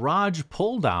a garage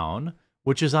pull down,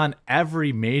 which is on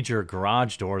every major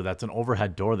garage door, that's an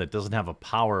overhead door that doesn't have a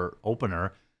power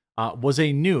opener, was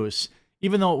a noose,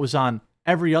 even though it was on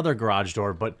every other garage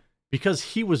door. But because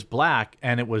he was black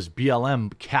and it was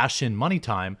BLM cash in money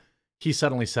time, he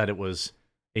suddenly said it was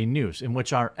a noose, in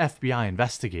which our FBI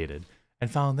investigated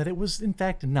and found that it was in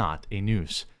fact not a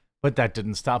noose. But that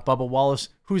didn't stop Bubba Wallace,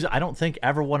 who's I don't think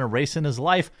ever won a race in his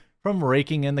life, from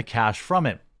raking in the cash from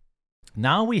it.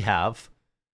 Now we have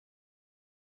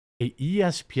a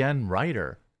ESPN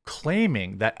writer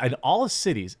claiming that in all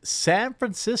cities, San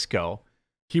Francisco,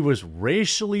 he was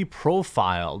racially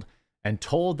profiled and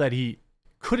told that he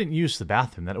couldn't use the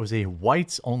bathroom, that it was a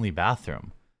whites-only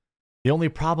bathroom. The only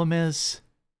problem is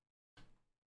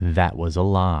that was a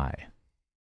lie.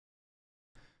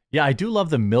 Yeah, I do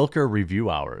love the Milker review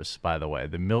hours, by the way.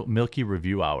 The Milky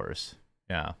review hours.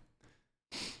 Yeah.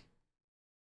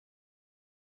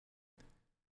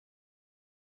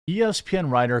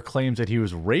 ESPN writer claims that he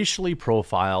was racially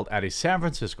profiled at a San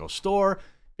Francisco store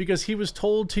because he was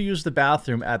told to use the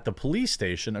bathroom at the police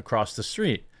station across the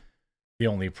street. The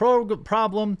only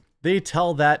problem, they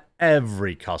tell that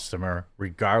every customer,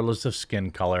 regardless of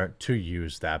skin color, to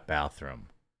use that bathroom.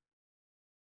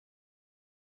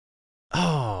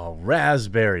 Oh,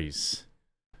 raspberries.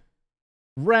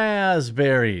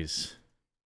 Raspberries.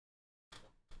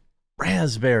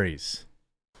 Raspberries.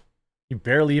 He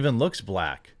barely even looks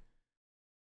black.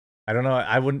 I don't know.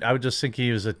 I would just think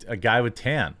he was a guy with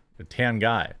tan, a tan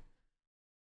guy.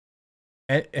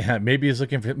 And maybe he's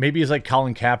looking for, maybe he's like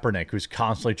Colin Kaepernick, who's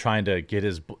constantly trying to get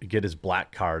his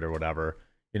black card or whatever,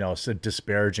 you know, so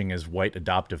disparaging his white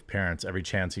adoptive parents every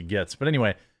chance he gets. But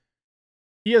anyway,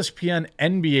 ESPN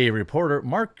NBA reporter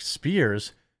Mark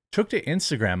Spears took to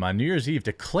Instagram on New Year's Eve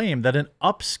to claim that an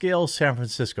upscale San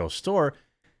Francisco store,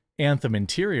 Anthem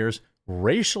Interiors,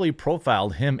 racially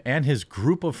profiled him and his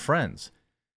group of friends.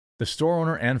 The store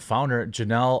owner and founder,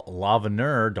 Janelle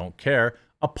Laveneur, don't care,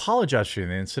 apologized for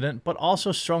the incident, but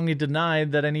also strongly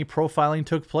denied that any profiling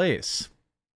took place.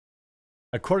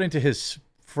 According to his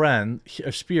friend,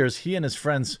 Spears, he and his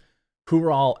friends, who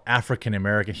were all African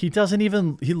American, he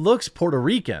looks Puerto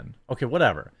Rican. Okay,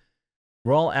 whatever.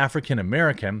 We're all African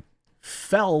American,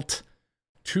 felt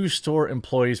two store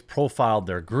employees profiled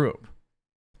their group.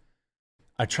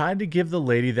 I tried to give the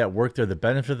lady that worked there the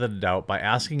benefit of the doubt by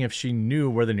asking if she knew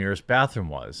where the nearest bathroom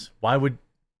was.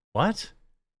 What?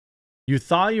 You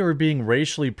thought you were being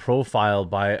racially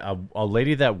profiled by a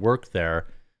lady that worked there,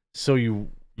 so you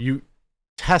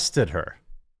tested her.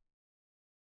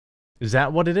 Is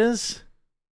that what it is?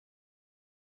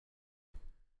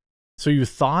 So you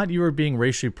thought you were being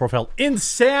racially profiled in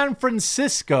San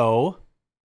Francisco,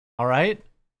 all right?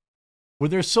 Where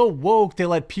they're so woke, they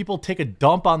let people take a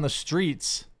dump on the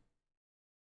streets.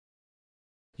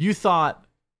 You thought,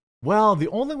 well, the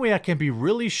only way I can be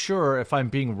really sure if I'm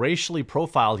being racially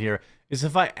profiled here is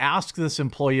if I ask this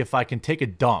employee if I can take a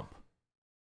dump.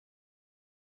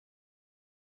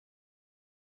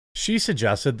 She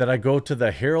suggested that I go to the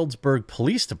Harrodsburg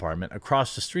Police Department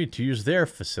across the street to use their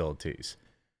facilities.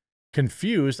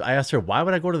 Confused, I asked her, why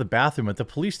would I go to the bathroom at the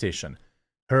police station?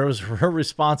 Her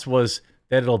response was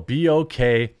that it'll be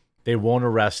okay, they won't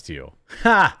arrest you.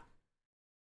 Ha!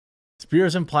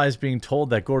 Spears implies being told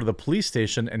that go to the police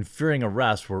station and fearing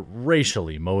arrest were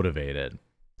racially motivated.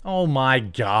 Oh my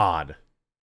God.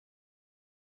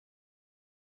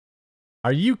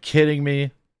 Are you kidding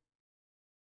me?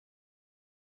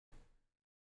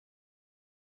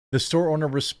 The store owner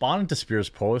responded to Spears'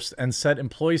 post and said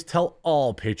employees tell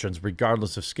all patrons,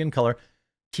 regardless of skin color,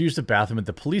 to use the bathroom at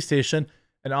the police station,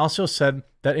 and also said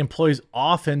that employees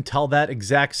often tell that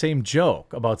exact same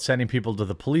joke about sending people to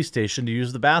the police station to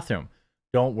use the bathroom.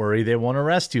 Don't worry, they won't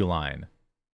arrest you line.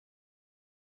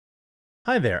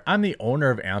 Hi there, I'm the owner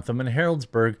of Anthem in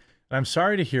Harrodsburg, and I'm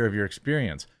sorry to hear of your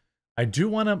experience. I do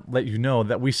want to let you know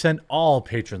that we send all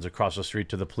patrons across the street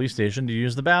to the police station to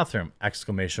use the bathroom!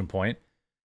 Exclamation point.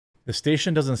 The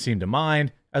station doesn't seem to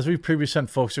mind, as we previously sent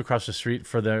folks across the street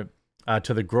for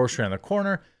to the grocery on the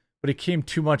corner, but it became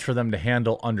too much for them to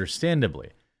handle, understandably.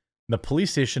 The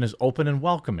police station is open and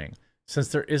welcoming. Since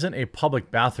there isn't a public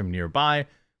bathroom nearby,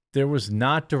 this was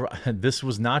not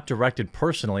directed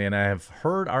personally, and I have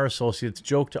heard our associates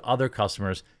joke to other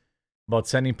customers about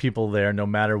sending people there no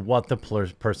matter what the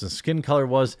person's skin color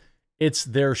was. It's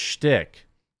their shtick,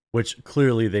 which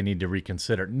clearly they need to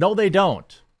reconsider. No, they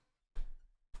don't.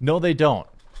 No, they don't.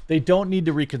 They don't need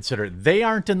to reconsider. They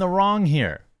aren't in the wrong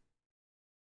here.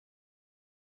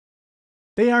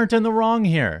 They aren't in the wrong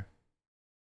here.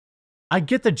 I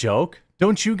get the joke.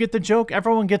 Don't you get the joke?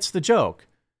 Everyone gets the joke.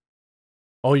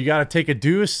 Oh, you got to take a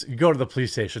deuce? You go to the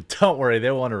police station. Don't worry,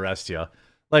 they won't arrest you.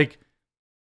 Like,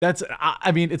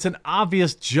 I mean, it's an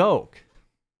obvious joke.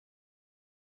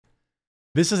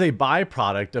 This is a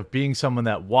byproduct of being someone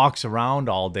that walks around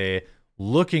all day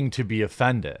looking to be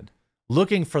offended,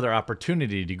 looking for their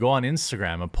opportunity to go on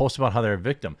Instagram and post about how they're a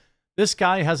victim. This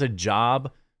guy has a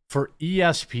job for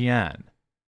ESPN.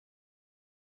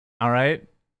 All right?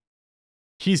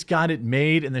 He's got it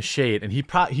made in the shade, and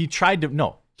he tried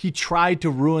to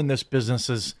ruin this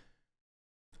business's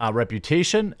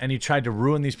reputation, and he tried to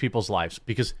ruin these people's lives,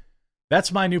 because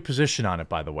that's my new position on it,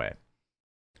 by the way.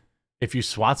 If you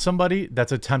swat somebody,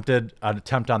 that's an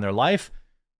attempt on their life.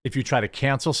 If you try to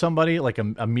cancel somebody, like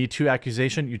a Me Too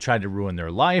accusation, you tried to ruin their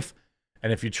life.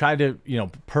 And if you try to,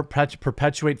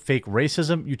 perpetuate fake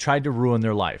racism, you tried to ruin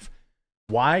their life.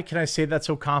 Why can I say that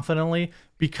so confidently?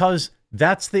 Because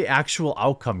that's the actual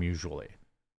outcome usually.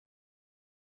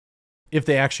 If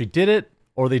they actually did it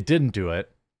or they didn't do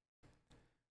it,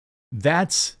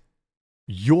 that's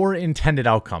your intended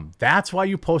outcome. That's why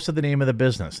you posted the name of the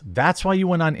business. That's why you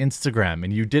went on Instagram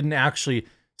and you didn't actually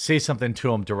say something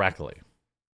to them directly.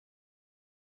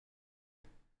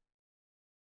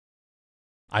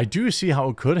 I do see how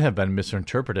it could have been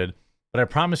misinterpreted, but I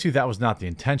promise you that was not the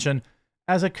intention.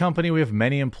 As a company, we have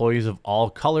many employees of all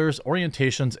colors,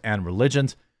 orientations, and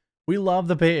religions. We love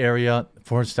the Bay Area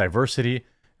for its diversity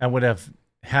and would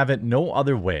have it no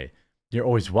other way. You're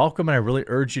always welcome, and I really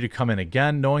urge you to come in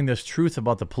again, knowing this truth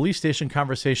about the police station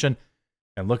conversation,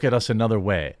 and look at us another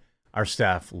way. Our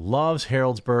staff loves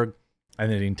Harrodsburg and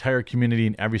the entire community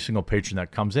and every single patron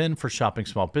that comes in for shopping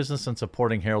small business and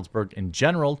supporting Harrodsburg in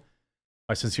general.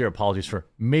 My sincere apologies for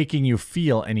making you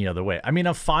feel any other way. I mean,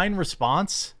 a fine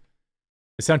response.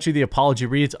 Essentially, the apology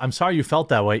reads, I'm sorry you felt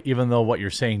that way, even though what you're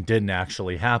saying didn't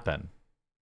actually happen.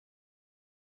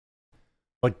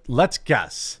 But let's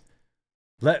guess.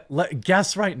 Let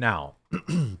guess right now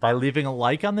by leaving a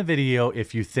like on the video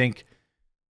if you think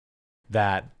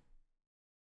that,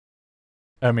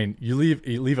 I mean, you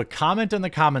leave a comment in the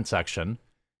comment section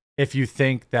if you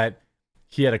think that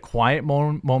he had a quiet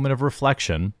moment of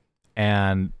reflection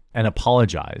and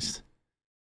apologized.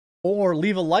 Or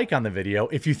leave a like on the video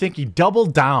if you think he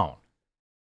doubled down.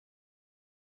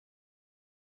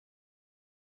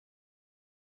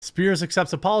 Spears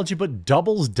accepts apology but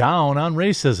doubles down on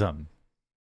racism.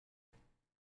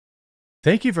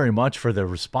 Thank you very much for the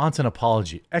response and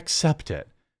apology. Accept it.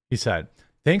 He said,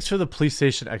 thanks for the police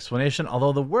station explanation,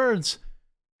 although the words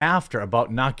after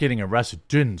about not getting arrested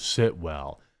didn't sit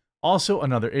well. Also,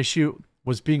 another issue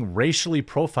was being racially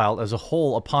profiled as a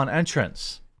whole upon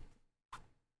entrance.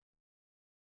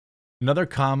 Another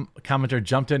commenter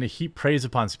jumped in to heap praise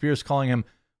upon Spears, calling him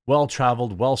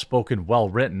well-traveled, well-spoken,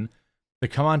 well-written. The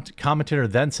commentator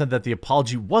then said that the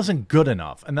apology wasn't good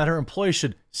enough and that her employees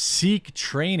should seek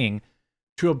training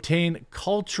to obtain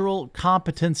cultural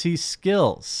competency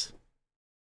skills.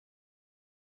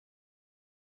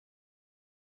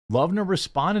 Lovner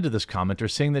responded to this commenter,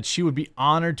 saying that she would be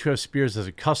honored to have Spears as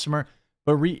a customer,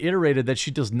 but reiterated that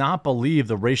she does not believe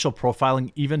the racial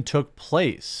profiling even took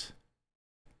place.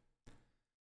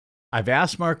 I've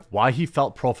asked Mark why he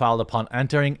felt profiled upon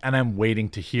entering, and I'm waiting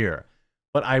to hear.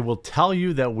 But I will tell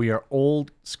you that we are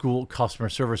old school customer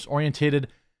service orientated,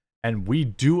 and we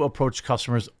do approach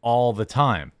customers all the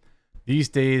time. These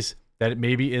days, that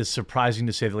maybe is surprising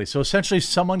to say the least. So essentially,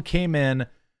 someone came in,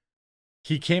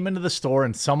 he came into the store,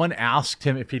 and someone asked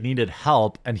him if he needed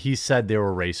help, and he said they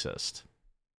were racist.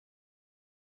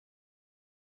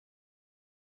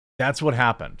 That's what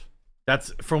happened.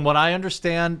 That's, from what I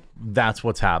understand, that's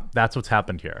what's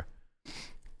happened here.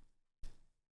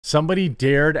 Somebody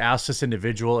dared ask this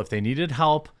individual if they needed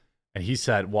help, and he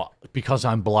said, well, because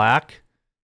I'm black,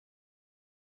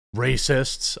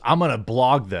 racists, I'm going to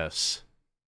blog this.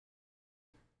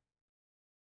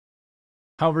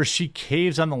 However, she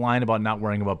caves on the line about not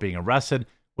worrying about being arrested,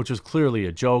 which was clearly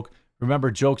a joke. Remember,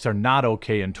 jokes are not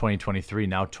okay in 2023,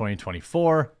 now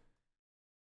 2024.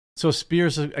 So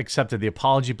Spears accepted the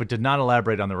apology, but did not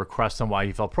elaborate on the request on why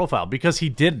he felt profiled, because he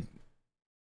didn't.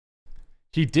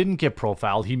 He didn't get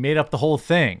profiled. He made up the whole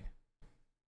thing.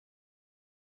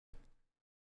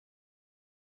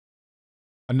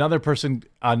 Another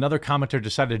commenter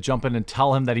decided to jump in and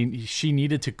tell him that she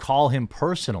needed to call him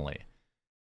personally.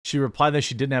 She replied that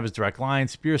she didn't have his direct line.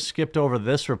 Spears skipped over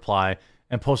this reply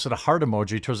and posted a heart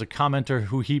emoji towards a commenter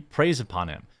who heaped praise upon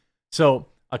him. So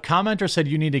a commenter said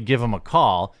you need to give him a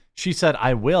call. She said,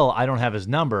 I will. I don't have his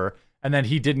number. And then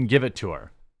he didn't give it to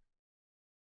her.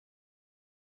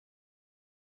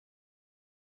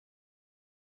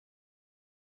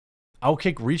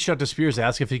 Outkick reached out to Spears to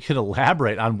ask if he could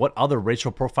elaborate on what other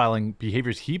racial profiling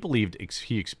behaviors he believed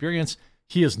he experienced.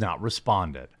 He has not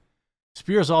responded.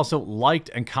 Spears also liked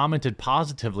and commented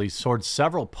positively towards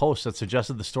several posts that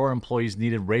suggested the store employees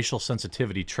needed racial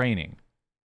sensitivity training.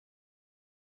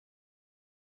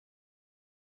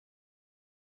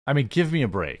 I mean, give me a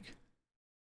break.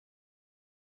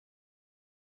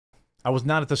 I was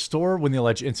not at the store when the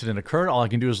alleged incident occurred. All I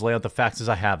can do is lay out the facts as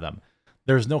I have them.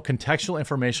 There is no contextual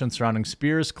information surrounding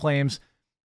Spears' claims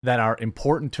that are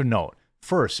important to note.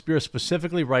 First, Spears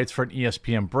specifically writes for an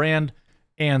ESPN brand,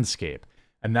 Anscape,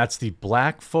 and that's the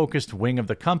black-focused wing of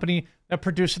the company that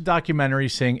produced a documentary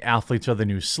saying athletes are the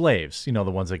new slaves, you know,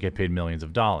 the ones that get paid millions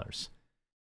of dollars.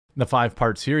 The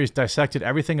 5-part series dissected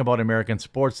everything about American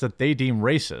sports that they deem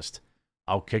racist.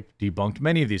 Outkick debunked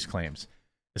many of these claims.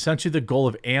 Essentially, the goal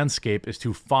of Anscape is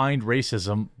to find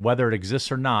racism, whether it exists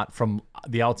or not, from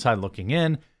the outside looking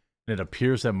in, and it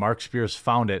appears that Mark Spears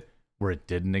found it where it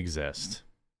didn't exist.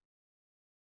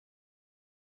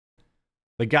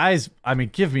 The guys, I mean,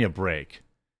 give me a break.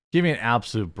 Give me an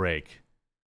absolute break.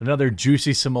 Another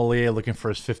juicy sommelier looking for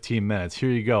his 15 minutes.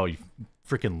 Here you go, you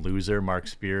freaking loser, Mark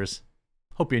Spears.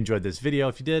 Hope you enjoyed this video.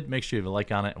 If you did, make sure you leave a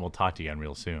like on it, and we'll talk to you again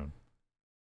real soon.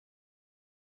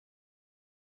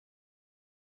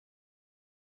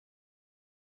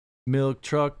 Milk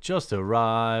truck just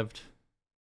arrived.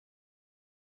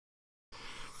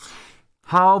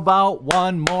 How about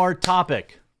one more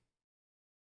topic?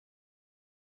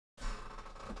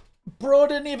 Bro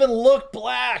didn't even look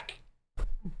black.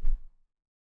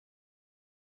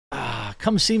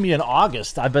 Come see me in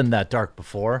August. I've been that dark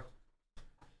before.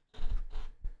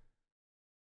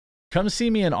 Come see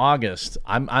me in August.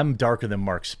 I'm darker than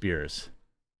Mark Spears.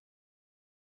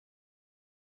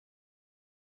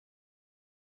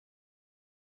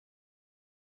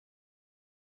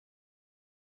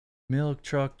 Milk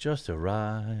truck just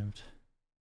arrived.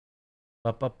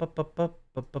 All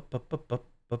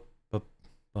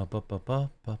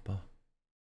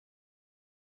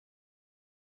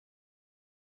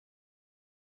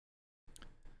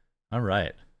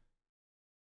right.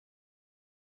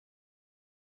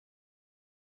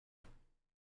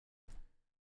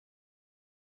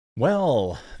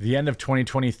 Well, the end of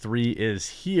 2023 is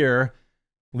here,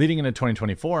 leading into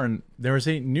 2024, and there was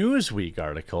a Newsweek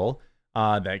article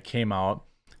that came out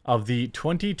of the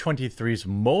 2023's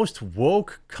most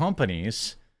woke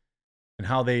companies and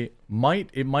how it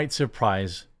might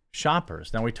surprise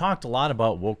shoppers. Now, we talked a lot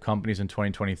about woke companies in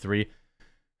 2023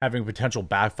 having potential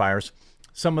backfires.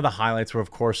 Some of the highlights were,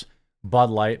 of course, Bud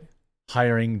Light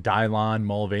hiring Dylan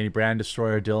Mulvaney, brand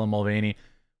destroyer Dylan Mulvaney.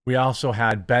 We also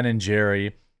had Ben &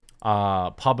 Jerry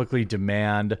publicly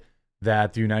demand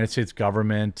that the United States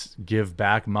government give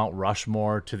back Mount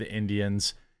Rushmore to the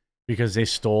Indians because they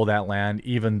stole that land,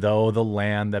 even though the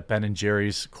land that Ben &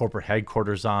 Jerry's corporate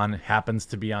headquarters on happens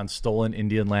to be on stolen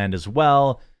Indian land as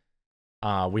well.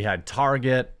 We had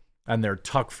Target and their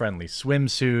tuck-friendly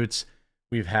swimsuits.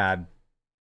 We've had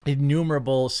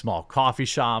innumerable small coffee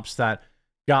shops that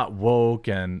got woke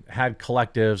and had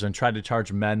collectives and tried to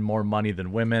charge men more money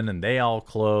than women, and they all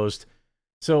closed.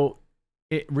 So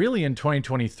it really in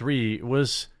 2023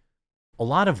 was a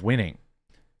lot of winning.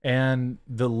 And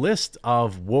the list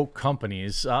of woke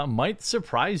companies might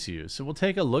surprise you. So we'll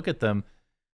take a look at them.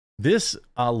 This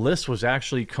list was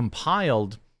actually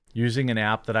compiled using an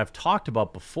app that I've talked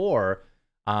about before,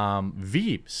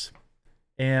 Veeps.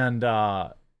 And,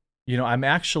 I'm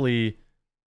actually,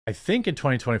 I think in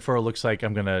 2024, it looks like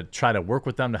I'm going to try to work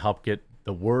with them to help get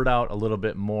the word out a little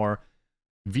bit more.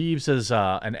 Veeps is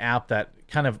an app that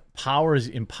kind of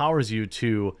empowers you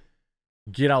to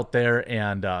get out there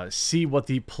and see what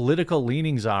the political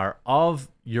leanings are of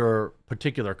your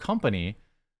particular company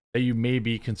that you may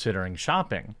be considering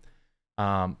shopping.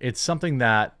 It's something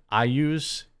that I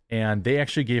use, and they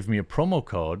actually gave me a promo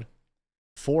code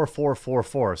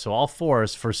 4444. So all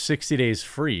fours for 60 days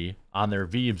free on their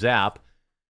Veeps app.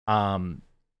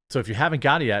 So if you haven't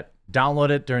got it yet, download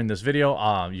it during this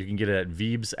video. You can get it at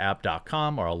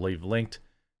veepsapp.com, or I'll leave linked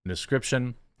in the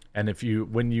description. And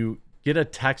when you get a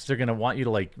text, they're going to want you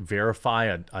to verify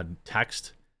a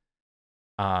text.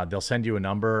 They'll send you a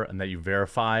number and that you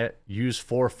verify it. Use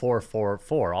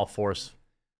 4444, all fours,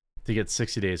 to get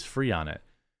 60 days free on it.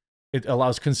 It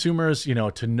allows consumers,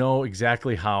 to know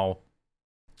exactly how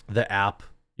the app,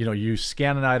 you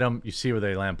scan an item, you see where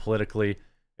they land politically.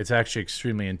 It's actually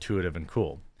extremely intuitive and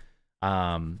cool.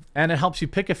 And it helps you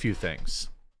pick a few things.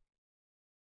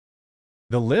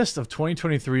 The list of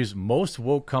 2023's most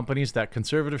woke companies that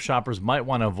conservative shoppers might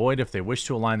want to avoid if they wish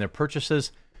to align their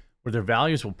purchases with their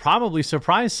values will probably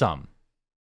surprise some.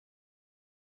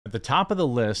 At the top of the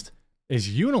list is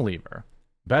Unilever,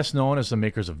 best known as the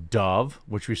makers of Dove,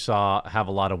 which we saw have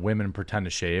a lot of women pretend to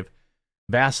shave,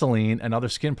 Vaseline, and other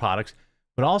skin products,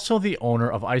 but also the owner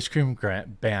of ice cream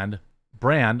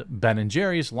brand Ben &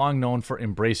 Jerry's, long known for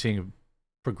embracing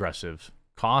progressive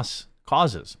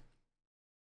causes.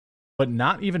 But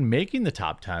not even making the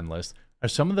top 10 list are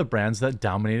some of the brands that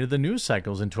dominated the news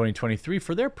cycles in 2023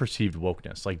 for their perceived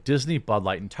wokeness, like Disney, Bud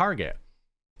Light, and Target.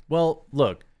 Well,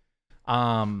 look,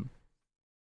 I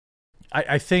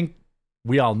think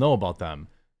we all know about them.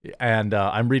 And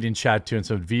I'm reading chat too, and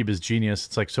so Veep is genius.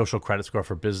 It's like social credit score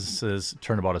for businesses.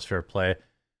 Turnabout is fair play.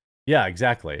 Yeah,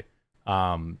 exactly.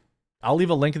 I'll leave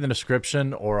a link in the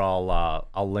description, or I'll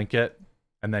link it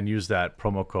and then use that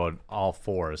promo code all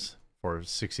fours for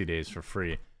 60 days for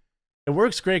free. It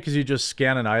works great because you just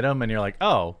scan an item and you're like,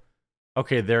 oh,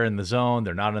 okay, they're in the zone,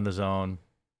 they're not in the zone,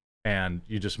 and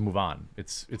you just move on.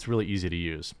 It's really easy to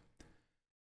use.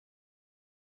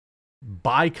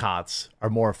 Boycotts are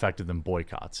more effective than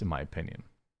boycotts, in my opinion.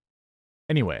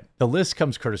 Anyway, the list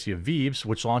comes courtesy of Veeps,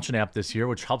 which launched an app this year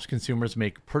which helps consumers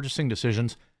make purchasing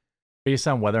decisions based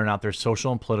on whether or not their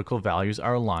social and political values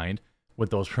are aligned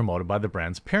with those promoted by the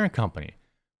brand's parent company.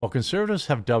 While conservatives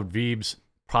have dubbed Veeps'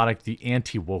 product the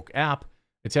anti-woke app,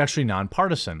 it's actually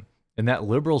nonpartisan, in that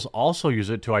liberals also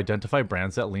use it to identify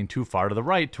brands that lean too far to the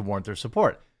right to warrant their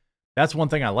support. That's one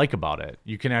thing I like about it.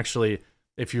 You can actually,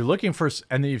 if you're looking for,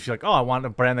 and then if you're like, oh, I want a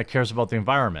brand that cares about the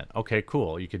environment. Okay,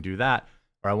 cool. You can do that.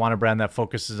 Or I want a brand that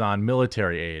focuses on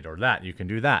military aid, or that. You can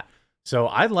do that. So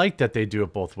I like that they do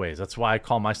it both ways. That's why I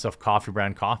call myself Coffee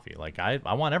Brand Coffee. Like I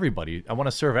want everybody. I want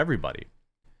to serve everybody.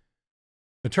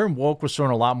 The term woke was thrown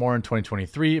a lot more in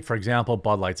 2023. For example,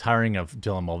 Bud Light's hiring of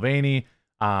Dylan Mulvaney.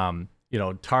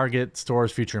 Target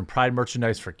stores featuring Pride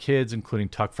merchandise for kids, including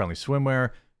tuck-friendly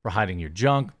swimwear for hiding your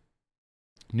junk.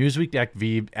 Newsweek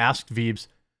asked Veeps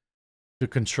to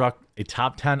construct a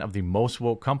top 10 of the most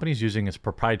woke companies using its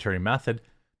proprietary method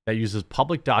that uses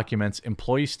public documents,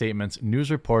 employee statements,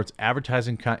 news reports,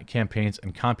 advertising campaigns,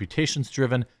 and computations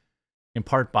driven in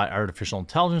part by artificial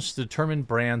intelligence to determine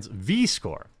brands'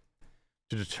 V-score.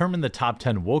 To determine the top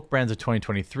 10 woke brands of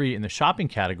 2023 in the shopping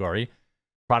category,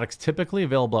 products typically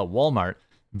available at Walmart,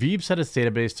 Veeps had its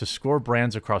database to score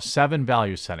brands across 7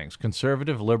 value settings: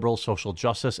 conservative, liberal, social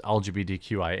justice,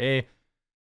 LGBTQIA,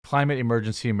 climate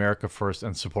emergency, America First,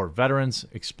 and support veterans,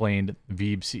 explained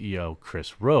Veeps CEO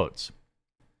Chris Rhodes.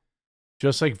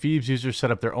 Just like Veeps users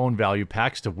set up their own value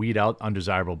packs to weed out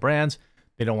undesirable brands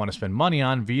they don't want to spend money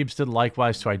on, Veeps did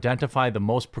likewise to identify the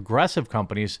most progressive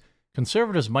companies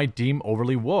conservatives might deem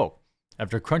overly woke.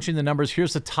 After crunching the numbers,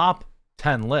 here's the top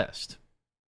 10 list.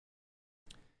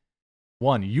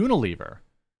 1. Unilever.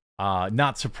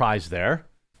 Not surprised there.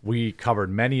 We covered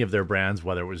many of their brands,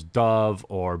 whether it was Dove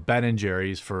or Ben &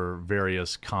 Jerry's, for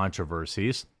various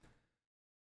controversies.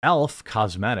 Elf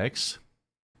Cosmetics,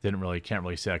 can't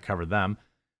really say I covered them.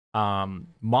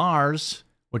 Mars,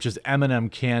 which is M&M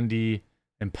candy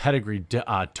and Pedigree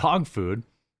dog food.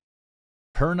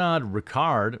 Pernod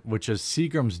Ricard, which is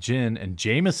Seagram's gin and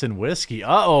Jameson whiskey.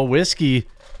 Uh-oh, whiskey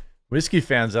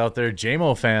fans out there,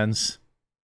 JMO fans.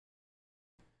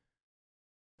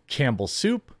 Campbell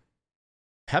Soup,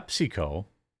 PepsiCo.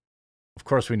 Of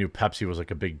course, we knew Pepsi was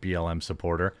like a big BLM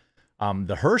supporter.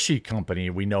 The Hershey Company,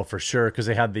 we know for sure because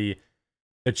they had the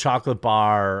chocolate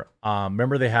bar.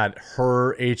 Remember they had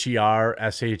Her,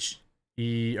 H-E-R-S-H-E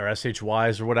or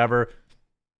S-H-Y's or whatever.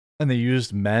 And they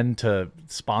used men to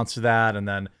sponsor that. And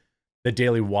then the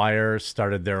Daily Wire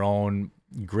started their own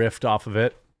grift off of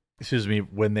it. Excuse me,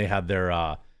 when they had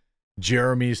their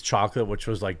Jeremy's chocolate, which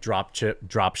was like drop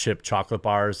ship chocolate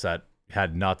bars that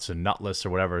had nuts and nutless or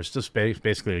whatever. It's just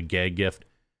basically a gag gift.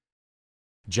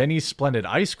 Jenny's Splendid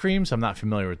Ice Creams. I'm not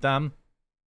familiar with them.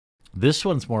 This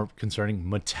one's more concerning.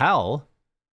 Mattel,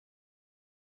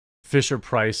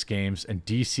 Fisher-Price Games, and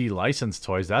DC licensed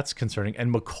toys. That's concerning.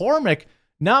 And McCormick,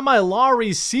 not my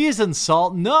Lawry's seasoned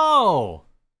salt. No,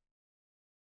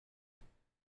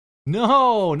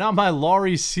 not my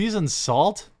Lawry's seasoned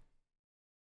salt.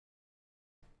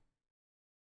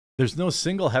 There's no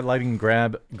single headlighting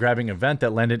grabbing event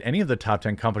that landed any of the top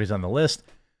 10 companies on the list.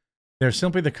 They're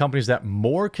simply the companies that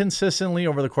more consistently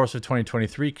over the course of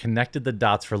 2023 connected the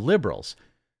dots for liberals.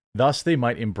 Thus, they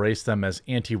might embrace them as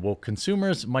anti-woke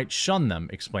consumers might shun them,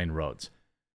 explained Rhodes.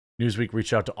 Newsweek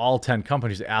reached out to all 10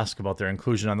 companies to ask about their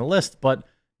inclusion on the list, but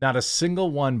not a single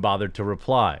one bothered to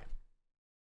reply.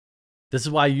 This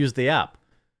is why I use the app.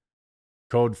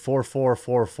 Code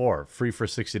 4444, free for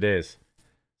 60 days.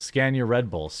 Scan your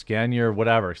Red Bull, scan your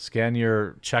whatever, scan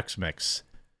your Chex Mix,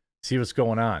 see what's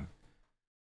going on.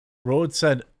 Rhodes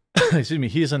said, excuse me,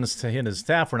 he and his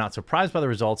staff were not surprised by the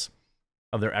results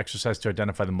of their exercise to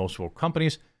identify the most woke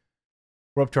companies.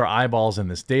 We're up to our eyeballs in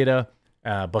this data,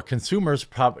 but consumers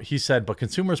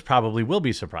probably will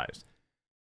be surprised.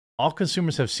 All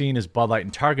consumers have seen is Bud Light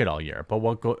and Target all year, but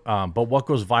what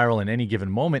goes viral in any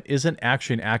given moment isn't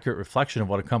actually an accurate reflection of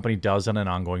what a company does on an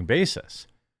ongoing basis.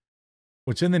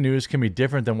 What's in the news can be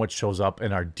different than what shows up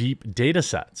in our deep data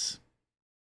sets.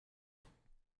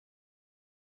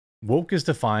 Woke is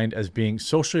defined as being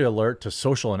socially alert to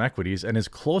social inequities and is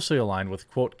closely aligned with,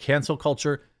 quote, cancel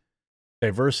culture,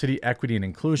 diversity, equity, and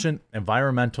inclusion,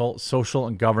 environmental, social,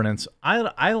 and governance.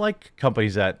 I like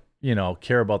companies that,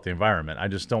 care about the environment. I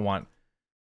just don't want,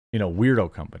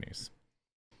 weirdo companies.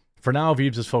 For now,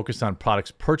 Veebs is focused on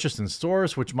products purchased in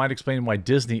stores, which might explain why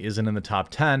Disney isn't in the top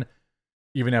 10,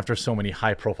 even after so many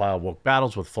high-profile woke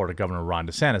battles with Florida Governor Ron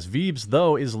DeSantis. Veebs,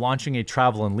 though, is launching a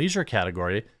travel and leisure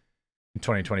category in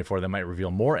 2024 that might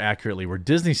reveal more accurately where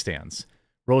Disney stands.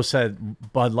 Rose said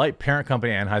Bud Light parent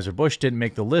company Anheuser-Busch didn't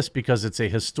make the list because it's a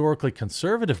historically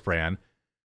conservative brand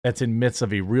that's in midst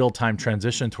of a real-time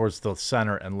transition towards the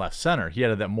center and left center. He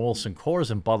added that Molson Coors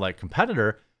and Bud Light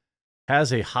competitor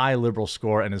has a high liberal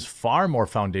score and is far more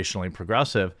foundationally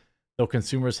progressive, though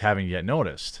consumers haven't yet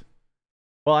noticed.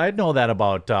 Well, I know that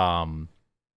about I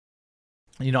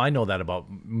know that about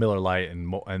Miller Lite and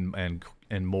more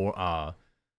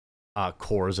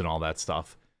Coors and all that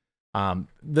stuff.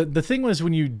 The thing was,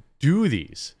 when you do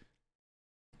these,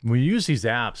 when you use these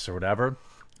apps or whatever,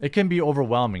 it can be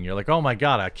overwhelming. You're like, oh my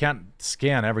God, I can't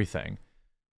scan everything.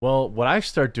 Well, what I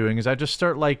start doing is I just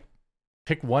start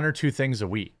pick one or two things a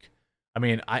week. I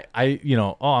mean, I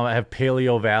have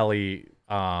Paleo Valley,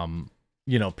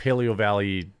 Paleo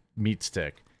Valley meat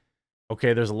stick.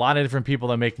 Okay, there's a lot of different people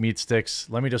that make meat sticks.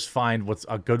 Let me just find what's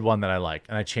a good one that I like,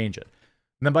 and I change it.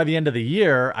 And then by the end of the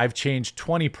year, I've changed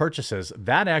 20 purchases.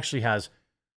 That actually has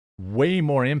way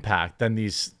more impact than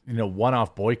these,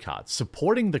 one-off boycotts.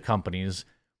 Supporting the companies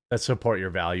that support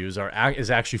your values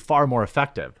is actually far more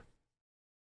effective.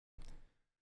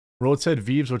 Rhodes said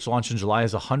Veebs, which launched in July,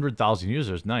 has 100,000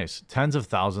 users. Nice. Tens of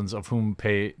thousands of whom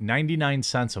pay 99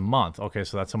 cents a month. Okay,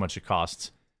 so that's how much it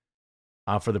costs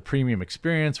for the premium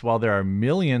experience. While there are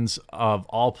millions of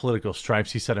all political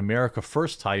stripes, he said America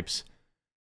First types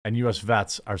and U.S.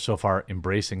 vets are so far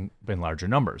embracing in larger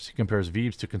numbers. He compares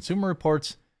Veebs to Consumer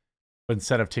Reports, but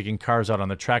instead of taking cars out on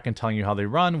the track and telling you how they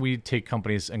run, we take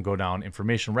companies and go down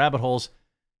information rabbit holes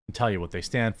and tell you what they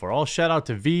stand for. All shout out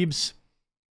to Veebs.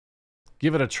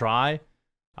 Give it a try.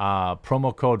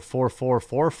 Promo code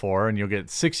 4444, and you'll get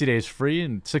 60 days free.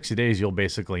 In 60 days, you'll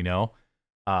basically know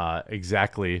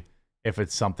exactly if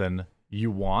it's something you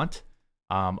want.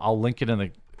 I'll link it in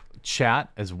the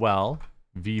chat as well.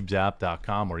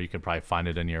 veebsapp.com, or you can probably find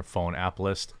it in your phone app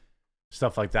list,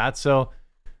 stuff like that. So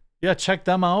yeah, check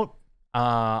them out.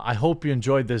 I hope you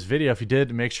enjoyed this video. If you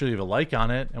did, make sure you leave a like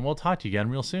on it, and we'll talk to you again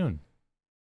real soon.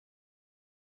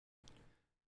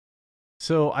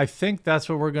 So I think that's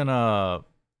what we're gonna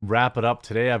wrap it up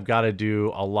today. I've got to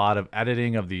do a lot of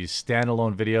editing of these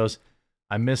standalone videos.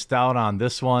 I missed out on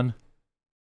this one.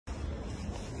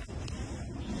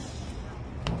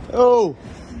 Oh,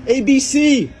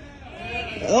 ABC.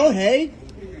 Oh, hey.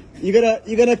 You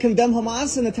gonna condemn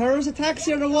Hamas and the terrorist attacks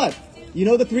yet or what? You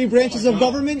know the 3 branches of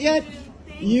government yet?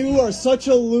 You are such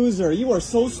a loser. You are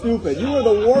so stupid. You are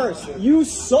the worst. You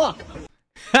suck.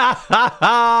 Ha ha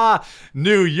ha!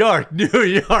 New York, New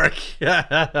York.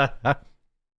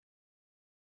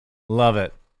 Love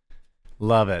it.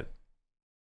 Love it.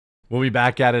 We'll be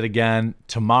back at it again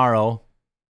tomorrow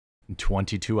in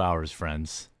 22 hours,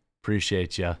 friends.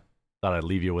 Appreciate you. Thought I'd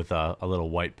leave you with a little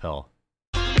white pill.